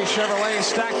 3 Chevrolets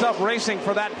stacked up racing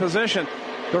for that position.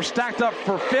 They're stacked up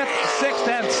for 5th, 6th,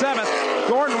 and 7th.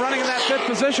 Gordon running in that 5th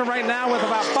position right now with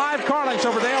about 5 car lengths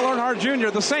over Dale Earnhardt Jr.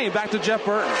 The same back to Jeff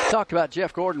Burton. Talked about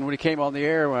Jeff Gordon when he came on the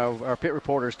air. Our pit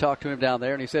reporters talked to him down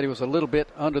there, and he said he was a little bit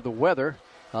under the weather.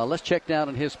 Let's check down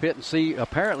in his pit and see.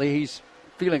 Apparently he's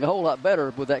feeling a whole lot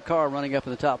better with that car running up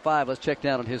in the top 5. Let's check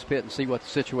down in his pit and see what the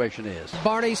situation is.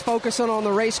 Barney's focusing on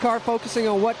the race car, focusing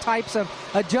on what types of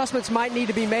adjustments might need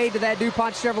to be made to that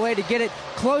DuPont Chevrolet to get it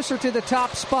closer to the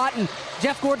top spot. And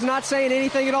Jeff Gordon's not saying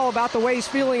anything at all about the way he's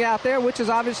feeling out there, which is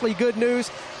obviously good news.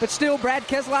 But still, Brad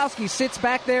Keselowski sits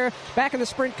back there, back in the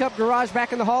Sprint Cup garage,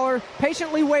 back in the hauler,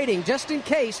 patiently waiting just in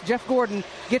case Jeff Gordon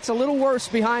gets a little worse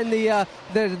behind the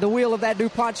wheel of that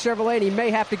DuPont Chevrolet, and he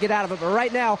may have to get out of it. But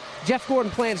right now, Jeff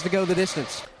Gordon plans to go the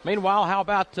distance. Meanwhile, how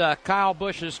about Kyle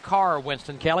Busch's car,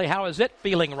 Winston Kelly? How is it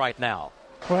feeling right now?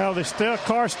 Well, the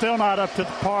car's still not up to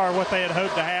the par what they had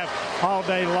hoped to have all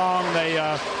day long. They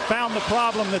found the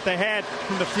problem that they had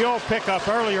from the fuel pickup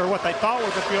earlier. What they thought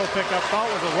was a fuel pickup, thought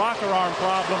was a rocker arm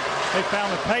problem. They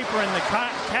found the paper in the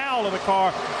cowl of the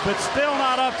car, but still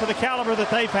not up to the caliber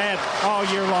that they've had all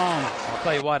year long. I'll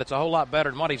tell you what, it's a whole lot better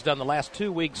than what he's done the last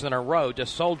 2 weeks in a row,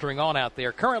 just soldiering on out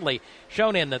there. Currently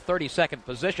shown in the 32nd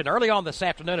position. Early on this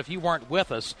afternoon, if you weren't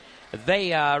with us,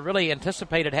 they really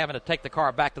anticipated having to take the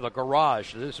car back to the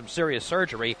garage to do some serious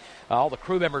surgery. All the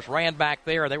crew members ran back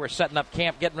there. They were setting up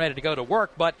camp, getting ready to go to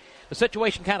work. But the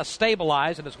situation kind of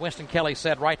stabilized, and as Winston Kelly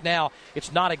said, right now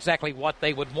it's not exactly what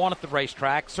they would want at the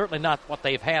racetrack, certainly not what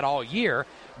they've had all year,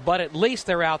 but at least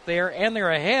they're out there, and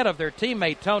they're ahead of their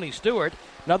teammate Tony Stewart,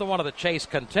 another one of the chase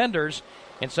contenders.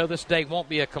 And so this day won't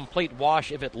be a complete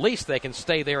wash if at least they can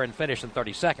stay there and finish in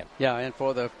 32nd. Yeah, and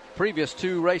for the previous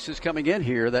 2 races coming in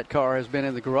here, that car has been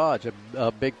in the garage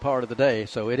a big part of the day.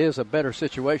 So it is a better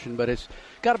situation, but it's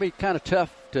got to be kind of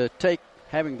tough to take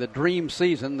having the dream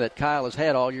season that Kyle has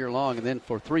had all year long, and then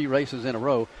for 3 races in a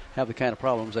row have the kind of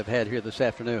problems they've had here this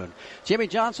afternoon. Jimmy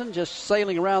Johnson just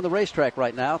sailing around the racetrack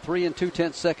right now, 3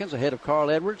 2/10 seconds ahead of Carl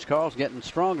Edwards. Carl's getting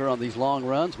stronger on these long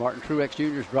runs. Martin Truex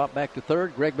Jr.'s dropped back to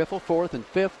 3rd. Greg Biffle 4th, and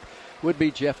 5th would be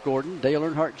Jeff Gordon. Dale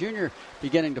Earnhardt Jr.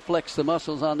 beginning to flex the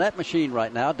muscles on that machine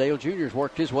right now. Dale Jr.'s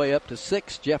worked his way up to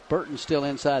 6th. Jeff Burton still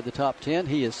inside the top 10.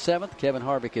 He is 7th. Kevin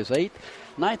Harvick is 8th.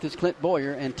 9th is Clint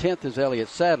Boyer, and 10th is Elliott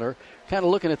Sadler. Kind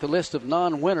of looking at the list of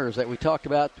non-winners that we talked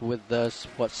about with,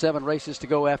 7 races to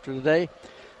go after today.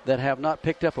 that have not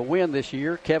picked up a win this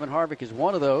year. Kevin Harvick is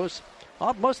one of those.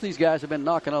 Most of these guys have been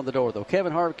knocking on the door, though.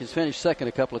 Kevin Harvick has finished second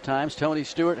a couple of times. Tony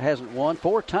Stewart hasn't won.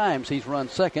 4 times he's run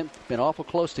second. Been awful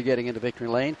close to getting into victory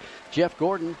lane. Jeff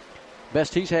Gordon,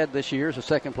 best he's had this year is a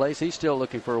second place. He's still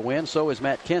looking for a win. So is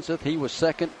Matt Kenseth. He was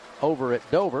second over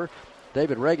at Dover.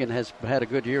 David Reagan has had a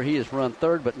good year. He has run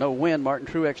third, but no win. Martin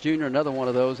Truex Jr., another one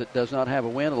of those that does not have a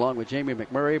win, along with Jamie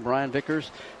McMurray, Brian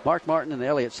Vickers, Mark Martin, and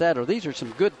Elliott Sadler. These are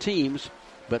some good teams.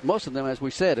 But most of them, as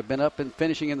we said, have been up and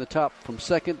finishing in the top from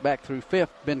second back through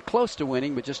fifth, been close to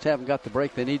winning, but just haven't got the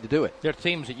break they need to do it. They're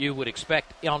teams that you would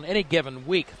expect on any given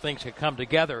week things could come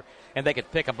together and they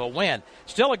could pick up a win.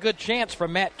 Still a good chance for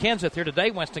Matt Kenseth here today,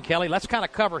 Winston Kelly. Let's kind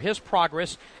of cover his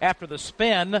progress after the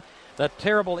spin, the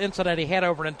terrible incident he had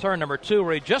over in turn number 2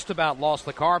 where he just about lost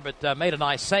the car but made a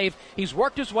nice save. He's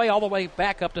worked his way all the way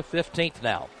back up to 15th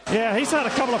now. Yeah, he's had a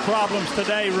couple of problems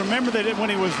today. Remember that when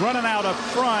he was running out up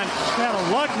front, he had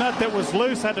a lug nut that was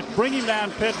loose, had to bring him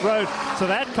down pit road, so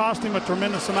that cost him a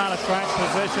tremendous amount of track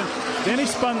position. Then he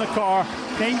spun the car,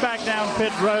 came back down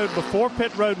pit road before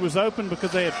pit road was open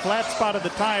because they had flat spotted the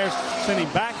tires, sent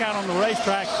him back out on the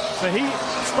racetrack. So he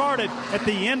started at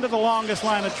the end of the longest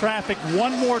line of traffic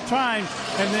one more time,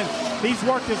 and then he's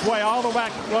worked his way all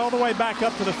the way back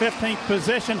up to the 15th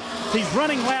position. He's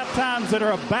running lap times that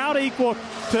are about equal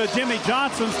to Jimmy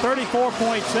Johnson's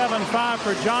 34.75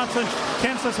 for Johnson.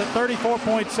 Kenseth's at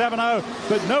 34.70,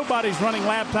 but nobody's running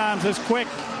lap times as quick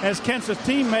as Kenseth's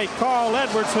teammate Carl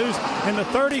Edwards, who's in the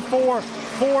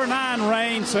 34.49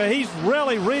 range. So he's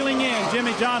really reeling in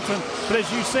Jimmy Johnson. But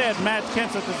as you said, Matt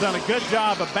Kenseth has done a good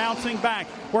job of bouncing back,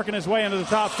 working his way into the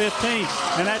top 15,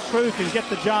 and that crew can get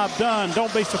the job done.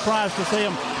 Don't be surprised to see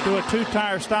him do a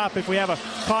 2-tire stop if we have a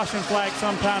caution flag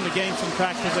sometime to gain some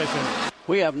track position.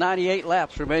 We have 98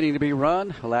 laps remaining to be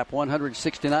run. Lap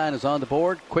 169 is on the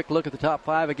board. Quick look at the top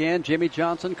 5 again. Jimmy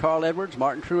Johnson, Carl Edwards,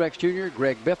 Martin Truex Jr.,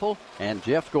 Greg Biffle, and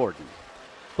Jeff Gordon.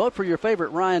 Vote for your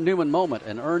favorite Ryan Newman moment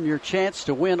and earn your chance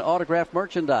to win autographed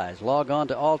merchandise. Log on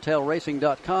to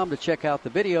alltelracing.com to check out the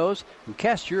videos and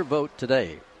cast your vote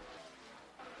today.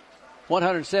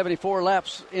 174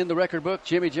 laps in the record book.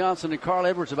 Jimmy Johnson and Carl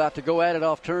Edwards about to go at it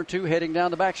off turn 2, heading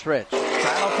down the backstretch.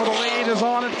 Battle for the lead is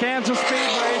on at Kansas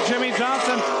Speedway. Jimmy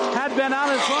Johnson had been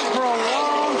out in front for a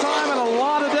long time and a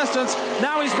lot of distance.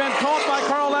 Now he's been caught by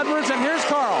Carl Edwards, and here's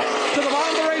Carl to the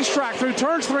bottom of the racetrack through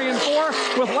turns 3 and 4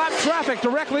 with lap traffic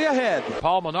directly ahead.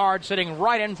 Paul Menard sitting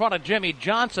right in front of Jimmy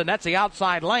Johnson. That's the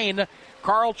outside lane.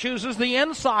 Carl chooses the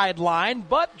inside line,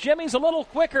 but Jimmy's a little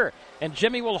quicker, and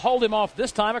Jimmy will hold him off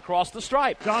this time across the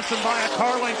stripe. Johnson by a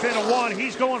car length into 1.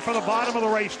 He's going for the bottom of the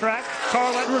racetrack.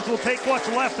 Carl Edwards will take what's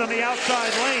left on the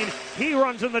outside lane. He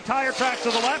runs in the tire tracks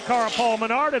of the lap car of Paul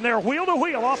Menard, and they're wheel to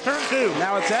wheel off turn 2.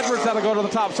 Now it's Edwards that'll go to the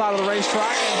top side of the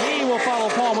racetrack, and he will follow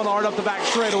Paul Menard up the back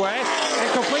straightaway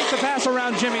and complete the pass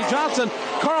around Jimmy Johnson.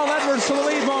 Carl Edwards to the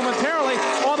lead momentarily,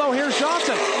 although here's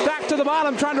Johnson back to the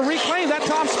bottom trying to reclaim that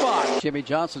top spot. Jimmy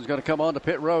Johnson's going to come on to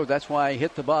pit road. That's why he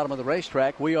hit the bottom of the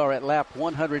racetrack. We are at lap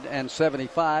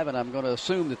 175, and I'm going to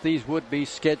assume that these would be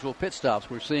scheduled pit stops.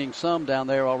 We're seeing some down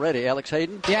there already. Alex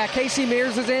Hayden? Yeah, Casey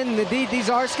Mears is in. Indeed, these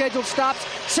are scheduled stops.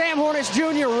 Sam Hornish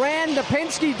Jr. ran the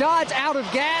Penske Dodge out of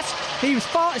gas. He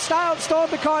stalled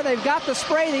the car. They've got the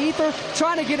spray, the ether,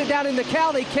 trying to get it down in the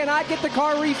cow. They cannot get the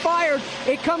car refired.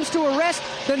 It comes to a rest.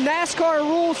 The NASCAR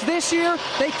rules this year,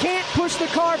 they can't push the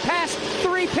car past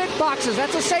 3 pit boxes.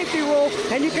 That's a safety rule.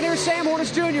 And you can hear Sam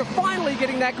Hornish Jr. finally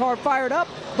getting that car fired up,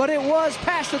 but it was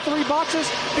past the 3 boxes.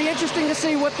 Be interesting to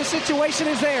see what the situation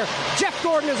is there. Jeff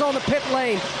Gordon is on the pit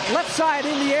lane. Left side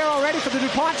in the air already for the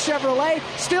DuPont Chevrolet.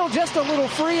 Still just a little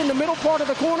free in the middle part of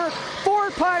the corner.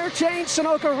 4-tire change,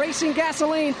 Sunoco Racing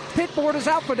Gasoline. Pit board is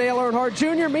out for Dale Earnhardt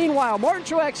Jr. Meanwhile, Martin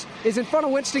Truex is in front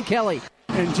of Winston Kelly.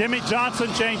 And Jimmy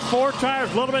Johnson changed 4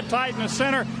 tires, a little bit tight in the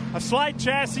center, a slight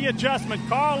chassis adjustment.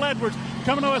 Carl Edwards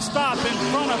coming to a stop in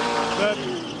front of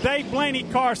the Dave Blaney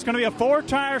car. It's going to be a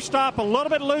 4-tire stop, a little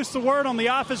bit loose, the word on the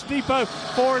Office Depot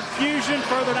Ford Fusion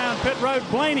further down pit road.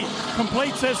 Blaney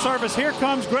completes his service. Here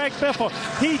comes Greg Biffle.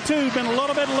 He too been a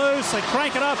little bit loose. They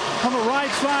crank it up on the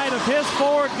right side of his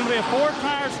Ford. It's going to be a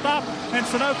 4-tire stop and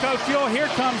Sunoco fuel. Here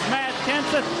comes Matt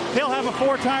Kenseth. He'll have a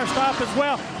 4-tire stop as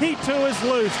well. He too is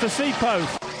loose. The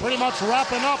C-post. Pretty much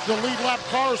wrapping up the lead lap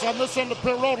cars on this end of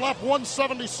pit road. Lap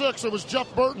 176, it was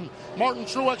Jeff Burton, Martin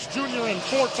Truex Jr. and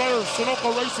 4 tires,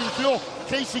 Sunoco Racing Fuel.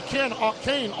 Casey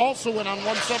Kane also in on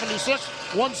 176.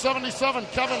 177,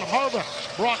 Kevin Harvick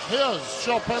brought his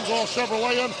Shell Pennzoil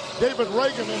Chevrolet in. David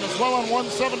Reagan in as well on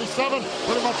 177.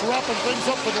 Pretty much wrapping things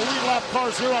up for the lead lap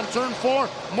cars here on turn 4.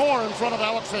 More in front of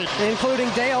Alex Hayden. Including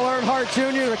Dale Earnhardt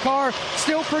Jr. The car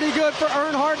still pretty good for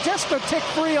Earnhardt, just a tick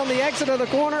free on the exit of the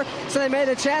corner, so they made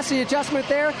a chassis adjustment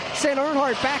there, sent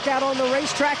Earnhardt back out on the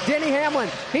racetrack. Denny Hamlin,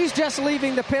 he's just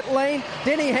leaving the pit lane.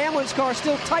 Denny Hamlin's car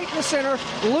still tight in the center,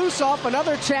 loose off,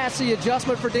 another chassis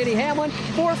adjustment for Denny Hamlin.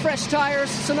 4 fresh tires,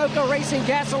 Sunoco Racing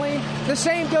gasoline. The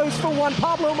same goes for one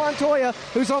Pablo Montoya,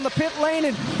 who's on the pit lane,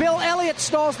 and Bill Elliott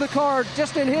stalls the car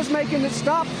just in his making it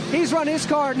stop. He's run his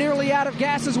car nearly out of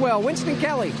gas as well. Winston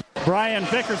Kelly. Brian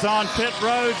Vickers on pit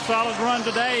road. Solid run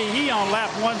today. He on lap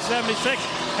 176,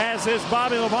 as is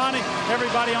Bobby Labonte.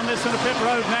 Everybody on this in the pit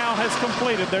road now has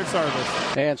completed their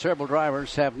service. And several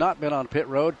drivers have not been on pit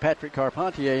road. Patrick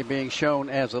Carpentier being shown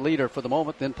as the leader for the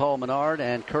moment. Then Paul Menard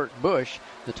and Kurt Busch,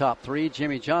 the top 3.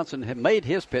 Jimmy Johnson had made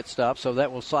his pit stop, so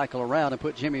that will cycle around and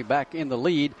put Jimmy back in the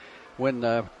lead when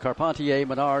Carpentier,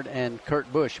 Menard, and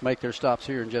Kurt Busch make their stops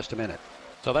here in just a minute.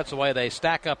 So that's the way they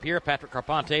stack up here. Patrick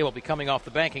Carpentier will be coming off the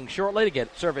banking shortly to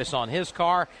get service on his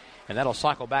car, and that'll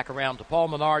cycle back around to Paul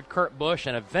Menard, Kurt Busch,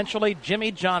 and eventually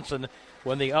Jimmy Johnson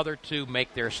when the other two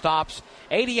make their stops.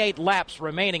 88 laps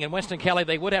remaining, and Winston Kelly,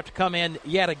 they would have to come in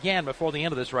yet again before the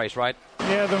end of this race, right?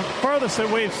 Yeah, the furthest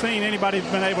that we've seen anybody's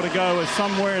been able to go is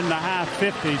somewhere in the high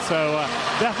 50s. So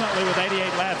definitely with 88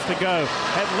 laps to go,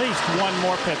 at least one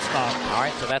more pit stop. All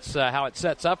right, so that's how it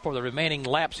sets up for the remaining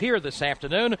laps here this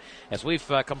afternoon. As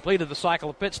we've completed the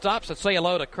cycle of pit stops, let's say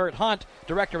hello to Kurt Hunt,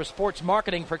 Director of Sports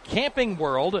Marketing for Camping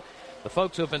World. The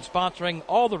folks who have been sponsoring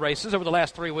all the races over the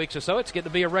last 3 weeks or so. It's getting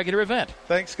to be a regular event.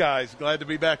 Thanks, guys. Glad to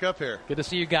be back up here. Good to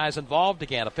see you guys involved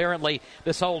again. Apparently,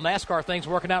 this whole NASCAR thing's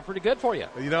working out pretty good for you.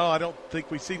 You know, I don't think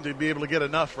we seem to be able to get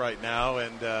enough right now,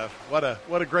 and what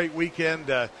a great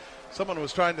weekend. Someone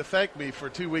was trying to thank me for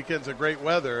 2 weekends of great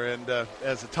weather, and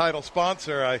as a title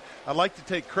sponsor, I'd like to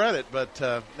take credit,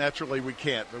 but naturally we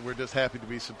can't. But we're just happy to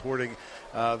be supporting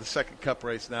the second Cup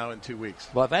race now in 2 weeks.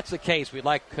 Well, if that's the case, we'd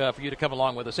like for you to come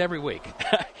along with us every week.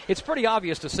 It's pretty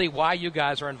obvious to see why you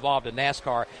guys are involved in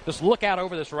NASCAR. Just look out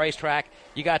over this racetrack.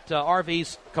 You got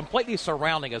RVs completely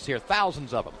surrounding us here,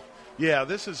 thousands of them. Yeah,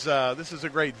 this is a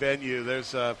great venue.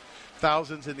 There's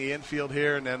thousands in the infield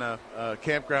here, and then a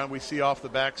campground we see off the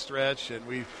back stretch, and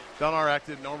we've done our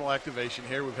normal activation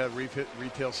here. We've had a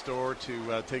retail store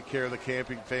to take care of the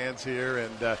camping fans here,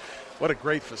 and what a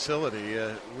great facility.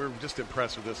 We're just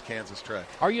impressed with this Kansas track.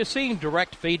 Are you seeing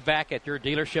direct feedback at your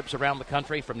dealerships around the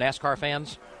country from NASCAR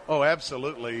fans? Oh,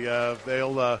 absolutely.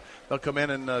 They'll come in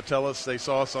and tell us they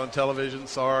saw us on television,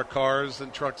 saw our cars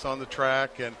and trucks on the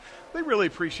track, and they really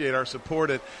appreciate our support.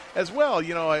 And as well,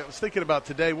 you know, I was thinking about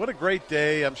today, what a great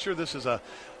day. I'm sure this is a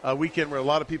weekend where a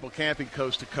lot of people camping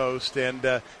coast to coast, and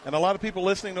a lot of people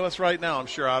listening to us right now, I'm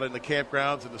sure, out in the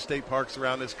campgrounds and the state parks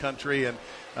around this country. And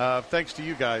thanks to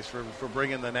you guys for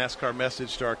bringing the NASCAR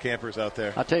message to our campers out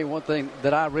there. I'll tell you one thing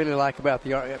that I really like about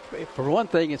for one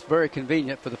thing, it's very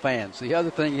convenient for the fans. The other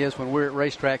thing is when we're at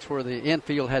racetracks where the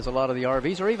infield has a lot of the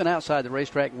RVs, or even outside the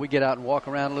racetrack, and we get out and walk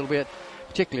around a little bit,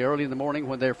 particularly early in the morning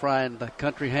when they're frying the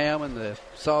country ham and the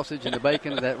sausage and the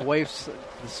bacon, and that wafts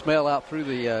the smell out through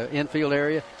the infield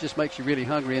area, just makes you really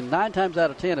hungry. And 9 times out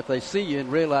of 10, if they see you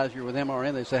and realize you're with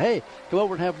MRN, they say, hey, come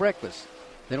over and have breakfast.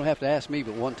 They don't have to ask me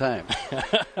but one time.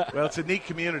 Well, it's a neat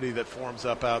community that forms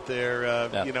up out there,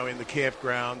 you know, in the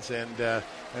campgrounds,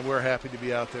 and we're happy to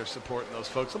be out there supporting those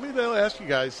folks. Let me ask you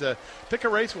guys, pick a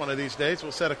race one of these days.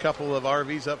 We'll set a couple of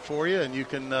RVs up for you, and you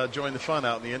can join the fun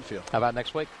out in the infield. How about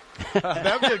next week?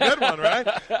 That would be a good one, right?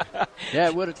 Yeah,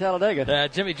 it would at Talladega.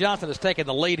 Jimmy Johnson has taken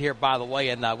the lead here, by the way,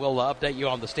 and we'll update you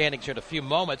on the standings here in a few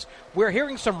moments. We're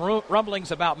hearing some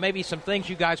rumblings about maybe some things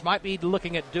you guys might be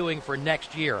looking at doing for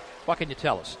next year. What can you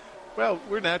tell us? Well,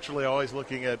 we're naturally always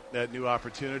looking at new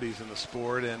opportunities in the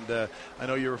sport, and I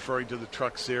know you're referring to the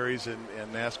Truck Series, and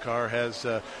NASCAR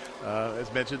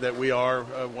has mentioned that we are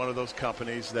one of those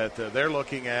companies that they're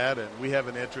looking at, and we have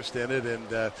an interest in it,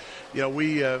 and you know,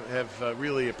 we have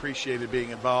really appreciated being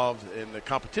involved in the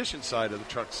competition side of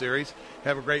the Truck Series,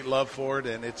 have a great love for it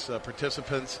and its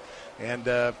participants, and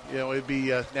you know, it'd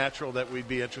be natural that we'd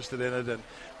be interested in it, and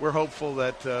we're hopeful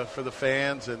that for the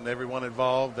fans and everyone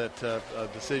involved that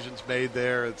decisions made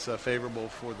there, it's favorable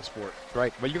for the sport.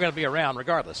 Right. Well, you're going to be around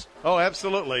regardless. Oh,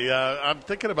 absolutely. I'm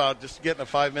thinking about just getting a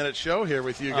 5-minute show here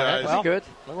with you guys. Well, good.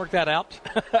 We'll work that out.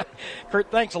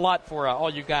 Kurt, thanks a lot for all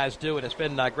you guys do, and it's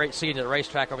been great seeing you at the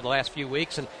racetrack over the last few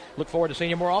weeks, and look forward to seeing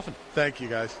you more often. Thank you,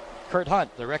 guys. Kurt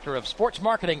Hunt, Director of Sports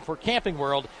Marketing for Camping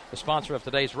World, the sponsor of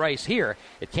today's race here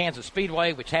at Kansas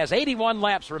Speedway, which has 81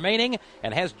 laps remaining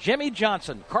and has Jimmy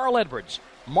Johnson, Carl Edwards,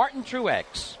 Martin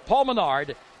Truex, Paul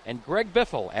Menard, and Greg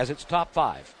Biffle as its top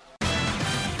 5.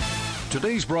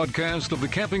 Today's broadcast of the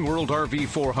Camping World RV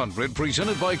 400,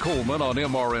 presented by Coleman on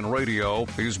MRN Radio,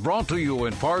 is brought to you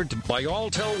in part by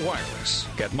Alltel Wireless.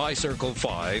 Get My Circle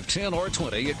 5, 10, or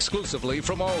 20 exclusively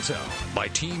from Alltel. By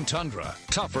Team Tundra,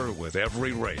 tougher with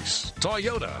every race.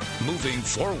 Toyota, moving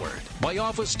forward. By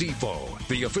Office Depot,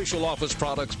 the official office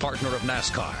products partner of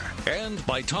NASCAR. And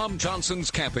by Tom Johnson's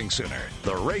Camping Center,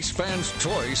 the race fans'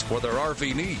 choice for their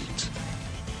RV needs.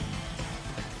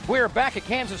 We're back at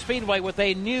Kansas Speedway with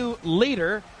a new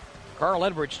leader. Carl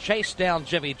Edwards chased down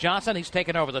Jimmy Johnson. He's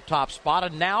taken over the top spot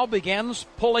and now begins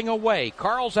pulling away.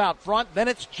 Carl's out front, then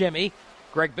it's Jimmy.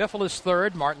 Greg Biffle is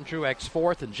third, Martin Truex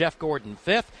fourth, and Jeff Gordon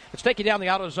fifth. Let's take you down the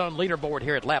AutoZone leaderboard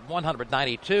here at lap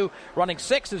 192. Running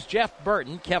sixth is Jeff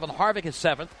Burton. Kevin Harvick is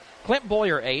seventh. Clint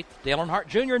Boyer 8th, Dale Earnhardt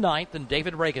Jr. 9th, and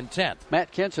David Reagan 10th.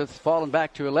 Matt Kenseth's fallen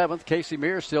back to 11th. Casey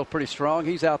Mears still pretty strong.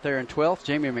 He's out there in 12th.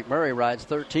 Jamie McMurray rides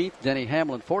 13th. Denny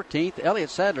Hamlin 14th. Elliott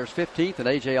Sadler's 15th, and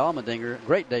A.J. Allmendinger,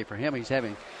 great day for him.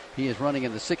 He is running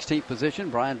in the 16th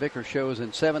position. Brian Vickers shows in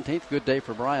 17th. Good day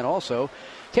for Brian also.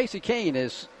 Casey Kane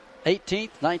is 18th,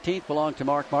 19th belong to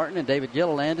Mark Martin, and David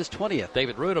Gilliland is 20th.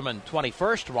 David Ruderman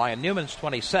 21st, Ryan Newman's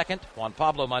 22nd, Juan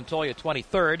Pablo Montoya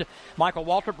 23rd, Michael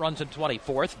Waltrip runs in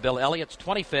 24th, Bill Elliott's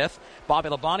 25th, Bobby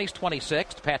Labonte's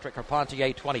 26th, Patrick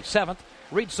Carpentier 27th,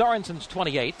 Reed Sorensen's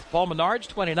 28th, Paul Menard's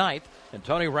 29th, and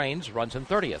Tony Raines runs in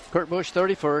 30th. Kurt Busch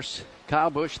 31st, Kyle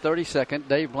Busch 32nd,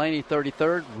 Dave Blaney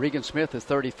 33rd, Regan Smith is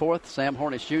 34th, Sam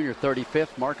Hornish Jr.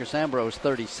 35th, Marcus Ambrose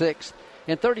 36th.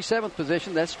 In 37th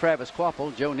position, that's Travis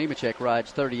Kvapil. Joe Nemechek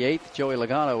rides 38th. Joey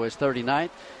Logano is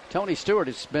 39th. Tony Stewart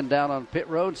has been down on pit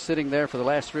road, sitting there for the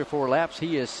last 3 or 4 laps.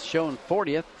 He is shown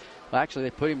 40th. Well, actually,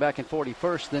 they put him back in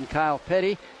 41st. Then Kyle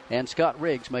Petty and Scott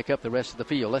Riggs make up the rest of the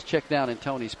field. Let's check down in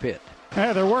Tony's pit.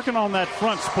 Yeah, they're working on that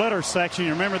front splitter section.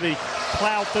 You remember they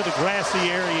plowed through the grassy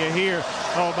area here,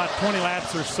 about 20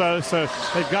 laps or so. So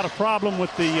they've got a problem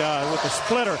with the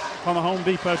splitter on the Home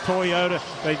Depot Toyota.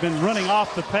 They've been running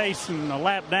off the pace and a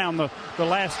lap down the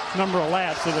last number of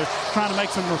laps. So they're trying to make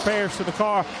some repairs to the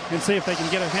car and see if they can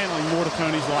get it handling more to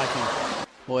Tony's liking.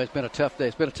 Boy, it's been a tough day.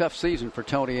 It's been a tough season for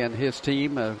Tony and his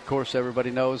team. Of course, everybody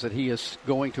knows that he is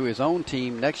going to his own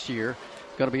team next year.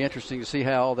 Going to be interesting to see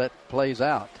how all that plays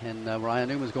out, and Ryan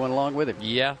Newman's going along with him.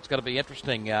 Yeah, it's going to be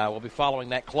interesting. We'll be following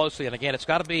that closely, and again, it's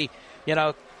got to be,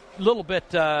 a little bit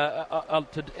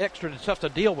extra stuff to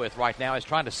deal with right now. Is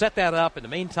trying to set that up. In the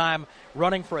meantime,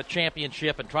 running for a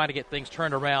championship and trying to get things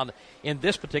turned around in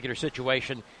this particular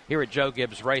situation here at Joe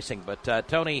Gibbs Racing. But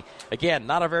Tony, again,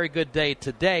 not a very good day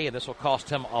today, and this will cost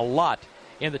him a lot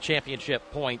in the championship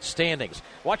point standings.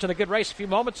 Watching a good race a few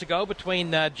moments ago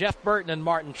between Jeff Burton and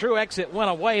Martin Truex. It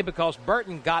went away because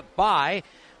Burton got by.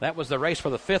 That was the race for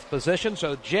the 5th position,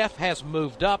 so Jeff has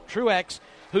moved up. Truex,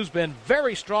 who's been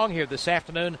very strong here this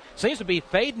afternoon, seems to be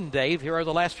fading, Dave, here over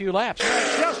the last few laps.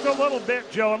 Just a little bit,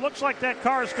 Joe. It looks like that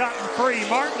car's gotten free.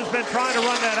 Martin's been trying to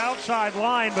run that outside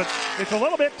line, but it's a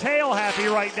little bit tail happy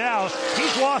right now.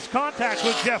 He's lost contact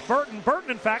with Jeff Burton.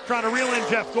 Burton, in fact, trying to reel in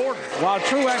Jeff Gordon. While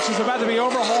Truex is about to be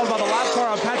overhauled by the lap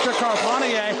car of Patrick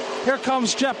Carpentier, here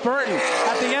comes Jeff Burton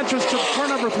at the entrance to turn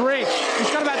number 3.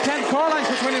 He's got about 10 car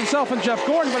lengths between himself and Jeff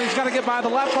Gordon, but he's got to get by the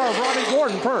lap car of Robbie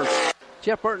Gordon first.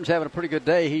 Jeff Burton's having a pretty good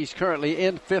day. He's currently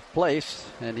in 5th place,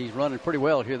 and he's running pretty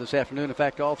well here this afternoon. In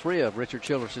fact, all 3 of Richard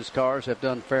Childress' cars have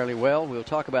done fairly well. We'll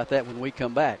talk about that when we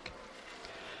come back.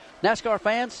 NASCAR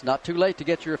fans, not too late to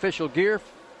get your official gear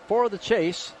for the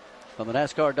chase from the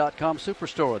NASCAR.com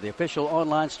Superstore, the official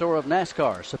online store of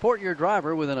NASCAR. Support your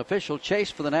driver with an official Chase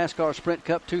for the NASCAR Sprint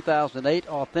Cup 2008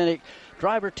 authentic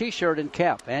driver T-shirt and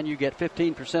cap, and you get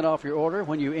 15% off your order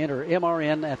when you enter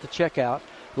MRN at the checkout.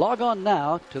 Log on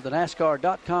now to the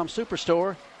NASCAR.com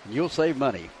Superstore, and you'll save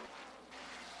money.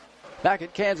 Back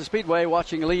at Kansas Speedway,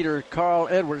 watching leader Carl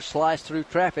Edwards slice through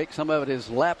traffic. Some of it is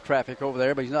lap traffic over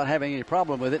there, but he's not having any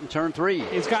problem with it in turn 3.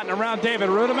 He's gotten around David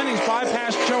Ruderman. He's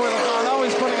bypassed Joey Logano.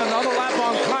 He's putting another lap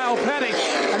on Kyle Petty.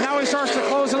 And now he starts to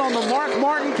close in on the Mark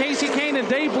Martin, Casey Kane, and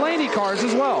Dave Blaney cars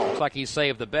as well. Looks like he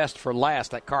saved the best for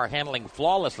last. That car handling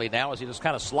flawlessly now as he just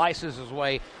kind of slices his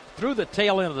way through the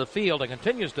tail end of the field and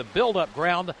continues to build up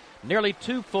ground. Nearly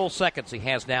 2 full seconds he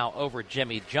has now over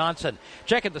Jimmy Johnson.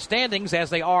 Checking the standings as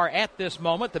they are at this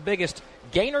moment. The biggest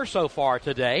gainer so far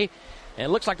today And it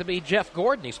looks like to be Jeff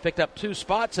Gordon. He's picked up 2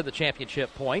 spots in the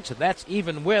championship points, and that's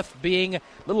even with being a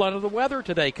little under the weather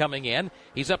today coming in.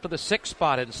 He's up to the 6th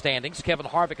spot in standings. Kevin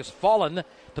Harvick has fallen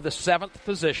to the 7th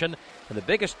position. And the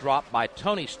biggest drop by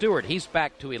Tony Stewart. He's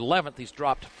back to 11th. He's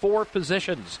dropped 4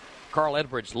 positions. Carl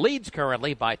Edwards leads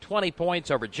currently by 20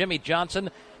 points over Jimmy Johnson.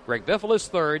 Greg Biffle is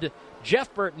 3rd.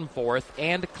 Jeff Burton 4th.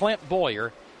 And Clint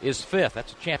Boyer is 5th.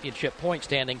 That's the championship point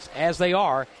standings as they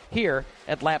are here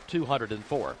at lap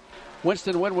 204.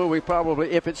 Winston, when will we probably,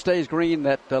 if it stays green,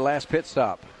 that last pit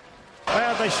stop?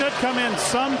 Well, they should come in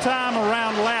sometime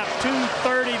around lap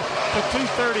 230 to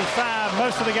 235.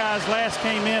 Most of the guys last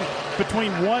came in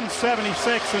between 176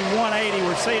 and 180.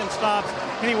 We're seeing stops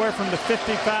anywhere from the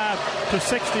 55 to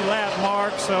 60 lap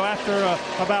mark. So after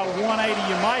about 180,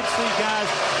 you might see guys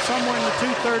somewhere in the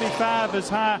 235 as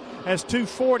high as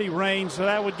 240 range. So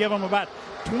that would give them about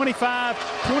 28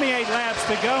 laps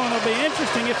to go, and it'll be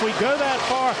interesting if we go that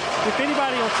far, if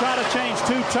anybody will try to change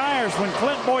 2 tires. When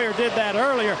Clint Boyer did that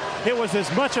earlier, it was as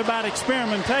much about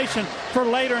experimentation for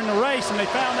later in the race, and they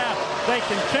found out they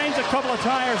can change a couple of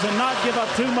tires and not give up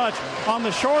too much on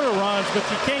the shorter runs, but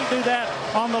you can't do that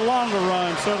on the longer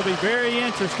runs. So it'll be very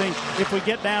interesting if we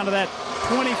get down to that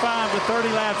 25 to 30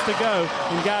 laps to go,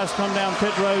 and guys come down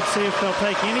pit road, see if they'll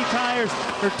take any tires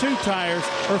or 2 tires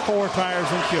or 4 tires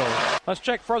and fuel. Let's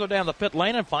check further down the pit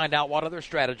lane and find out what other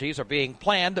strategies are being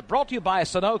planned. Brought to you by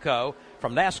Sunoco.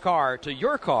 From NASCAR to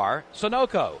your car,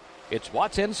 Sunoco. It's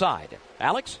what's inside.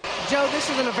 Alex? Joe, this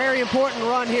is a very important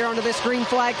run here under this green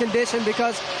flag condition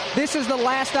because this is the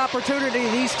last opportunity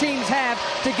these teams have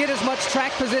to get as much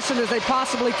track position as they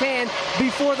possibly can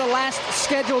before the last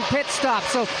scheduled pit stop.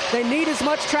 So they need as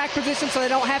much track position so they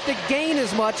don't have to gain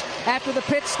as much after the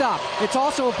pit stop. It's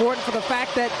also important for the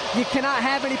fact that you cannot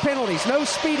have any penalties. No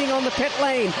speeding on the pit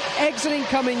lane. Exiting,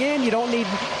 coming in, you don't need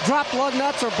dropped lug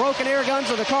nuts or broken air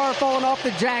guns or the car falling off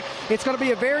the jack. It's going to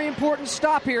be a very important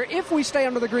stop here if we stay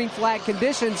under the green flag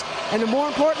conditions, and more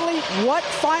importantly, what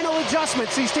final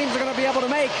adjustments these teams are going to be able to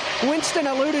make. Winston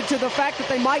alluded to the fact that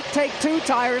they might take 2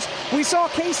 tires. We saw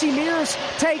Casey Mears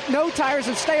take no tires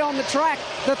and stay on the track,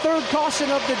 the 3rd caution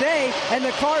of the day, and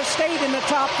the car stayed in the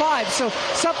top 5. So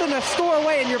something to store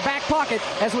away in your back pocket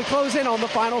as we close in on the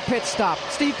final pit stop.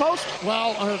 Steve Post?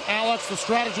 Well, Alex, the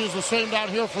strategy is the same down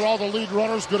here for all the lead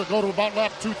runners. Going to go to about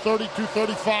lap 230,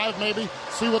 235 maybe,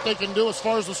 see what they can do as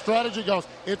far as the strategy goes.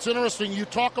 It's interesting. You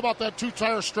talk about that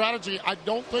 2-tire strategy. I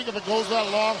don't think if it goes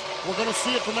that long, we're going to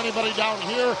see it from anybody down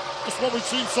here. Just what we've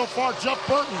seen so far. Jeff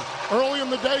Burton, early in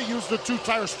the day, used a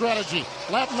 2-tire strategy.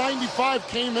 Lap 95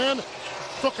 came in,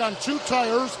 took on 2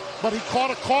 tires, but he caught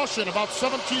a caution about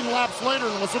 17 laps later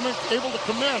and was able to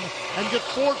come in and get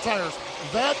 4 tires.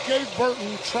 That gave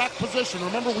Burton track position.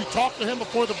 Remember, we talked to him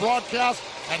before the broadcast,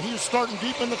 and he was starting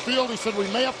deep in the field. He said, we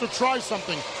may have to try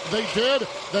something. They did.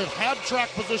 They've had track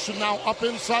position now up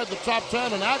inside the top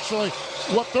 10, and actually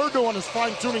what they're doing is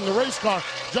fine-tuning the race car.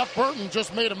 Jeff Burton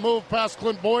just made a move past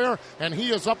Clint Boyer, and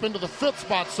he is up into the 5th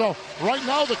spot. So right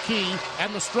now the key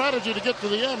and the strategy to get to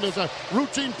the end is a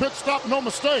routine pit stop, no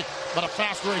mistake, but a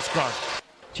fast race car.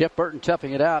 Jeff Burton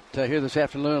toughing it out here this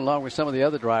afternoon along with some of the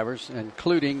other drivers,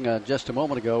 including just a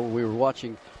moment ago we were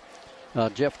watching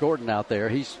Jeff Gordon out there.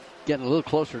 He's getting a little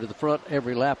closer to the front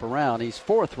every lap around. He's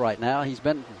 4th right now. He's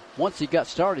been, once he got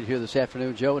started here this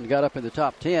afternoon, Joe, and got up in the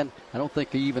top 10, I don't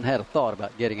think he even had a thought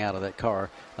about getting out of that car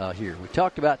here. We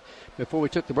talked about, before we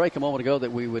took the break a moment ago,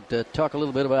 that we would talk a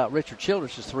little bit about Richard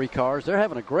Childress's 3 cars. They're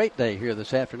having a great day here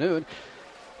this afternoon.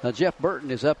 Jeff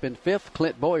Burton is up in 5th,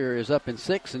 Clint Boyer is up in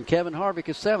 6th, and Kevin Harvick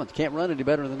is 7th. Can't run any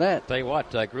better than that. Tell you what,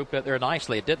 grouped it there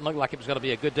nicely. It didn't look like it was going to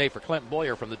be a good day for Clint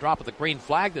Boyer from the drop of the green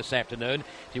flag this afternoon.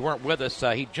 If you weren't with us,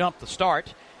 he jumped the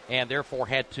start and therefore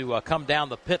had to come down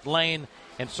the pit lane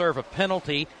and serve a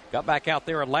penalty. Got back out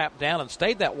there and lapped down and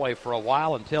stayed that way for a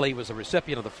while until he was a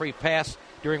recipient of the free pass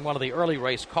during one of the early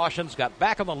race cautions. Got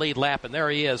back on the lead lap, and there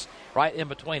he is right in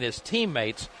between his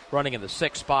teammates running in the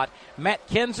 6th spot. Matt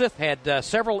Kenseth had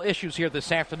several issues here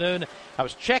this afternoon. I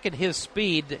was checking his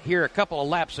speed here a couple of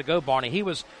laps ago, Barney. He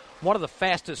was one of the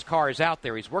fastest cars out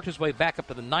there. He's worked his way back up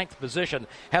to the 9th position.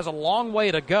 Has a long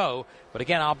way to go, but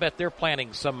again, I'll bet they're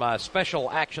planning some special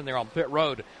action there on pit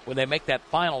road when they make that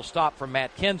final stop for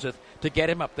Matt Kenseth to get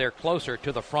him up there closer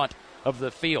to the front of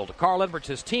the field. Carl Edwards,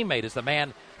 his teammate, is the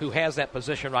man who has that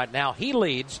position right now. He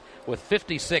leads with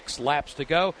 56 laps to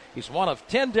go. He's one of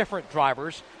 10 different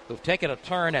drivers who've taken a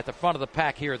turn at the front of the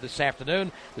pack here this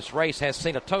afternoon. This race has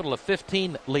seen a total of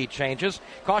 15 lead changes.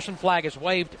 Caution flag is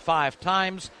waved 5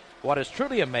 times. What is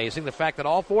truly amazing, the fact that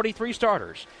all 43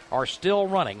 starters are still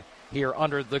running here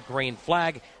under the green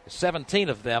flag, 17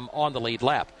 of them on the lead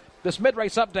lap. This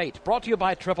mid-race update brought to you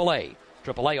by AAA.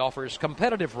 AAA offers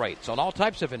competitive rates on all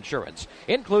types of insurance,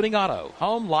 including auto,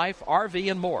 home, life,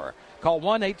 RV, and more. Call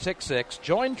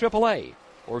 1-866-JOIN-AAA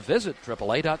or visit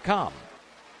AAA.com.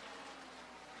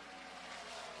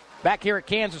 Back here at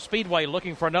Kansas Speedway,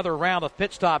 looking for another round of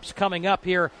pit stops coming up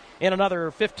here in another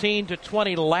 15 to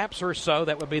 20 laps or so.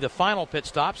 That would be the final pit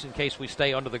stops in case we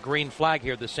stay under the green flag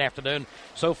here this afternoon.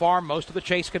 So far, most of the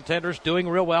chase contenders doing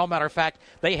real well. Matter of fact,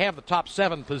 they have the top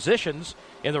 7 positions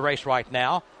in the race right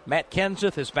now. Matt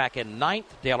Kenseth is back in 9th.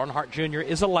 Dale Earnhardt Jr.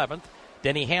 is 11th.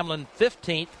 Denny Hamlin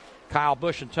 15th. Kyle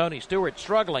Busch and Tony Stewart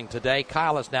struggling today.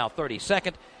 Kyle is now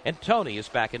 32nd, and Tony is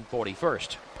back in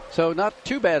 41st. So not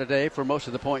too bad a day for most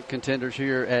of the point contenders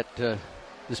here at the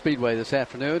Speedway this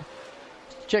afternoon.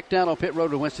 Check down on pit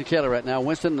road with Winston Kelly right now.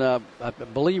 Winston, I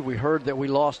believe we heard that we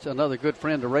lost another good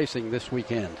friend to racing this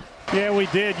weekend. Yeah, we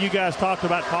did. You guys talked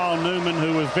about Paul Newman,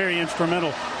 who was very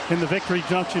instrumental in the Victory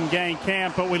Junction gang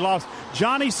camp, but we lost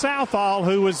Johnny Southall,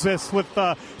 who was with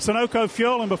Sunoco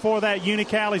Fuel, and before that,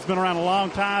 Unicali. He's been around a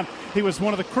long time. He was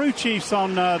one of the crew chiefs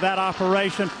on that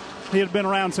operation. He had been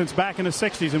around since back in the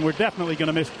 60s, and we're definitely going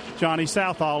to miss Johnny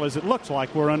Southall, as it looks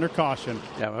like we're under caution.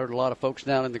 Yeah, I heard a lot of folks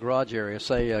down in the garage area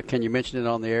say, can you mention it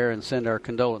on the air and send our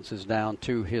condolences down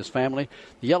to his family.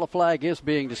 The yellow flag is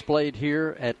being displayed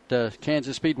here at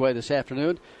Kansas Speedway this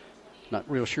afternoon. Not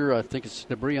real sure. I think it's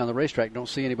debris on the racetrack. Don't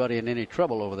see anybody in any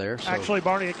trouble over there. So. Actually,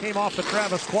 Barney, it came off the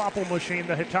Travis Quapple machine,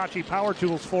 the Hitachi Power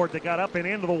Tools Ford that got up and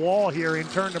into the wall here in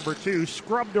turn number 2,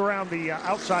 scrubbed around the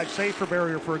outside safer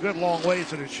barrier for a good long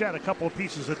ways, and it shed a couple of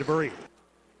pieces of debris.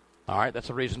 All right, that's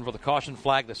the reason for the caution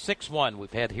flag, the 6-1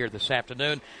 we've had here this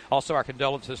afternoon. Also, our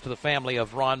condolences to the family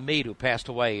of Ron Mead, who passed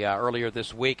away earlier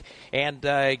this week. And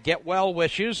get well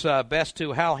wishes, best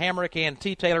to Hal Hamrick and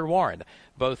T. Taylor Warren,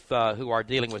 both who are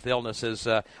dealing with illnesses,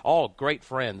 all great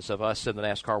friends of us in the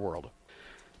NASCAR world.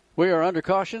 We are under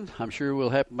caution. I'm sure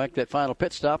we'll have to make that final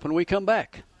pit stop when we come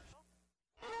back.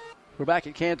 We're back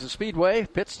at Kansas Speedway.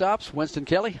 Pit stops, Winston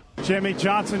Kelly. Jimmy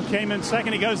Johnson came in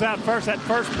second. He goes out first. That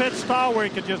first pit stall where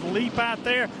he could just leap out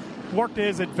there worked to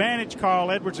his advantage. Carl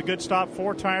Edwards, a good stop,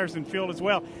 4 tires and fuel as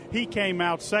well. He came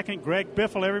out second. Greg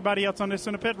Biffle, everybody else on this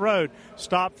in the pit road,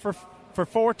 stopped for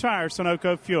 4 tires,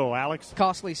 Sunoco Fuel. Alex?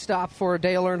 Costly stop for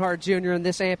Dale Earnhardt Jr. and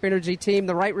this Amp Energy team.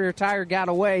 The right rear tire got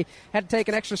away. Had to take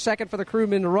an extra second for the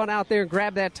crewmen to run out there and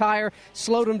grab that tire.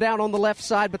 Slowed them down on the left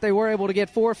side, but they were able to get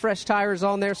 4 fresh tires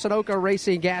on there. Sunoco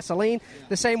Racing gasoline.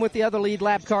 The same with the other lead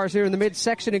lap cars here in the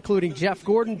midsection, including Jeff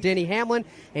Gordon, Denny Hamlin,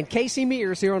 and Casey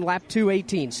Mears here on lap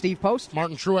 218. Steve Post?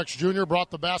 Martin Truex Jr.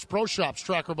 brought the Bass Pro Shops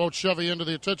Tracker Boat Chevy into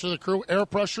the attention of the crew. Air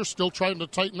pressure, still trying to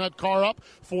tighten that car up.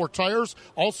 4 tires.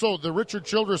 Also, the Richard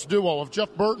Childress duo of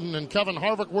Jeff Burton and Kevin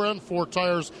Harvick were in 4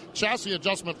 tires. Chassis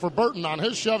adjustment for Burton on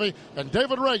his Chevy, and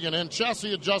David Reagan in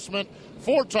chassis adjustment,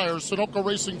 4 tires, Sunoco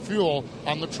Racing Fuel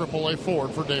on the AAA Ford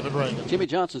for David Reagan. Jimmy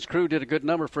Johnson's crew did a good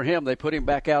number for him. They put him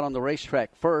back out on the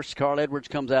racetrack first. Carl Edwards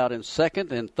comes out in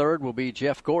second, and third will be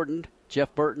Jeff Gordon.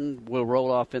 Jeff Burton will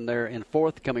roll off in there in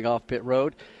fourth, coming off pit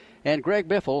road. And Greg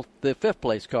Biffle, the 5th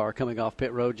place car, coming off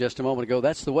pit road just a moment ago.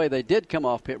 That's the way they did come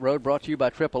off pit road, brought to you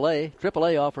by AAA.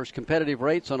 AAA offers competitive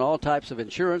rates on all types of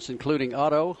insurance, including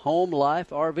auto, home, life,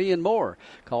 RV, and more.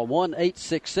 Call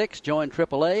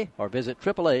 1-866-JOIN-AAA or visit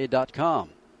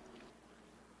AAA.com.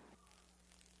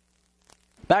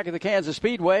 Back at the Kansas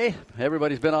Speedway,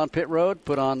 everybody's been on pit road,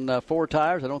 put on 4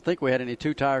 tires. I don't think we had any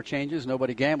 2-tire changes.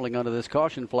 Nobody gambling under this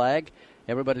caution flag.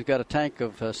 Everybody's got a tank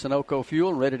of Sunoco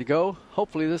fuel ready to go.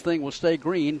 Hopefully this thing will stay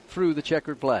green through the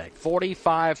checkered flag.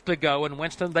 45 to go, and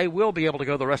Winston, they will be able to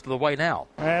go the rest of the way now.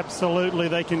 Absolutely.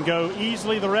 They can go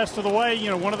easily the rest of the way. You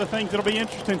know, one of the things that'll be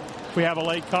interesting, if we have a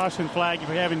late caution flag, if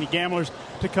we have any gamblers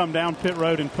to come down pit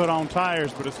road and put on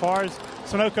tires. But as far as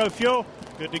Sunoco fuel,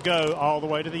 good to go all the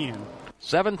way to the end.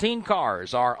 17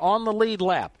 cars are on the lead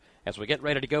lap as we get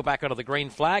ready to go back under the green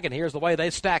flag, and here's the way they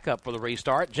stack up for the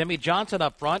restart. Jimmy Johnson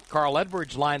up front, Carl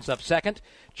Edwards lines up second,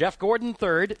 Jeff Gordon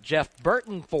third, Jeff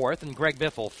Burton fourth, and Greg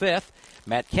Biffle fifth.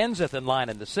 Matt Kenseth in line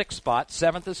in the 6th spot.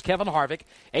 7th is Kevin Harvick.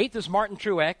 8th is Martin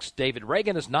Truex. David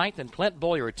Reagan is 9th, and Clint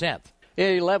Bowyer 10th.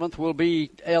 11th will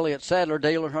be Elliott Sadler.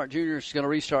 Dale Earnhardt Jr. is going to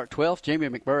restart 12th. Jamie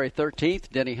McMurray 13th.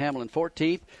 Denny Hamlin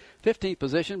 14th. 15th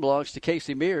position belongs to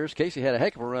Casey Mears. Casey had a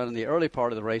heck of a run in the early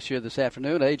part of the race here this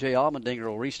afternoon. A.J. Allmendinger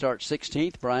will restart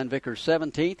 16th. Brian Vickers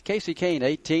 17th. Casey Kane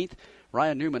 18th.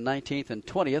 Ryan Newman 19th, and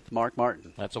 20th, Mark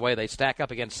Martin. That's the way they stack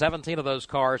up again. 17 of those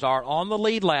cars are on the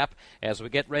lead lap as we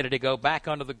get ready to go back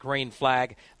under the green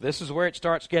flag. This is where it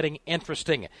starts getting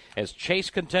interesting as Chase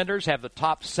contenders have the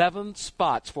top 7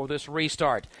 spots for this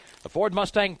restart. The Ford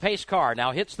Mustang pace car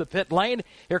now hits the pit lane.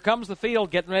 Here comes the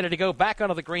field getting ready to go back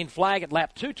under the green flag at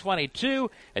lap 222.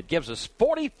 It gives us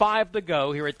 45 to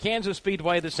go here at Kansas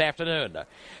Speedway this afternoon.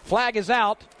 Flag is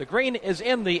out. The green is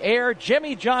in the air.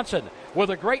 Jimmy Johnson with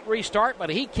a great restart,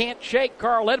 but he can't shake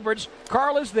Carl Edwards.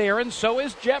 Carl is there, and so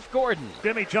is Jeff Gordon.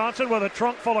 Jimmy Johnson with a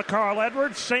trunk full of Carl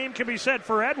Edwards. Same can be said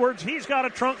for Edwards. He's got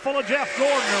a trunk full of Jeff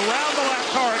Gordon. Around the lap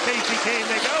car at Casey Kane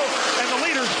they go, and the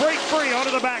leaders break free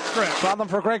onto the backstretch. Problem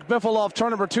for Greg Biffle off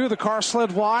turn number 2. The car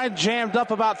slid wide, jammed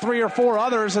up about 3 or 4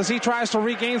 others as he tries to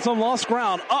regain some lost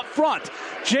ground. Up front,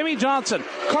 Jimmy Johnson,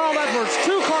 Carl Edwards,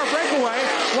 2-car breakaway,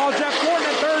 while Jeff Gordon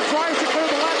in third tries to clear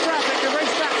the lap traffic and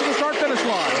race back to the start-finish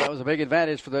line. That was a big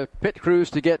advantage for the pit crews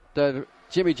to get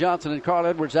Jimmy Johnson and Carl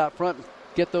Edwards out front,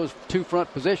 get those 2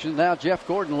 front positions. Now Jeff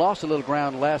Gordon lost a little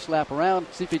ground last lap around.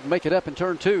 See if he can make it up in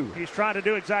turn 2. He's trying to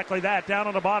do exactly that down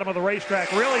on the bottom of the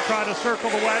racetrack. Really trying to circle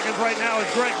the wagons right now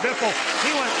is Greg Biffle.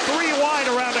 He went 3 wide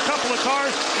around a couple of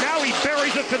cars. Now he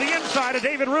buries it to the inside of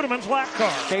David Rudiman's lap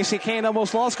car. Casey Kane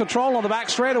almost lost control on the back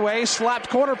straightaway, slapped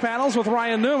quarter panels with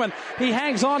Ryan Newman. He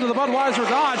hangs on to the Budweiser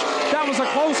Dodge. That was a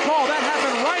close call. That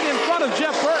happened right in front of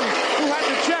Jeff Burton, who had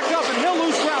to check up, and he'll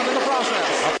lose ground in the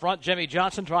process. Up front, Jimmy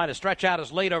Johnson trying to stretch out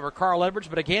his lead over Carl Edwards,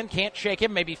 but again, can't shake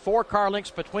him. Maybe 4 car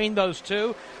lengths between those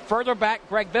 2. Further back,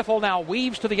 Greg Biffle now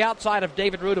weaves to the outside of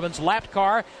David Rudiman's lapped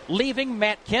car, leaving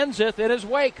Matt Kenseth in his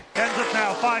wake. Kenseth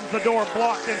now finds the door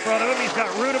blocked in front of him. He's got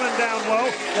Rudiman down low,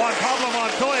 Juan Pablo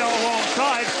Montoya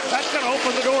alongside. That's going to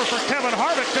open the door for Kevin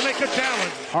Harvick to make a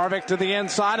challenge. Harvick to the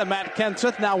inside of Matt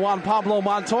Kenseth. Now Juan Pablo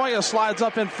Montoya slides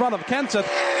up in front of Kenseth,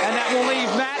 and that will leave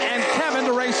Matt and Kevin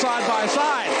to race side by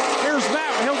side. Here's Matt.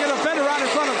 He'll get a fender out in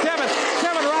front of Kevin.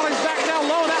 Kevin rallies back down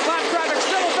low. That lap traffic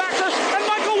still a factor. And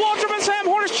Michael Waltrip and Sam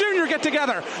Hornish Jr. get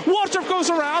together. Waltrip goes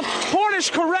around.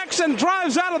 Hornish corrects and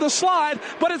drives out of the slide.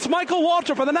 But it's Michael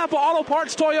Waltrip of the Napa Auto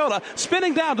Parts Toyota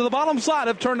spinning down to the bottom side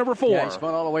of turn number 4. Yeah, he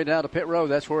spun all the way down to pit road.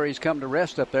 That's where he's come to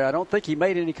rest up there. I don't think he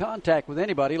made any contact with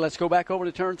anybody. Let's go back over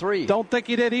to turn 3. Don't think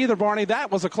he did either, Barney.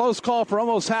 That was a close call for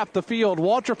almost half the field.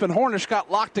 Waltrip and Hornish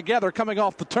got locked together coming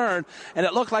off the turn, and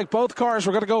it looked like both cars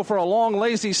were going to go for a long,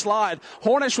 lazy slide.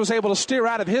 Hornish was able to steer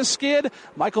out of his skid.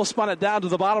 Michael spun it down to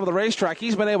the bottom of the racetrack.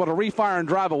 He's been able to refire and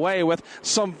drive away with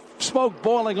some smoke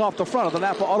boiling off the front of the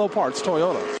Napa Auto Parts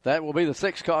Toyota. That will be the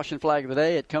 6th caution flag of the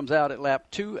day. It comes out at lap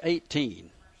 218.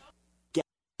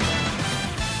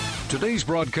 Today's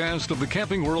broadcast of the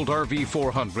Camping World RV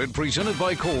 400, presented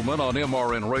by Coleman on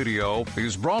MRN Radio,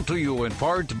 is brought to you in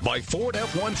part by Ford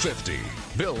F-150.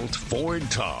 Built Ford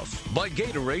Tough. By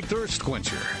Gatorade Thirst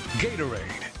Quencher.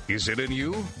 Gatorade. Is it in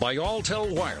you? By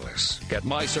Alltel Wireless. Get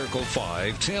My Circle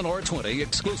 5, 10, or 20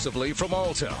 exclusively from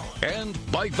Alltel. And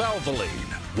by Valvoline.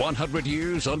 100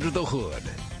 years under the hood.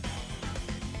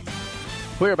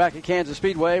 We're back at Kansas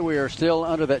Speedway. We are still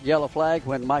under that yellow flag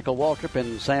when Michael Waltrip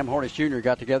and Sam Hornish Jr.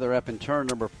 got together up in turn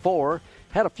number 4.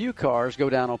 Had a few cars go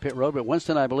down on pit road, but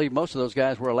Winston, I believe most of those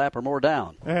guys were a lap or more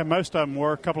down. Yeah, most of them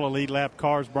were. A couple of lead lap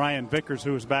cars. Brian Vickers,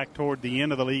 who was back toward the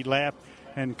end of the lead lap,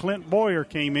 and Clint Boyer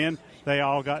came in.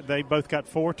 They both got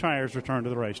 4 tires returned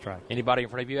to the racetrack. Anybody in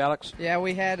front of you, Alex? Yeah,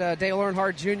 we had Dale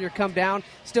Earnhardt Jr. come down.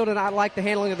 Still did not like the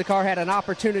handling of the car. Had an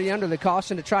opportunity under the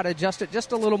caution to try to adjust it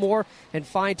just a little more and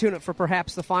fine-tune it for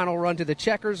perhaps the final run to the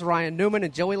checkers. Ryan Newman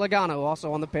and Joey Logano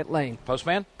also on the pit lane.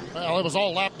 Postman? Well, it was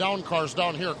all lap down cars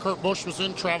down here. Kurt Busch was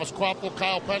in, Travis Kvapil,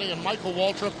 Kyle Petty, and Michael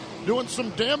Waltrip doing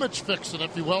some damage fixing,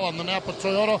 if you will, on the Napa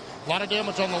Toyota. A lot of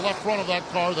damage on the left front of that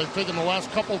car. They've taken the last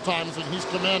couple times, and he's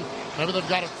come in. Maybe they've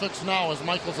got it fixed now as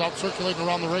Michael's out circulating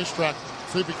around the racetrack.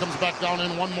 See if he comes back down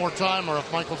in one more time or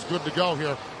if Michael's good to go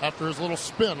here after his little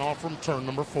spin off from turn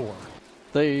number 4.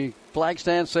 The flag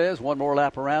stand says one more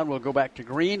lap around. We'll go back to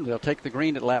green. They'll take the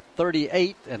green at lap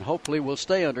 38, and hopefully we'll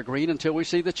stay under green until we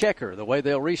see the checker. The way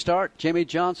they'll restart, Jimmy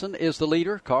Johnson is the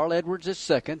leader. Carl Edwards is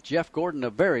second. Jeff Gordon a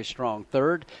very strong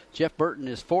third. Jeff Burton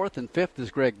is fourth, and fifth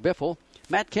is Greg Biffle.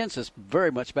 Matt Kenseth's very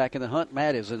much back in the hunt.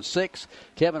 Matt is in 6th.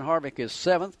 Kevin Harvick is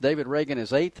 7th. David Reagan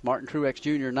is 8th. Martin Truex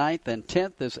Jr. 9th. And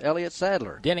 10th is Elliott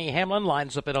Sadler. Denny Hamlin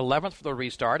lines up at 11th for the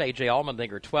restart. A.J.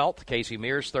 Allmendinger 12th. Casey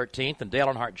Mears 13th. And Dale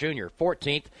Earnhardt Jr.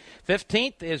 14th.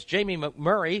 15th is Jamie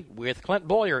McMurray with Clint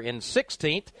Boyer in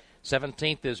 16th.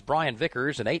 17th is Brian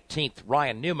Vickers, and 18th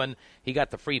Ryan Newman. He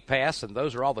got the free pass, and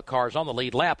those are all the cars on the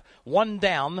lead lap. One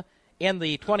down in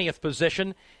the 20th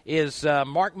position is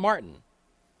Mark Martin.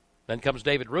 Then comes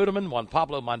David Ruderman, Juan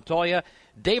Pablo Montoya,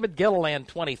 David Gilliland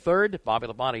 23rd, Bobby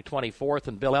Labonte 24th,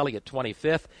 and Bill Elliott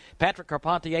 25th. Patrick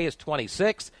Carpentier is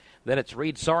 26th. Then it's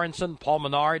Reed Sorensen, Paul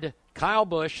Menard, Kyle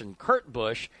Busch, and Kurt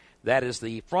Busch. That is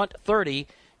the front 30.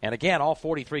 And again, all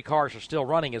 43 cars are still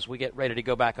running as we get ready to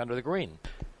go back under the green.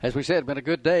 As we said, been a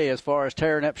good day as far as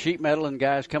tearing up sheet metal and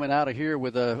guys coming out of here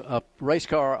with a race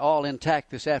car all intact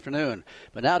this afternoon.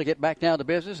 But now to get back down to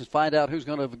business and find out who's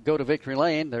going to go to victory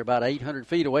lane. They're about 800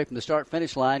 feet away from the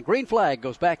start-finish line. Green flag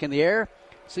goes back in the air.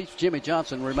 See if Jimmy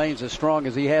Johnson remains as strong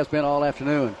as he has been all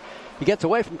afternoon. He gets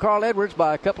away from Carl Edwards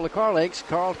by a couple of car lengths.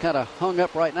 Carl kind of hung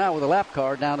up right now with a lap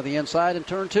car down to the inside in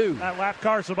turn 2. That lap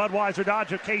car is the Budweiser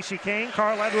Dodge of Casey Kane.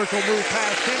 Carl Edwards will move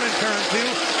past him in turn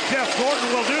 2. Jeff Gordon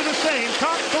will do the same.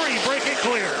 Top 3, break it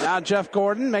clear. Now Jeff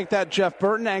Gordon, make that Jeff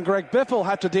Burton, and Greg Biffle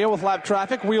have to deal with lap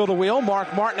traffic, wheel to wheel.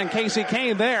 Mark Martin and Casey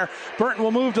Kane there. Burton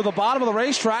will move to the bottom of the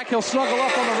racetrack. He'll snuggle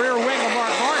up on the rear wing of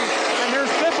Mark Martin. And there's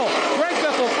Biffle. Greg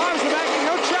Biffle climbs the back.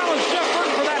 No challenge, Jeff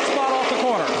Burton for that spot off the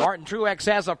corner. Martin Truex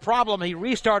has a problem. He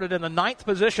restarted in the 9th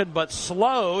position but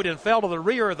slowed and fell to the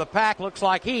rear of the pack. Looks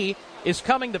like he is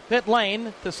coming to pit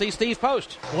lane to see Steve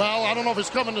Post. Well, I don't know if he's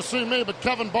coming to see me, but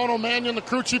Kevin Bono Mannion, the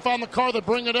crew chief on the car, they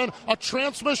bring it in. A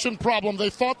transmission problem.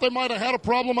 They thought they might have had a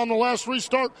problem on the last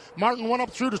restart. Martin went up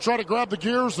through to try to grab the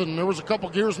gears, and there was a couple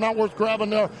gears not worth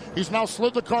grabbing there. He's now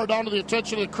slid the car down to the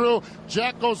attention of the crew.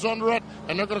 Jack goes under it,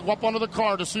 and they're going to go up under the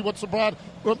car to see what's the bad.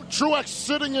 Truex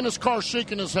sitting in his car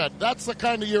shaking his head. That's the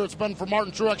kind of year it's been for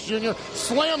Martin Truex Jr.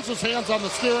 Slams his hands on the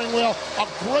steering wheel. A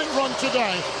great run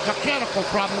today. Mechanical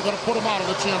problem going to put him out of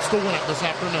the chance to win it this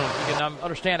afternoon. You can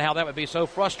understand how that would be so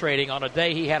frustrating on a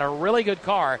day he had a really good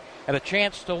car and a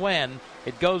chance to win.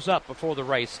 It goes up before the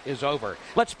race is over.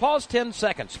 Let's pause 10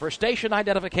 seconds for station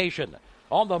identification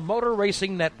on the Motor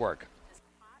Racing Network.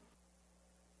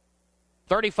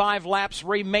 35 laps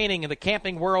remaining in the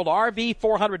Camping World RV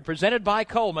 400 presented by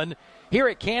Coleman here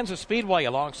at Kansas Speedway.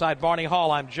 Alongside Barney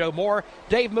Hall, I'm Joe Moore,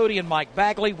 Dave Moody and Mike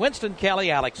Bagley, Winston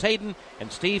Kelly, Alex Hayden,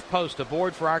 and Steve Post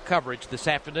aboard for our coverage this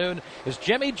afternoon as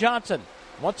Jimmy Johnson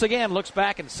once again looks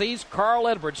back and sees Carl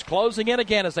Edwards closing in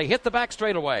again as they hit the back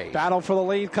straightaway. Battle for the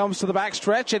lead comes to the back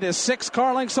stretch. It is 6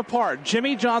 car lengths apart.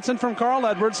 Jimmy Johnson from Carl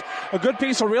Edwards. A good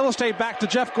piece of real estate back to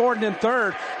Jeff Gordon in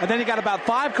 3rd. And then you got about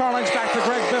 5 car lengths back to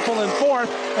Greg Biffle in 4th.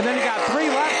 And then you got 3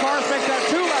 lap cars, make that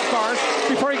 2 lap cars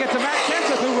before you get to Matt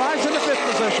Kenseth, who rides in the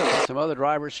 5th position. Some other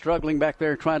drivers struggling back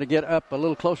there trying to get up a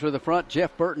little closer to the front.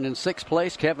 Jeff Burton in 6th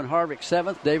place. Kevin Harvick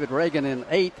 7th. David Reagan in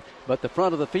 8th. But the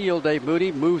front of the field, Dave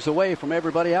Moody, moves away from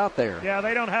everybody out there. Yeah,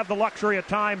 they don't have the luxury of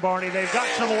time, Barney. They've got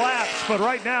some laps, but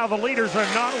right now the leaders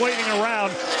are not waiting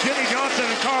around. Jimmy Johnson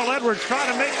and Carl Edwards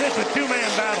trying to make this a 2-man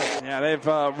battle. Yeah, they've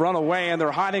run away, and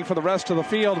they're hiding for the rest of the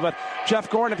field. But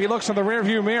Jeff Gordon, if he looks in the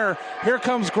rearview mirror, here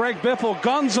comes Greg Biffle,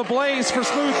 guns ablaze for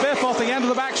Smooth Biff off the end of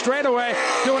the back straightaway,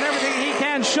 doing everything he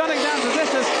can, shutting down the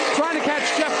distance, trying to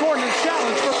catch Jeff Gordon and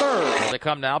challenge for 3rd. They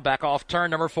come now back off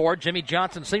turn number 4. Jimmy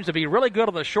Johnson seems to be really good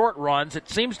on the short runs. It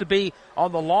seems to be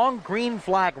on the long green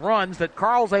flag runs that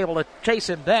Carl's able to chase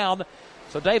him down.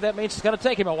 So, Dave, that means it's going to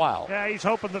take him a while. Yeah, he's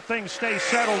hoping that things stay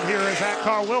settled here as that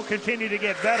car will continue to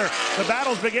get better. The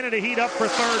battle's beginning to heat up for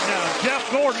 3rd now.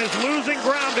 Jeff Gordon is losing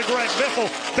ground to Greg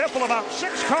Biffle. Biffle about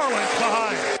 6 car lengths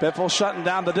behind. Biffle shutting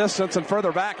down the distance, and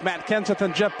further back, Matt Kenseth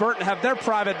and Jeff Burton have their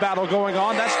private battle going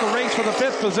on. That's the race for the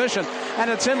 5th position, and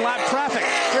it's in lap traffic.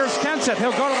 Here's Kenseth.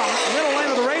 He'll go to the middle lane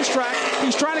of the racetrack.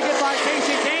 He's trying to get by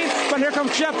Casey Kane, but here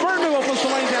comes Jeff Burton who opens the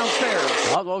lane downstairs.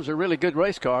 All those are really good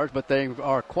race cars, but they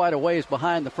are quite a ways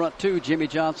behind the front 2, Jimmy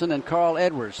Johnson and Carl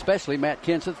Edwards, especially Matt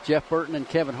Kenseth, Jeff Burton, and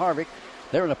Kevin Harvick.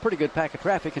 They're in a pretty good pack of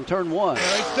traffic in turn 1.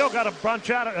 Yeah, they still got a break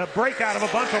out of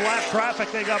a bunch of lap traffic.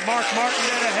 They got Mark Martin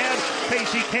dead ahead,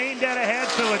 Casey Kane dead ahead,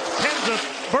 so it's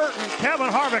Kenseth, Burton, Kevin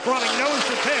Harvick running nose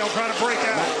to tail trying to break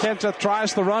out. Matt Kenseth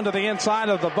tries the run to the inside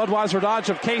of the Budweiser Dodge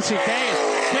of Casey Kane.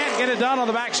 Can't get it done on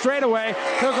the back straightaway.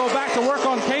 He'll go back to work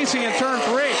on Casey in turn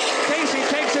 3. Casey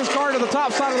takes his car to the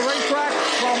top side of the racetrack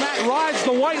while Matt rides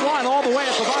the white line all the way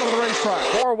at the bottom of the racetrack.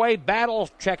 4-way battle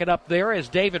checking up there as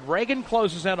David Reagan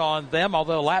closes in on them,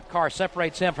 although lap car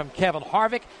separates him from Kevin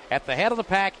Harvick. At the head of the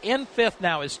pack in 5th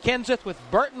now is Kenseth with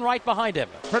Burton right behind him.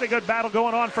 Pretty good battle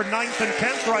going on for 9th and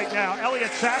 10th right now.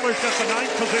 Elliott Sadler's got the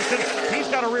 9th position. He's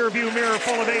got a rear view mirror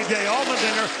full of A.J.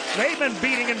 Allmendinger. They've been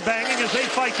beating and banging as they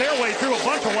fight their way through a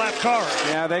bunch of lap cars.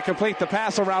 Yeah, they complete the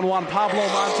pass around Juan Pablo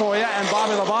Montoya and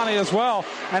Bobby Labonte as well.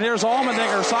 And here's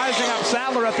Allmendinger sizing up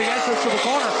Sadler at the entrance to the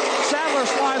corner. Sadler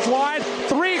slides wide,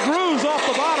 3 grooves off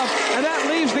the bottom, and that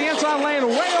leaves the inside lane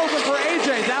way open for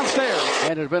A.J. downstairs.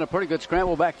 And there's been a pretty good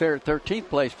scramble back there at 13th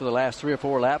place for the last 3 or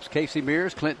 4 laps. Casey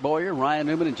Mears, Clint Boyer, Ryan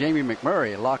Newman, and Jamie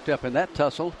McMurray locked up in that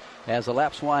tussle. As the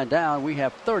laps wind down, we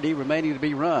have 30 remaining to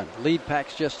be run. Lead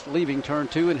pack's just leaving turn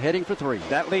 2 and heading for 3.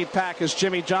 That lead pack is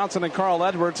Jimmy Johnson and Carl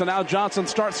Edwards, and now Johnson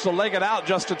starts to leg it out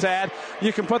just a tad.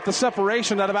 You can put the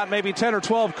separation at about maybe 10 or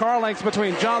 12 car lengths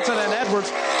between Johnson and Edwards.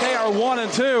 They are 1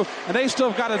 and 2, and they still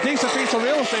have got a decent piece of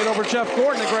real estate over Jeff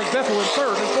Gordon and Greg Biffle in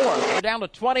 3rd and 4th. We're down to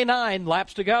 29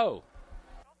 laps to go.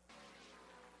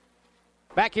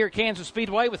 Back here at Kansas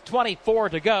Speedway with 24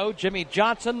 to go, Jimmy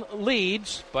Johnson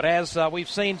leads, but as we've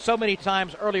seen so many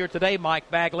times earlier today, Mike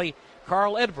Bagley,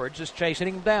 Carl Edwards is chasing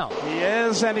him down. He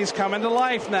is, and he's coming to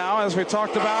life now, as we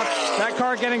talked about. That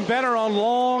car getting better on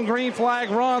long green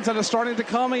flag runs, and it's starting to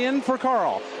come in for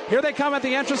Carl. Here they come at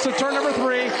the entrance to turn number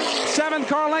 3. 7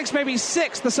 car lengths, maybe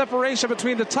 6, the separation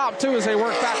between the top 2 as they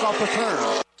work back off the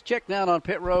turn. Check down on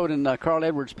pit road in Carl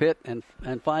Edwards' pit and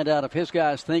find out if his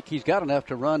guys think he's got enough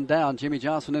to run down Jimmy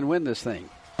Johnson and win this thing.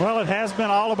 Well, it has been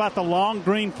all about the long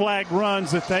green flag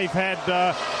runs that they've had,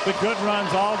 the good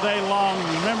runs all day long.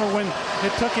 Remember when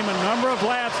it took him a number of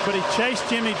laps, but he chased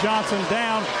Jimmy Johnson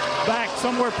down back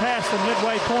somewhere past the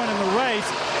midway point in the race.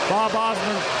 Bob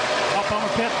Osborne up on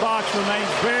the pit box remains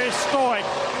very stoic,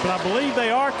 but I believe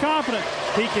they are confident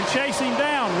he can chase him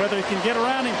down. Whether he can get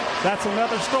around him, that's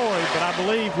another story. But I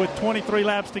believe with 23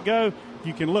 laps to go,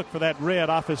 you can look for that red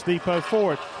Office Depot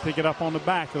Ford, pick it up on the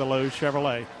back of the Lowe's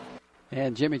Chevrolet.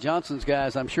 And Jimmy Johnson's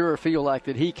guys, I'm sure, feel like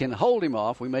that he can hold him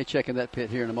off. We may check in that pit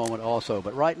here in a moment also.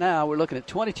 But right now, we're looking at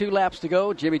 22 laps to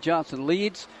go. Jimmy Johnson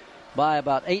leads by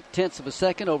about 0.8 of a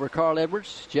second over Carl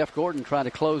Edwards. Jeff Gordon trying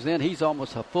to close in. He's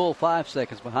almost a full 5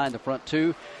 seconds behind the front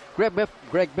 2. Greg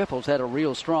Biffle's had a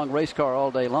real strong race car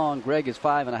all day long. Greg is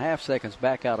 5.5 seconds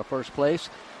back out of first place.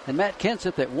 And Matt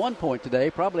Kenseth at one point today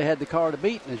probably had the car to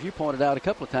beat. And as you pointed out a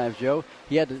couple of times, Joe,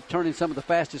 he had to turn in some of the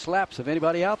fastest laps of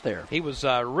anybody out there. He was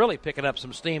really picking up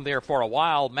some steam there for a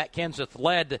while. Matt Kenseth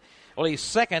led. Well, he's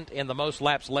second in the most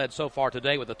laps led so far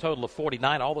today with a total of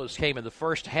 49. All those came in the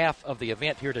first half of the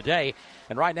event here today.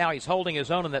 And right now he's holding his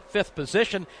own in that 5th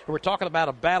position. We're talking about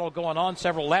a battle going on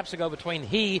several laps ago between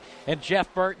he and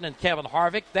Jeff Burton and Kevin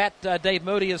Harvick. That Dave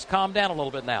Moody has calmed down a little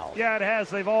bit now. Yeah, it has.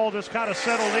 They've all just kind of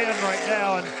settled in right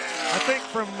now. And I think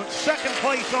from second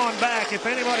place on back, if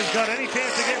anybody's got any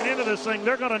chance of getting into this thing,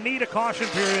 they're going to need a caution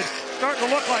period. Starting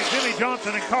to look like Jimmy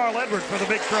Johnson and Carl Edwards for the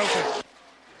big trophy.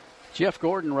 Jeff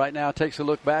Gordon right now takes a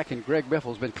look back, and Greg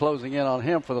Biffle's been closing in on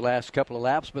him for the last couple of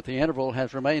laps, but the interval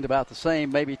has remained about the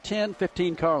same, maybe 10,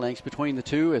 15 car lengths between the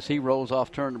two as he rolls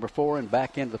off turn number 4 and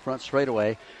back into the front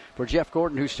straightaway. For Jeff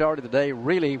Gordon, who started the day,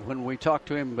 really, when we talked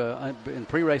to him in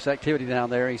pre-race activity down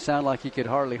there, he sounded like he could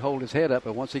hardly hold his head up,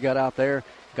 but once he got out there,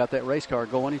 got that race car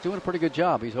going, he's doing a pretty good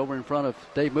job. He's over in front of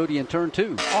Dave Moody in turn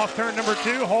 2. Off turn number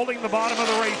 2, holding the bottom of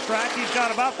the racetrack. He's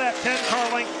got about that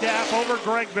 10-car length gap over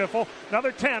Greg Biffle.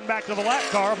 Another 10 back to the lap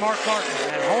car, Mark Martin.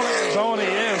 And holding his own he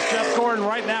is. Jeff Gordon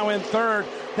right now in 3rd.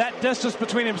 That distance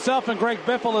between himself and Greg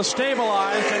Biffle is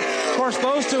stabilized. And, of course,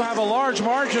 those two have a large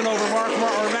margin over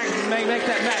may make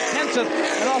that Matt Kenseth,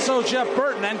 and also Jeff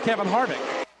Burton and Kevin Harvick.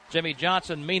 Jimmy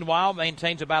Johnson, meanwhile,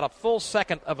 maintains about a full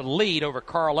second of a lead over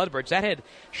Carl Edwards. That had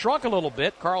shrunk a little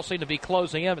bit. Carl seemed to be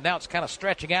closing in, but now it's kind of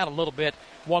stretching out a little bit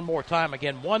one more time.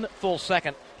 Again, 1 full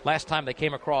second last time they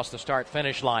came across the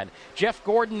start-finish line. Jeff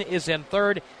Gordon is in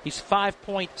 3rd. He's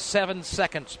 5.7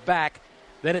 seconds back.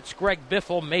 Then it's Greg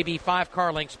Biffle, maybe 5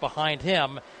 car lengths behind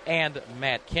him, and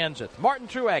Matt Kenseth. Martin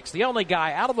Truex, the only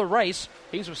guy out of the race.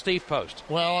 He's with Steve Post.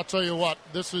 Well, I'll tell you what.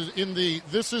 This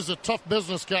is a tough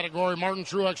business category. Martin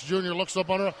Truex Jr. looks up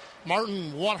on her.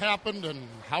 Martin, what happened, and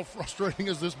how frustrating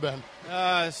has this been?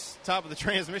 Top of the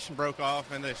transmission broke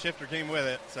off, and the shifter came with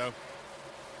it. So,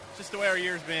 just the way our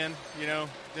year's been.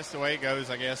 Just the way it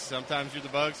goes, I guess. Sometimes you're the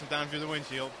bug, sometimes you're the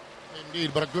windshield.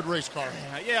 Indeed, but a good race car.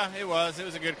 Yeah, it was. It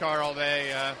was a good car all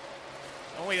day.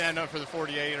 We didn't end up for the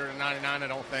 48 or the 99, I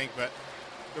don't think. But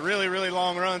the really, really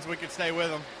long runs, we could stay with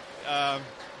them.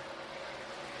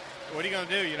 What are you going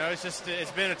to do?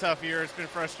 It's been a tough year. It's been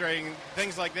frustrating.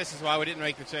 Things like this is why we didn't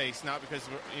make the chase, not because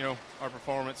our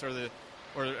performance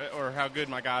or how good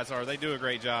my guys are. They do a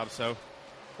great job. So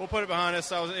we'll put it behind us.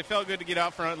 It felt good to get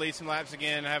out front, lead some laps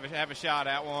again, have a shot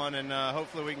at one, and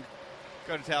hopefully we can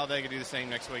go to Talladega, do the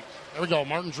same next week. There we go.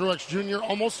 Martin Truex Jr.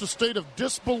 almost a state of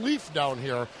disbelief down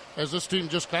here as this team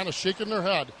just kind of shaking their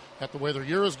head at the way their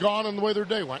year has gone and the way their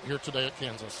day went here today at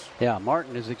Kansas. Yeah,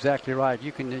 Martin is exactly right.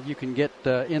 You can get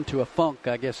into a funk,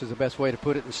 I guess is the best way to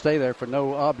put it, and stay there for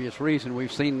no obvious reason.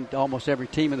 We've seen almost every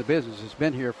team in the business that's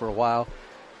been here for a while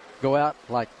go out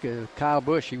like Kyle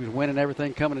Busch. He was winning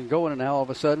everything coming and going, and now all of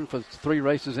a sudden for 3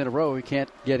 races in a row he can't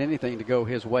get anything to go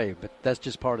his way. But that's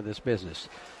just part of this business.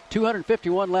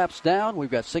 251 laps down.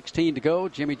 We've got 16 to go.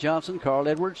 Jimmy Johnson, Carl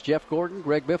Edwards, Jeff Gordon,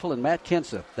 Greg Biffle, and Matt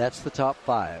Kenseth. That's the top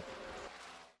 5.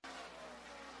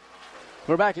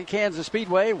 We're back at Kansas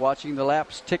Speedway watching the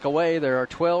laps tick away. There are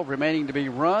 12 remaining to be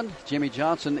run. Jimmy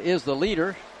Johnson is the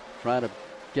leader, trying to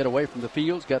get away from the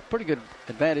fields. Got pretty good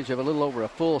advantage of a little over a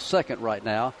full second right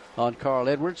now on Carl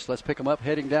Edwards. Let's pick him up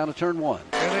heading down to turn 1.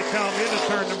 Here they come into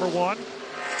turn number 1.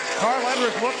 Carl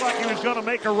Edwards looked like he was going to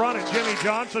make a run at Jimmy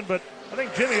Johnson, but I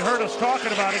think Jimmy heard us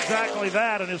talking about exactly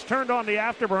that and has turned on the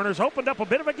afterburners, opened up a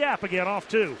bit of a gap again off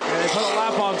 2. They put a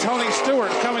lap on Tony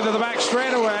Stewart coming to the back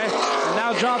straightaway. And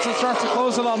now Johnson starts to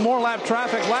close it on more lap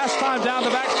traffic. Last time down the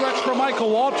backstretch for Michael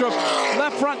Waltrip.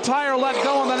 Left front tire let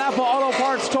go on the Napa Auto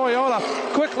Parts Toyota.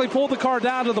 Quickly pulled the car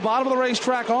down to the bottom of the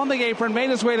racetrack on the apron, made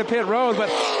his way to pit road. But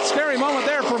scary moment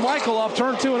there for Michael off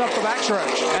turn 2 and up the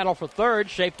backstretch. Battle for third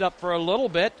shaped up for a little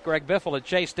bit. Greg Biffle had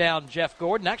chased down Jeff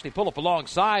Gordon, actually pulled up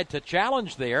alongside to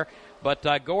challenge there. But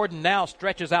Gordon now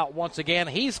stretches out once again.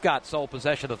 He's got sole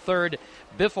possession of third.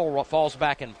 Biffle falls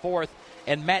back in fourth.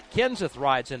 And Matt Kenseth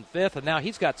rides in fifth. And now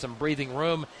he's got some breathing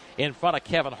room in front of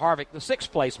Kevin Harvick, the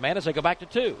sixth place man, as they go back to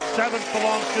 2. Seventh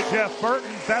belongs to Jeff Burton.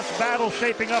 Best battle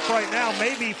shaping up right now,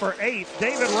 maybe for eighth.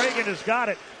 David Reagan has got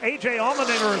it. A.J.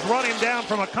 Allmendinger is running down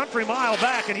from a country mile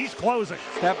back, and he's closing.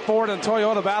 That Ford and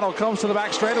Toyota battle comes to the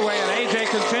back straightaway, and A.J.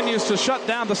 continues to shut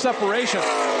down the separation.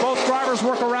 Both drivers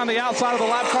work around the outside of the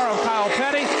lap car of Kyle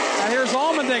Petty. And here's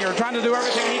Allmendinger trying to do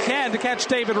everything he can to catch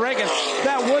David Reagan.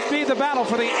 That would be the battle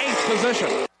for the 8th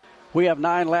position. We have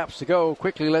 9 laps to go.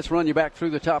 Quickly, let's run you back through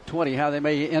the top 20, how they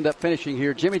may end up finishing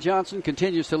here. Jimmy Johnson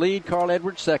continues to lead. Carl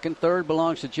Edwards second. Third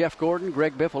belongs to Jeff Gordon.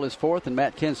 Greg Biffle is fourth, and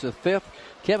Matt Kenseth fifth.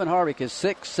 Kevin Harvick is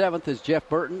sixth. Seventh is Jeff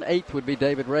Burton. Eighth would be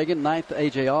David Reagan. Ninth,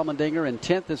 A.J. Allmendinger. And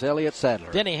 10th is Elliott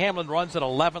Sadler. Denny Hamlin runs at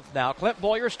 11th now. Clint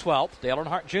Boyer's 12th. Dale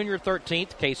Earnhardt Jr.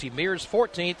 13th. Casey Mears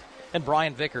 14th. And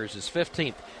Brian Vickers is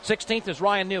 15th. 16th is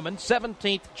Ryan Newman.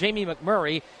 17th, Jamie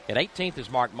McMurray. And 18th is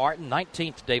Mark Martin.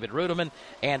 19th, David Ruderman.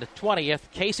 And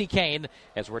 20th, Casey Kane,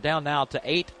 as we're down now to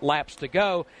 8 laps to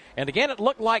go. And again, it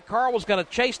looked like Carl was going to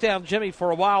chase down Jimmy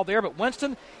for a while there. But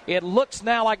Winston, it looks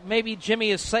now like maybe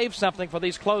Jimmy has saved something for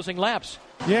these closing laps.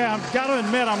 Yeah, I've got to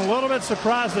admit, I'm a little bit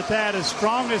surprised at that. As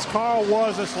strong as Carl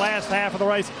was this last half of the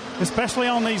race, especially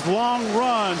on these long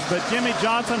runs. But Jimmy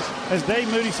Johnson, as Dave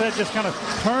Moody said, just kind of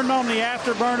turned on the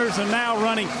afterburners and now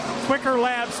running quicker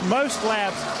laps, most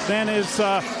laps, than is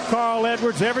Carl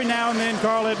Edwards. Every now and then,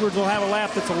 Carl Edwards will have a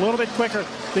lap that's a little bit quicker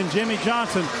than Jimmy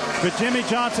Johnson. But Jimmy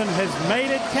Johnson has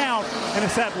made it count, and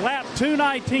it's that lap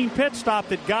 2:19 pit stop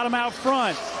that got him out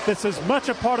front that's as much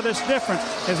a part of this difference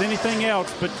as anything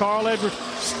else. But Carl Edwards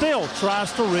still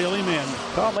tries to reel him in.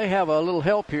 Carl may have a little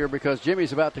help here because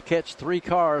Jimmy's about to catch 3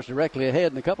 cars directly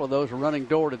ahead, and a couple of those are running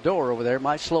door to door over there.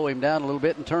 Might slow him down a little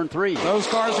bit in turn 3. Those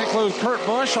cars include Kurt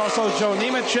Busch, also Joe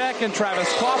Nemechek and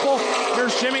Travis Kvapil.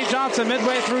 Here's Jimmy Johnson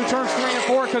midway through turns 3 and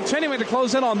 4, continuing to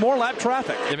close in on more lap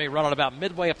traffic. Jimmy running about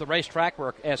midway up the racetrack,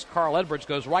 where as Carl Edwards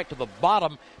goes right to the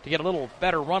bottom to get a little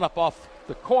better run up off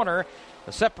the corner.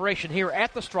 The separation here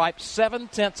at the stripe,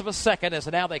 0.7 of a second, as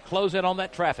now they close in on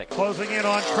that traffic. Closing in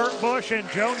on Kurt Busch and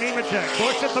Joe Nemechek.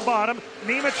 Busch at the bottom,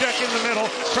 Nemechek in the middle,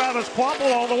 Travis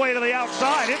Kvapil all the way to the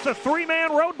outside. It's a 3-man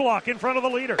roadblock in front of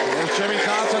the leader. There's Jimmy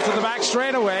Johnson to the back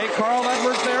straightaway. Carl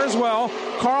Edwards there as well.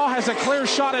 Carl has a clear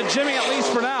shot at Jimmy, at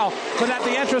least for now, but at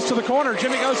the entrance to the corner,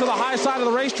 Jimmy goes to the high side of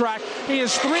the racetrack. He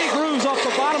is 3 grooves off the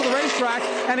bottom of the racetrack,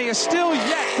 and he is still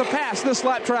yet to pass this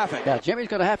lap traffic. Yeah, Jimmy's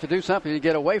going to have to do something to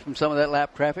get away from some of that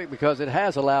lap traffic because it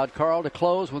has allowed Carl to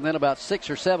close within about 6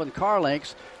 or 7 car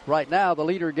lengths. Right now, the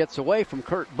leader gets away from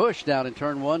Kurt Busch down in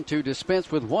turn 1 to dispense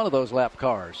with one of those lap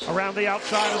cars. Around the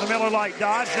outside of the Miller Lite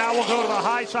Dodge. Now we'll go to the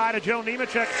high side of Joe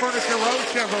Nemechek's Furniture Road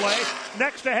Chevrolet.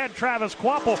 Next ahead, Travis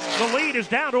Kvapil. The lead is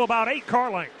down to about 8 car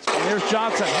lengths. And here's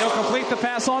Johnson. He'll complete the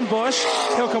pass on Busch.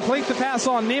 He'll complete the pass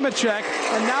on Nemechek.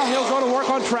 And now he'll go to work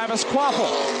on Travis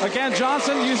Kvapil. Again,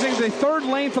 Johnson using the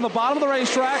 3rd lane from the bottom of the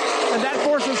racetrack. And that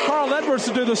forces Carl Edwards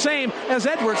to do the same as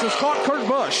Edwards has caught Kurt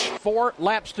Busch. 4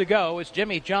 laps to go as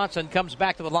Jimmy Johnson comes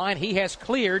back to the line. He has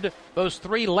cleared those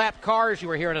 3 lap cars you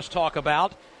were hearing us talk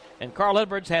about. And Carl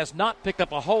Edwards has not picked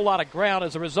up a whole lot of ground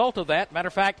as a result of that. Matter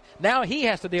of fact, now he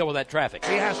has to deal with that traffic.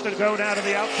 He has to go down to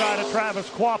the outside of Travis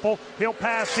Kvapil. He'll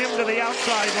pass him to the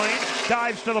outside lane.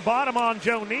 Dives to the bottom on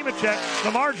Joe Nemechek. The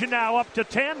margin now up to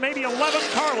 10, maybe 11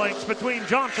 car lengths between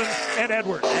Johnson and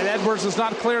Edwards. And Edwards has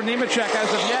not cleared Nemechek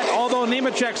as of yet, although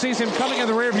Nemechek sees him coming in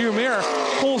the rearview mirror,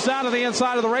 pulls down to the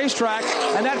inside of the racetrack,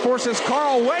 and that forces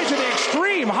Carl way to the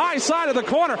extreme high side of the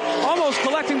corner, almost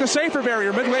collecting the safer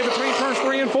barrier midway between turns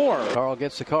 3 and 4. Carl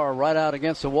gets the car right out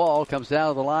against the wall, comes down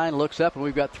to the line, looks up, and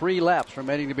we've got 3 laps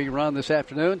remaining to be run this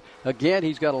afternoon. Again,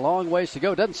 he's got a long ways to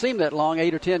go. Doesn't seem that long,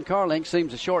 8 or 10 car lengths.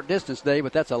 Seems a short distance, Dave,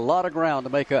 but that's a lot of ground to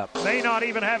make up. May not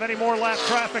even have any more lap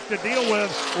traffic to deal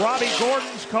with. Robbie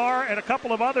Gordon's car and a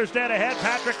couple of others dead ahead,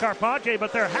 Patrick Carpentier,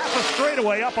 but they're half a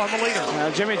straightaway up on the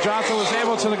leader. Jimmy Johnson was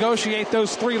able to negotiate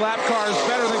those 3 lap cars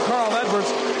better than Carl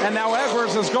Edwards, and now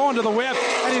Edwards is going to the whip,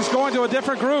 and he's going to a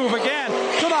different groove again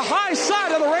to the high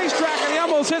side of the racetrack, and he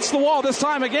almost hits the wall this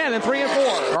time again in 3 and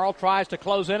 4. Carl tries to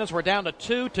close in as we're down to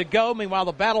 2 to go. Meanwhile,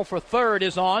 the battle for third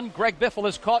is on. Greg Biffle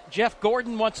has caught Jeff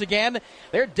Gordon once again.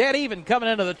 They're dead even coming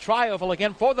into the tri-oval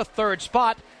again for the third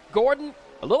spot. Gordon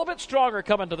a little bit stronger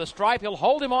coming to the stripe. He'll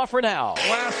hold him off for now.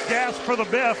 Last gasp for the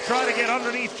Biff, trying to get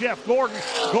underneath Jeff Gordon.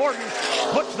 Gordon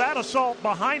puts that assault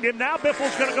behind him. Now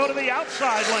Biffle's going to go to the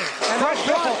outside lane. And Greg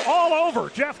Biffle all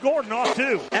over Jeff Gordon off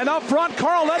 2. And up front,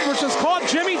 Carl Edwards has caught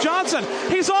Jimmy Johnson.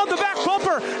 He's on the back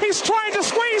bumper. He's trying to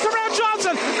squeeze around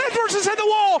Johnson. Edwards has hit the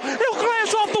wall. He'll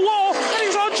glance off the wall, and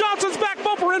he's on Johnson's back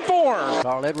bumper in 4.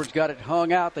 Carl Edwards got it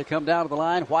hung out. They come down to the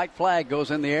line. White flag goes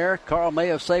in the air. Carl may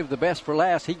have saved the best for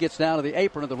last. He gets down to the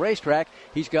apron of the racetrack.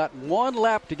 He's got 1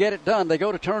 lap to get it done. They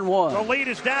go to turn 1. The lead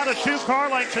is down to 2 car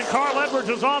lengths, and Carl Edwards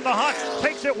is on the hunt.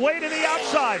 Takes it way to the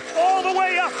outside, all the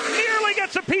way up. Nearly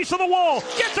gets a piece of the wall.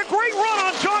 Gets a great run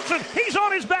on Johnson. He's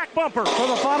on his back bumper. For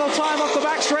the final time up the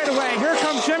back straightaway, here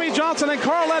comes Jimmy Johnson and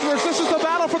Carl Edwards. This is the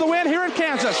battle for the win here in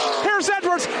Kansas. Here's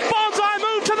Edwards. Bonsai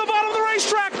move to the bottom of the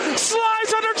racetrack.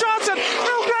 Slides under Johnson.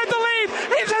 He'll grab the lead.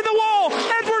 He's in the wall.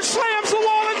 Edwards slams the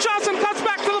wall, and Johnson cuts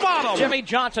back to the bottom. Jimmy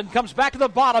Johnson comes back to the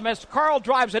bottom as Carl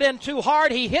drives it in too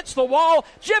hard. He hits the wall.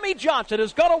 Jimmy Johnson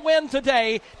is going to win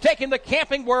today, taking the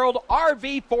Camping World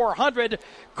RV 400.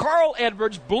 Carl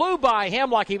Edwards blew by him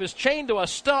like he was chained to a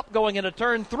stump going into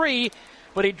turn 3.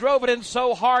 But he drove it in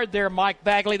so hard there, Mike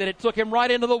Bagley, that it took him right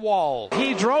into the wall.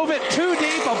 He drove it too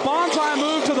deep, a bonsai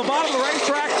move to the bottom of the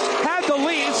racetrack, had the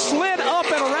lead, slid up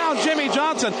and around Jimmy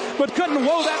Johnson, but couldn't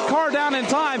woe that car down in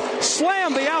time,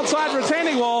 slammed the outside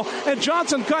retaining wall, and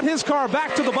Johnson cut his car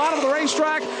back to the bottom of the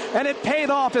racetrack, and it paid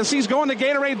off as he's going to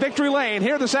Gatorade Victory Lane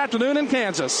here this afternoon in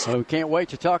Kansas. Well, we can't wait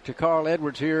to talk to Carl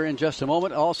Edwards here in just a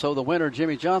moment. Also, the winner,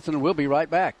 Jimmy Johnson, will be right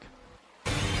back.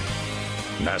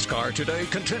 NASCAR Today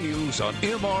continues on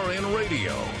MRN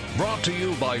Radio. Brought to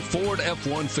you by Ford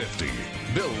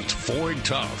F-150. Built Ford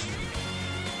Tough.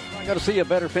 I got to see a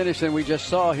better finish than we just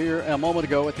saw here a moment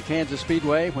ago at the Kansas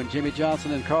Speedway when Jimmy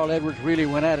Johnson and Carl Edwards really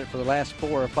went at it for the last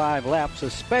 4 or 5 laps,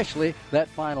 especially that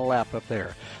final lap up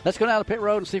there. Let's go down to pit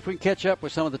road and see if we can catch up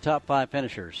with some of the top 5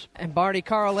 finishers. And Barty,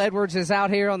 Carl Edwards is out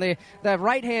here on the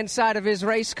right-hand side of his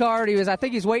race car. I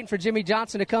think he's waiting for Jimmy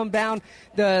Johnson to come down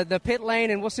the pit lane,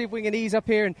 and we'll see if we can ease up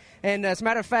here. And as a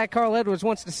matter of fact, Carl Edwards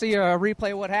wants to see a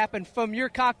replay of what happened. From your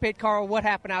cockpit, Carl, what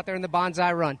happened out there in the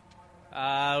bonsai run?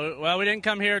 Well, we didn't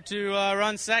come here to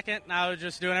run second. I was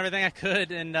just doing everything I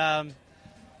could, and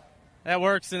that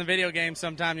works in the video game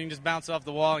sometimes. You can just bounce off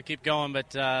the wall and keep going,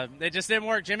 but it just didn't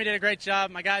work. Jimmy did a great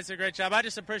job. My guys did a great job. I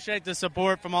just appreciate the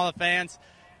support from all the fans.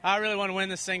 I really want to win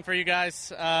this thing for you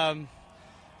guys. But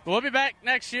we'll be back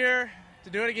next year to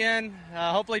do it again,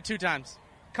 hopefully 2 times.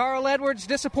 Carl Edwards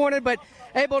disappointed, but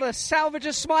able to salvage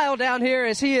a smile down here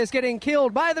as he is getting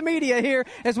killed by the media here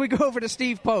as we go over to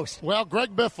Steve Post. Well,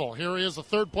 Greg Biffle, here he is, the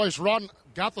third place run.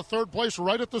 Got the third place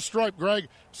right at the stripe, Greg.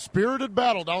 Spirited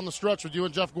battle down the stretch with you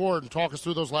and Jeff Gordon. Talk us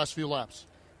through those last few laps.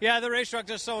 Yeah, the racetrack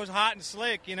just so hot and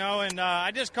slick, and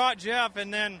I just caught Jeff,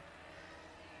 and then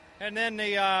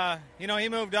he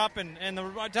moved up, and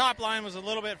the top line was a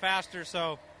little bit faster,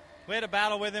 so we had a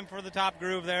battle with him for the top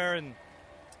groove there, and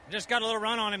just got a little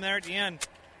run on him there at the end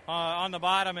on the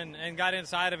bottom and got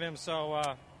inside of him.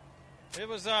 So it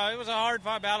was a hard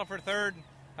fought battle for third.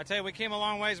 I tell you, we came a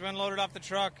long ways. We unloaded off the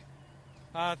truck.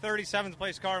 37th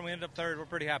place car, and we ended up third. We're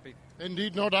pretty happy.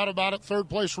 Indeed, no doubt about it. Third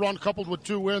place run coupled with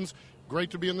 2 wins.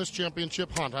 Great to be in this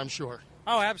championship hunt, I'm sure.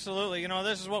 Oh, absolutely.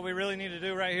 This is what we really need to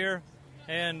do right here.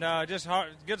 And just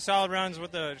good solid runs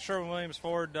with the Sherwin-Williams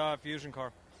Ford Fusion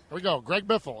car. Here we go. Greg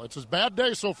Biffle. It's his bad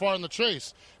day so far in the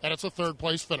chase, and it's a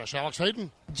third-place finish. Alex Hayden.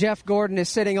 Jeff Gordon is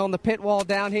sitting on the pit wall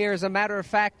down here. As a matter of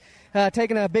fact,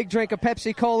 taking a big drink of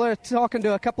Pepsi-Cola, talking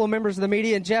to a couple of members of the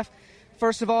media. And, Jeff,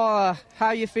 first of all, how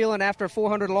are you feeling after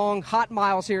 400 long, hot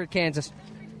miles here at Kansas?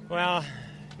 Well,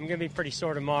 I'm going to be pretty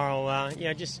sore tomorrow.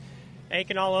 Just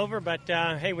aching all over. But,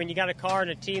 hey, when you got a car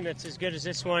and a team that's as good as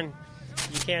this one,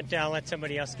 you can't let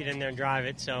somebody else get in there and drive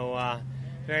it. So,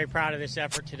 very proud of this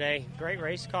effort today. Great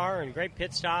race car and great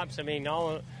pit stops. I mean,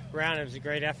 all around it was a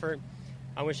great effort.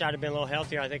 I wish I'd have been a little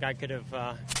healthier. I think I could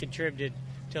have contributed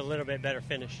to a little bit better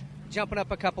finish. jumping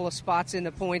up a couple of spots in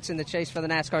the points in the chase for the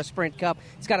NASCAR Sprint Cup.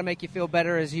 It's got to make you feel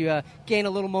better as you gain a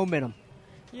little momentum.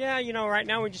 Yeah, right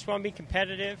now we just want to be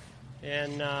competitive,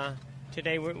 and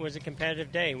today was a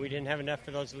competitive day. We didn't have enough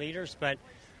for those leaders, but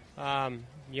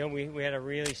we had a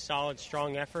really solid,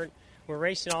 strong effort. We're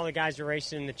racing, all the guys are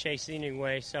racing in the chase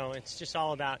anyway, so it's just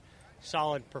all about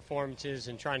solid performances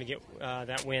and trying to get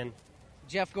that win.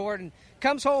 Jeff Gordon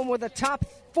comes home with a top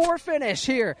 4 finish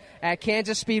here at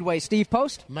Kansas Speedway. Steve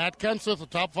Post. Matt Kenseth, a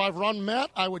top 5 run.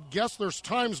 Matt, I would guess there's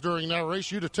times during that race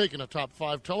you'd have taken a top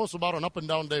 5. Tell us about an up and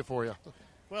down day for you.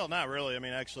 Well, not really. I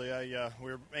mean, actually,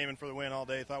 we were aiming for the win all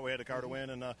day. Thought we had a car to win,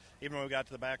 and even when we got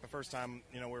to the back the first time,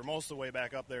 we were most of the way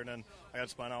back up there, and then I got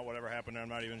spun out. Whatever happened there, I'm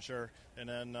not even sure. And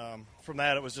then from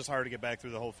that, it was just hard to get back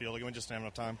through the whole field. Again, we just didn't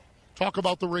have enough time. Talk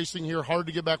about the racing here, hard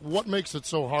to get back. What makes it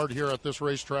so hard here at this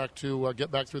racetrack to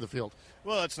get back through the field?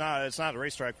 Well, it's not a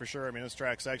racetrack for sure. I mean, this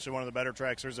track's actually one of the better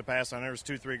tracks there's a pass on. There was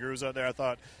 2-3 grooves out there. I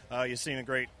thought you've seen a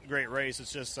great race.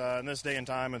 It's just in this day and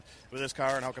time, and with this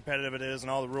car and how competitive it is and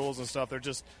all the rules and stuff, they're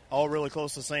just all really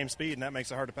close to the same speed, and that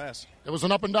makes it hard to pass. It was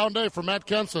an up and down day for Matt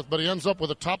Kenseth, but he ends up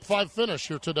with a top 5 finish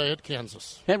here today at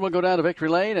Kansas. And we'll go down to Victory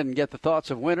Lane and get the thoughts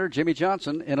of winner Jimmy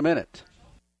Johnson in a minute.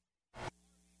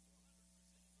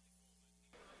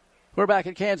 We're back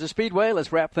at Kansas Speedway.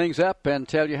 Let's wrap things up and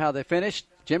tell you how they finished.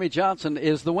 Jimmy Johnson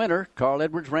is the winner. Carl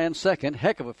Edwards ran second.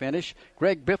 Heck of a finish.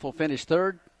 Greg Biffle finished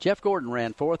third. Jeff Gordon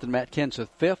ran fourth and Matt Kenseth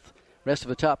fifth. Rest of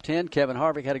the top 10, Kevin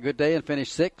Harvick had a good day and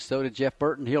finished sixth. So did Jeff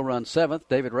Burton. He'll run seventh.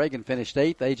 David Reagan finished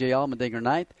eighth. A.J. Allmendinger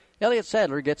ninth. Elliott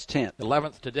Sadler gets 10th.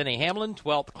 11th to Denny Hamlin.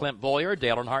 12th, Clint Bowyer.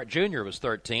 Dale Earnhardt Jr. was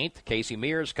 13th. Casey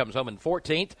Mears comes home in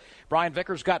 14th. Brian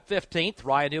Vickers got 15th.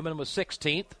 Ryan Newman was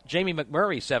 16th. Jamie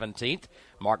McMurray 17th.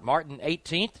 Mark Martin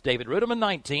 18th. David Ruderman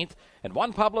 19th. And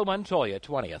Juan Pablo Montoya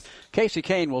 20th. Casey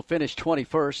Kane will finish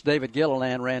 21st. David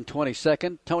Gilliland ran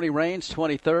 22nd. Tony Raines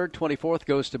 23rd. 24th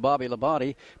goes to Bobby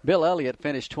Labonte. Bill Elliott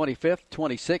finished 25th.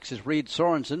 26th is Reed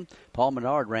Sorensen. Paul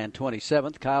Menard ran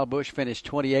 27th. Kyle Busch finished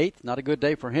 28th. Not a good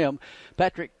day for him.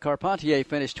 Patrick Carpentier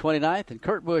finished 29th, and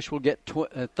Kurt Busch will get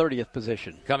 30th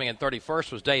position. Coming in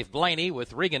 31st was Dave Blaney,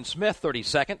 with Regan Smith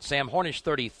 32nd, Sam Hornish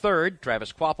 33rd,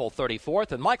 Travis Kvapil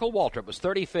 34th, and Michael Waltrip was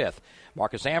 35th.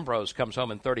 Marcus Ambrose comes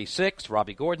home in 36th,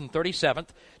 Robbie Gordon 37th,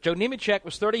 Joe Nemechek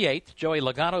was 38th, Joey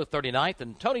Logano 39th,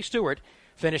 and Tony Stewart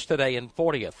finished today in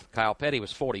 40th. Kyle Petty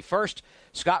was 41st,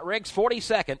 Scott Riggs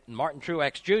 42nd, and Martin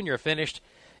Truex Jr. finished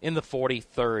in the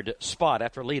 43rd spot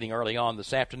after leading early on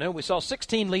this afternoon. We saw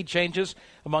 16 lead changes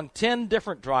among 10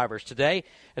 different drivers today.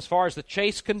 As far as the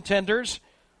chase contenders,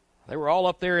 they were all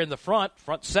up there in the front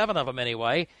 7 of them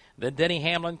anyway. Then Denny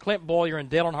Hamlin, Clint Bowyer, and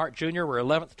Dale Earnhardt Jr. were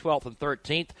 11th, 12th, and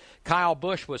 13th. Kyle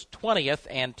Busch was 20th,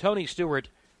 and Tony Stewart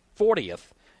 40th.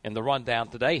 In the rundown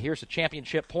today, here's the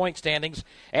championship point standings.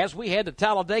 As we head to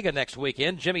Talladega next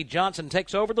weekend, Jimmy Johnson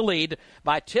takes over the lead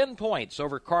by 10 points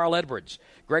over Carl Edwards.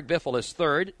 Greg Biffle is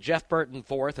third, Jeff Burton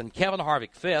fourth, and Kevin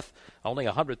Harvick fifth. Only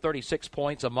 136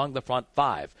 points among the front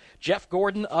 5. Jeff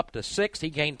Gordon up to 6th.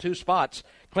 He gained 2 spots.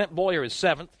 Clint Bowyer is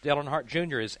 7th. Dale Earnhardt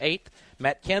Jr. is 8th.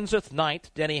 Matt Kenseth 9th.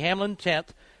 Denny Hamlin 10th.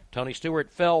 Tony Stewart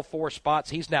fell 4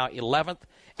 spots. He's now 11th.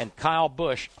 And Kyle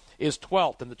Busch is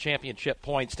 12th in the championship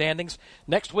point standings.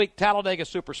 Next week, Talladega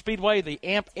Superspeedway, the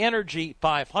AMP Energy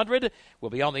 500 will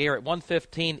be on the air at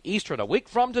 1:15 Eastern a week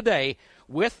from today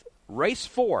with Race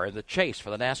 4 in the chase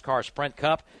for the NASCAR Sprint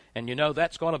Cup. And you know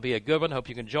that's going to be a good one. Hope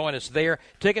you can join us there.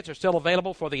 Tickets are still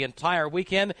available for the entire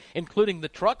weekend, including the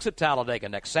trucks at Talladega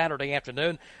next Saturday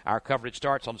afternoon. Our coverage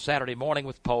starts on Saturday morning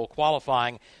with pole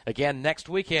qualifying. Again, next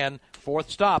weekend,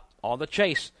 4th stop on the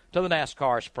chase to the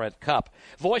NASCAR Sprint Cup.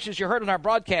 Voices you heard in our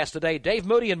broadcast today, Dave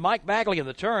Moody and Mike Bagley in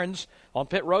the turns. On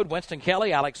pit road, Winston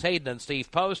Kelly, Alex Hayden, and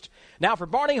Steve Post. Now for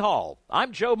Barney Hall,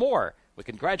 I'm Joe Moore. We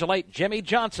congratulate Jimmy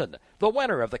Johnson, the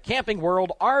winner of the Camping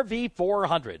World RV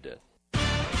 400.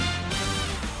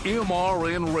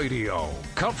 MRN Radio.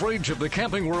 Coverage of the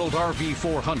Camping World RV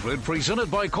 400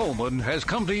 presented by Coleman has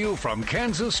come to you from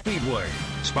Kansas Speedway.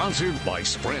 Sponsored by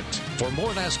Sprint. For more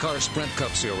NASCAR Sprint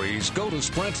Cup Series, go to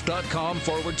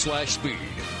sprint.com/speed.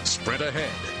 Sprint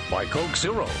Ahead by Coke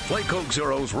Zero. Play Coke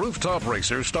Zero's Rooftop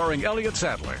Racer starring Elliott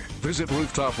Sadler. Visit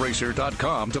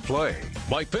rooftоpracer.com to play.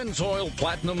 By Pennzoil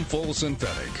Platinum Full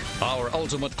Synthetic. Our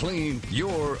ultimate clean,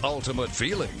 your ultimate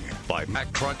feeling. By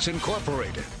Mack Trucks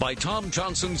Incorporated. By Tom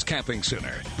Johnson's Camping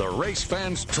Center. The race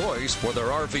fan's choice for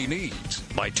their RV needs.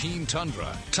 By Team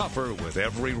Tundra. Tougher with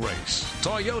every race.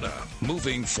 Toyota.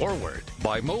 Moving forward.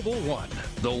 By Mobil 1.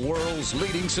 The world's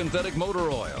leading synthetic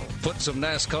motor oil. Put some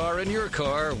NASCAR in your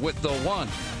car with the one.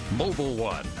 Mobil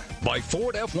 1. By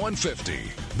Ford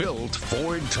F-150. Built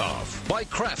Ford Tough by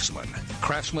Craftsman.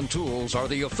 Craftsman tools are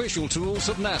the official tools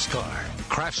of NASCAR.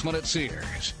 Craftsman at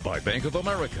Sears. By Bank of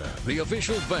America, the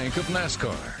official bank of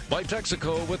NASCAR. By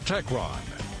Texaco with Techron.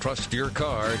 Trust your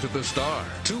car to the star.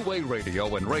 Two-way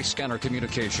radio and race scanner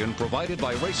communication provided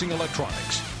by Racing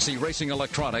Electronics. See Racing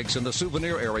Electronics in the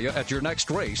souvenir area at your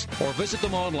next race or visit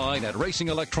them online at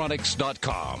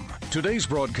racingelectronics.com. Today's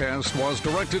broadcast was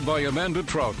directed by Amanda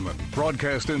Troutman.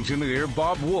 Broadcast engineer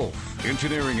Bob Wolf.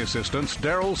 Engineering assistants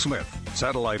Daryl Smith.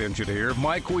 Satellite engineer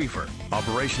Mike Weaver.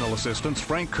 Operational assistants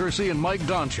Frank Kersey and Mike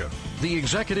Doncha. The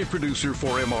executive producer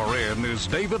for MRN is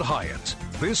David Hyatt.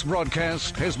 This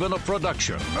broadcast has been a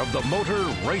production of the Motor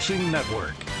Racing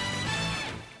Network.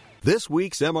 This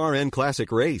week's MRN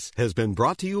Classic Race has been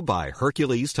brought to you by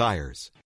Hercules Tires.